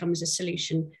just becomes a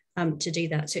solution to do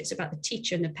that. So it's about the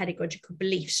teacher and the pedagogical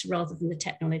beliefs rather than the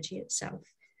technology itself.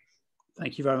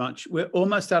 Thank you very much. We're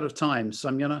almost out of time, so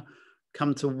I'm going to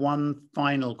come to one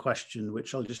final question,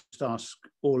 which I'll just ask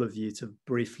all of you to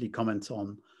briefly comment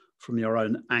on from your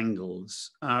own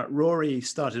angles. Rory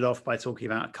started off by talking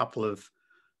about a couple of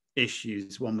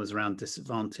issues. One was around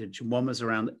disadvantage and one was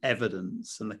around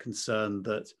evidence and the concern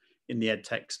that in the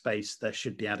edtech space, there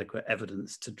should be adequate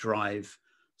evidence to drive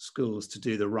schools to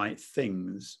do the right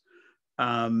things.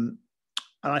 And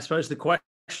I suppose the question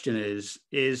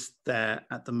is there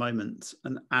at the moment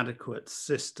an adequate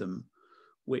system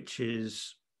which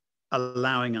is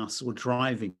allowing us or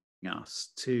driving us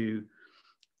to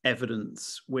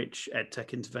evidence which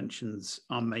edtech interventions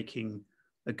are making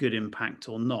a good impact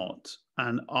or not?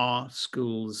 And are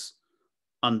schools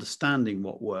understanding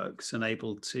what works and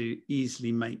able to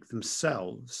easily make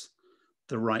themselves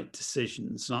the right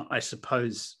decisions? And I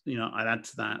suppose, I'd add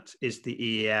to that, is the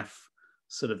EEF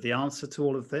sort of the answer to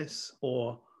all of this,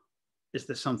 or is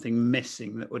there something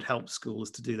missing that would help schools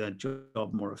to do their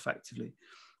job more effectively?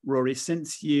 Rory,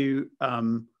 since you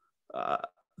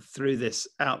threw this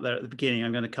out there at the beginning,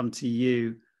 I'm going to come to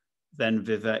you, then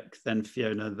Vivek, then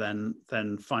Fiona,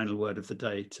 then final word of the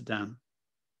day to Dan.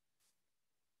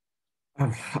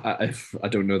 I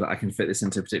don't know that I can fit this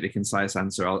into a particularly concise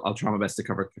answer. I'll try my best to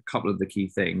cover a couple of the key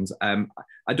things.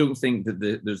 I don't think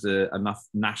that there's enough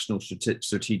national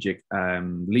strategic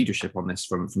leadership on this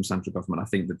from central government. I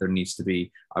think that there needs to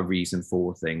be a reason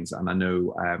for things. And I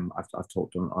know I've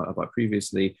talked about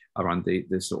previously around the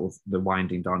sort of the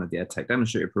winding down of the EdTech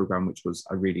demonstrator program, which was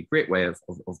a really great way of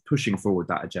pushing forward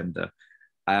that agenda.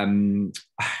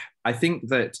 I think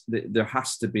that there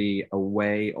has to be a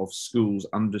way of schools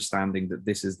understanding that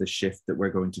this is the shift that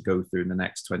we're going to go through in the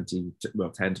next 10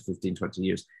 to 15, 20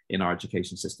 years in our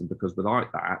education system. Because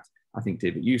without that, I think,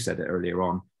 David, you said it earlier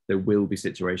on, there will be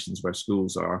situations where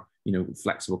schools are,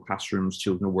 flexible classrooms,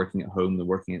 children are working at home, they're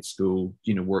working at school,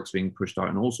 work's being pushed out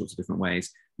in all sorts of different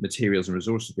ways, materials and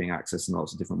resources being accessed in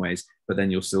lots of different ways, but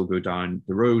then you'll still go down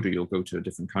the road or you'll go to a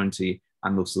different county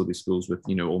and there'll still be schools with,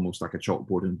 almost like a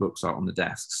chalkboard and books out on the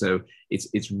desk. So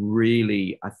it's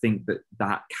really, I think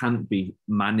that can't be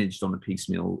managed on a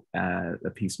piecemeal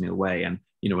way. And,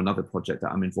 another project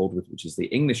that I'm involved with, which is the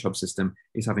English Hub system,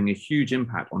 is having a huge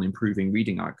impact on improving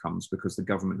reading outcomes because the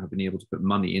government have been able to put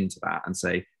money into that and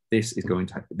say, this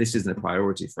is a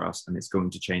priority for us and it's going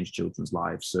to change children's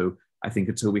lives. So I think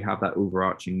until we have that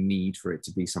overarching need for it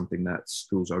to be something that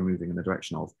schools are moving in the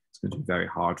direction of, it's going to be very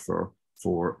hard for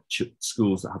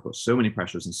schools that have got so many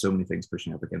pressures and so many things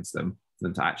pushing up against them, for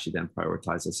them to actually then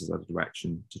prioritize this as a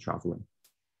direction to travel in.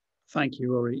 Thank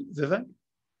you, Rory. Vivek?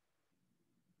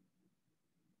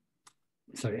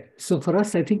 Sorry. So for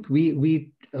us, I think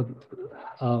we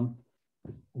deal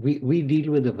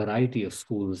with a variety of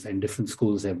schools, and different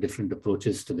schools have different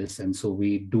approaches to this. And so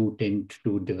we do tend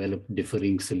to develop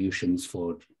differing solutions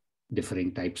for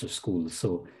differing types of schools.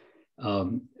 So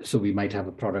so we might have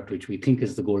a product which we think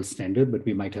is the gold standard, but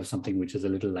we might have something which is a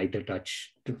little lighter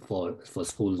touch for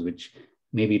schools which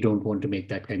maybe don't want to make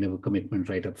that kind of a commitment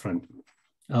right up front.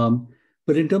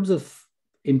 But in terms of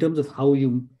how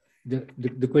you,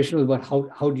 the question was about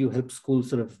how do you help schools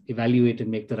sort of evaluate and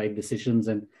make the right decisions,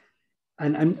 and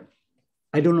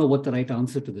I don't know what the right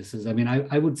answer to this is. I mean,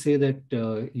 I would say that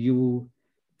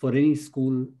for any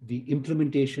school, the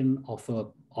implementation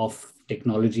of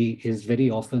technology is very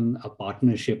often a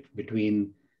partnership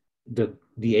between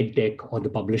the ed tech or the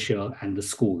publisher and the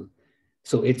school.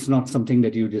 So it's not something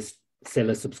that you just sell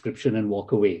a subscription and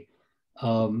walk away.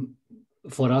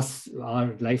 For us,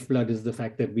 our lifeblood is the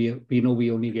fact that we know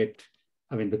we only get,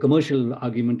 I mean, the commercial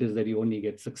argument is that you only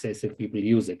get success if people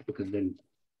use it, because then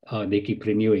they keep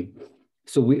renewing.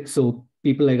 So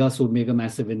people like us would make a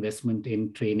massive investment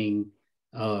in training,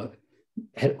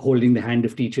 holding the hand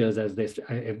of teachers as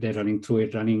if they're running through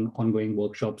it, running ongoing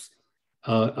workshops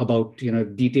about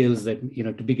details that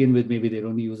to begin with, maybe they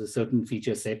only use a certain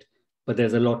feature set, but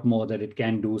there's a lot more that it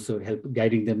can do. So help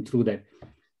guiding them through that.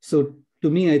 So to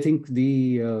me, I think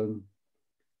I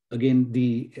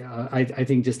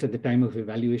think just at the time of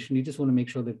evaluation, you just want to make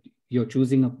sure that you're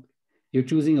choosing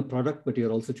a product, but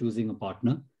you're also choosing a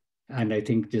partner. And I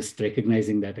think just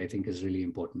recognizing that, I think, is really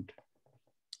important.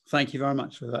 Thank you very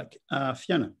much for that.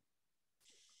 Fiona.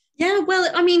 Yeah, well,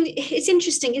 I mean, it's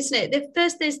interesting, isn't it?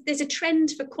 First, there's a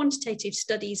trend for quantitative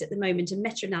studies at the moment, and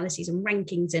meta-analyses and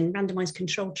rankings and randomized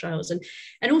control trials and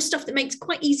all stuff that makes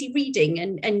quite easy reading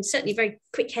and certainly very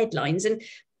quick headlines. And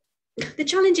the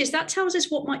challenge is that tells us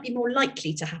what might be more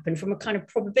likely to happen from a kind of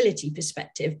probability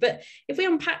perspective. But if we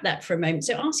unpack that for a moment,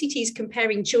 so RCTs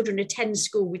comparing children who attend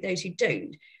school with those who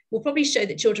don't will probably show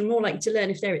that children are more likely to learn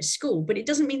if they're at school, but it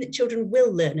doesn't mean that children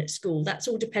will learn at school. That's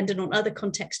all dependent on other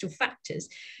contextual factors.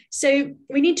 So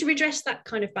we need to redress that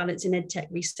kind of balance in EdTech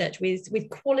research with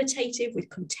qualitative, with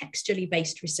contextually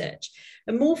based research,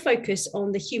 and more focus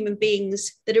on the human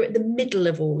beings that are at the middle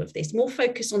of all of this, more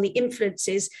focus on the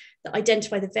influences that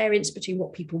identify the variance between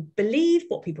what people believe,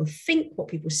 what people think, what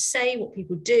people say, what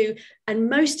people do, and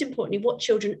most importantly, what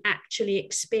children actually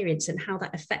experience and how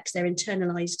that affects their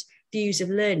internalized views of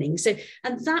learning. So,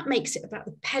 and that makes it about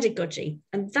the pedagogy.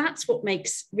 And that's what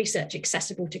makes research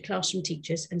accessible to classroom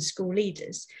teachers and school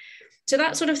leaders. So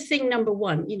that's sort of thing number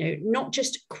one, not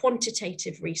just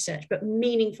quantitative research, but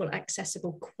meaningful,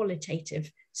 accessible,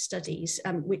 qualitative studies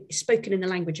spoken in the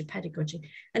language of pedagogy.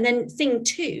 And then thing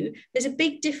two, there's a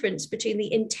big difference between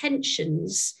the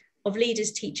intentions of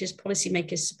leaders, teachers,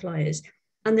 policymakers, suppliers,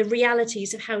 and the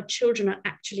realities of how children are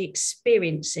actually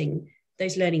experiencing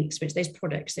those learning experiences, those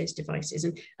products, those devices.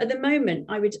 And at the moment,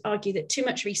 I would argue that too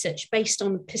much research based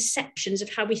on perceptions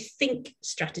of how we think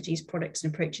strategies, products,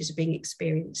 and approaches are being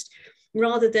experienced,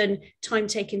 rather than time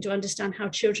taken to understand how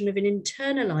children have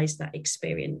internalized that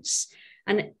experience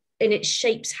and it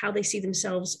shapes how they see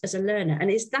themselves as a learner. And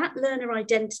it's that learner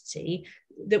identity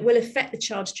that will affect the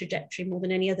child's trajectory more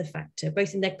than any other factor,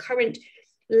 both in their current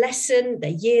lesson,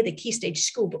 their year, the key stage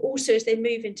school, but also as they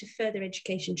move into further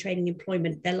education, training,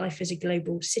 employment, their life as a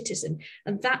global citizen.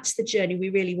 And that's the journey we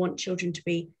really want children to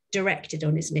be directed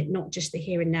on, isn't it? Not just the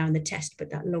here and now and the test,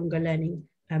 but that longer learning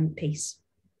piece.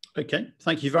 Okay,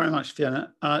 thank you very much,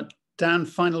 Fiona. Dan,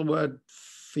 final word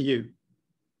for you.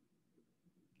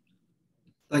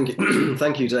 Thank you,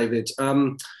 thank you, David.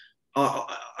 I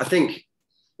think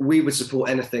we would support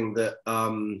anything that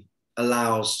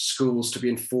allows schools to be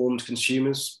informed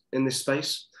consumers in this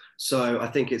space. So I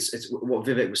think it's what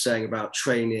Vivek was saying about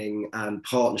training and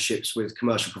partnerships with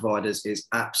commercial providers is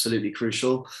absolutely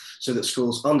crucial, so that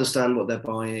schools understand what they're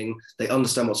buying, they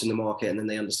understand what's in the market, and then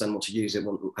they understand what to use it,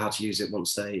 how to use it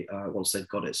once they've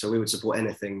got it. So we would support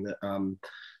anything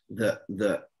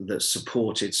that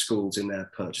supported schools in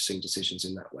their purchasing decisions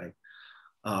in that way.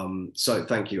 So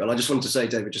thank you. And I just wanted to say,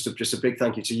 David, just a big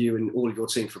thank you to you and all of your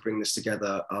team for bringing this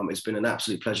together. It's been an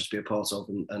absolute pleasure to be a part of,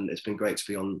 and it's been great to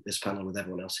be on this panel with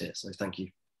everyone else here. So thank you.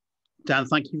 Dan,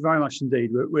 thank you very much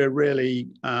indeed. We're really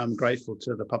grateful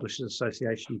to the Publishers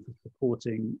Association for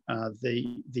supporting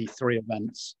the three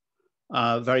events.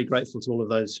 Very grateful to all of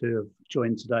those who have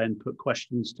joined today and put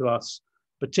questions to us.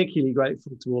 Particularly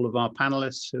grateful to all of our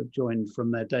panelists who have joined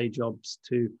from their day jobs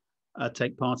to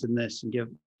take part in this and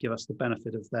give us the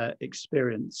benefit of their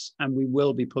experience. And we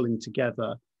will be pulling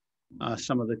together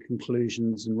some of the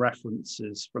conclusions and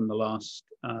references from the last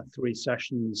three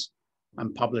sessions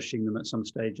and publishing them at some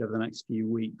stage over the next few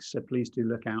weeks. So please do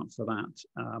look out for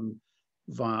that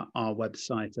via our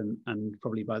website and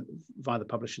probably via the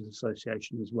Publishers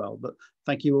Association as well. But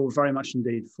thank you all very much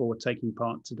indeed for taking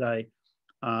part today.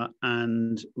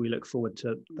 and we look forward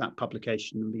to that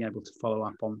publication and being able to follow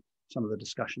up on some of the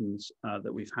discussions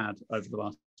that we've had over the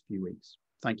last few weeks.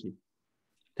 Thank you.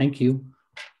 Thank you.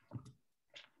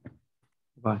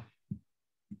 Bye.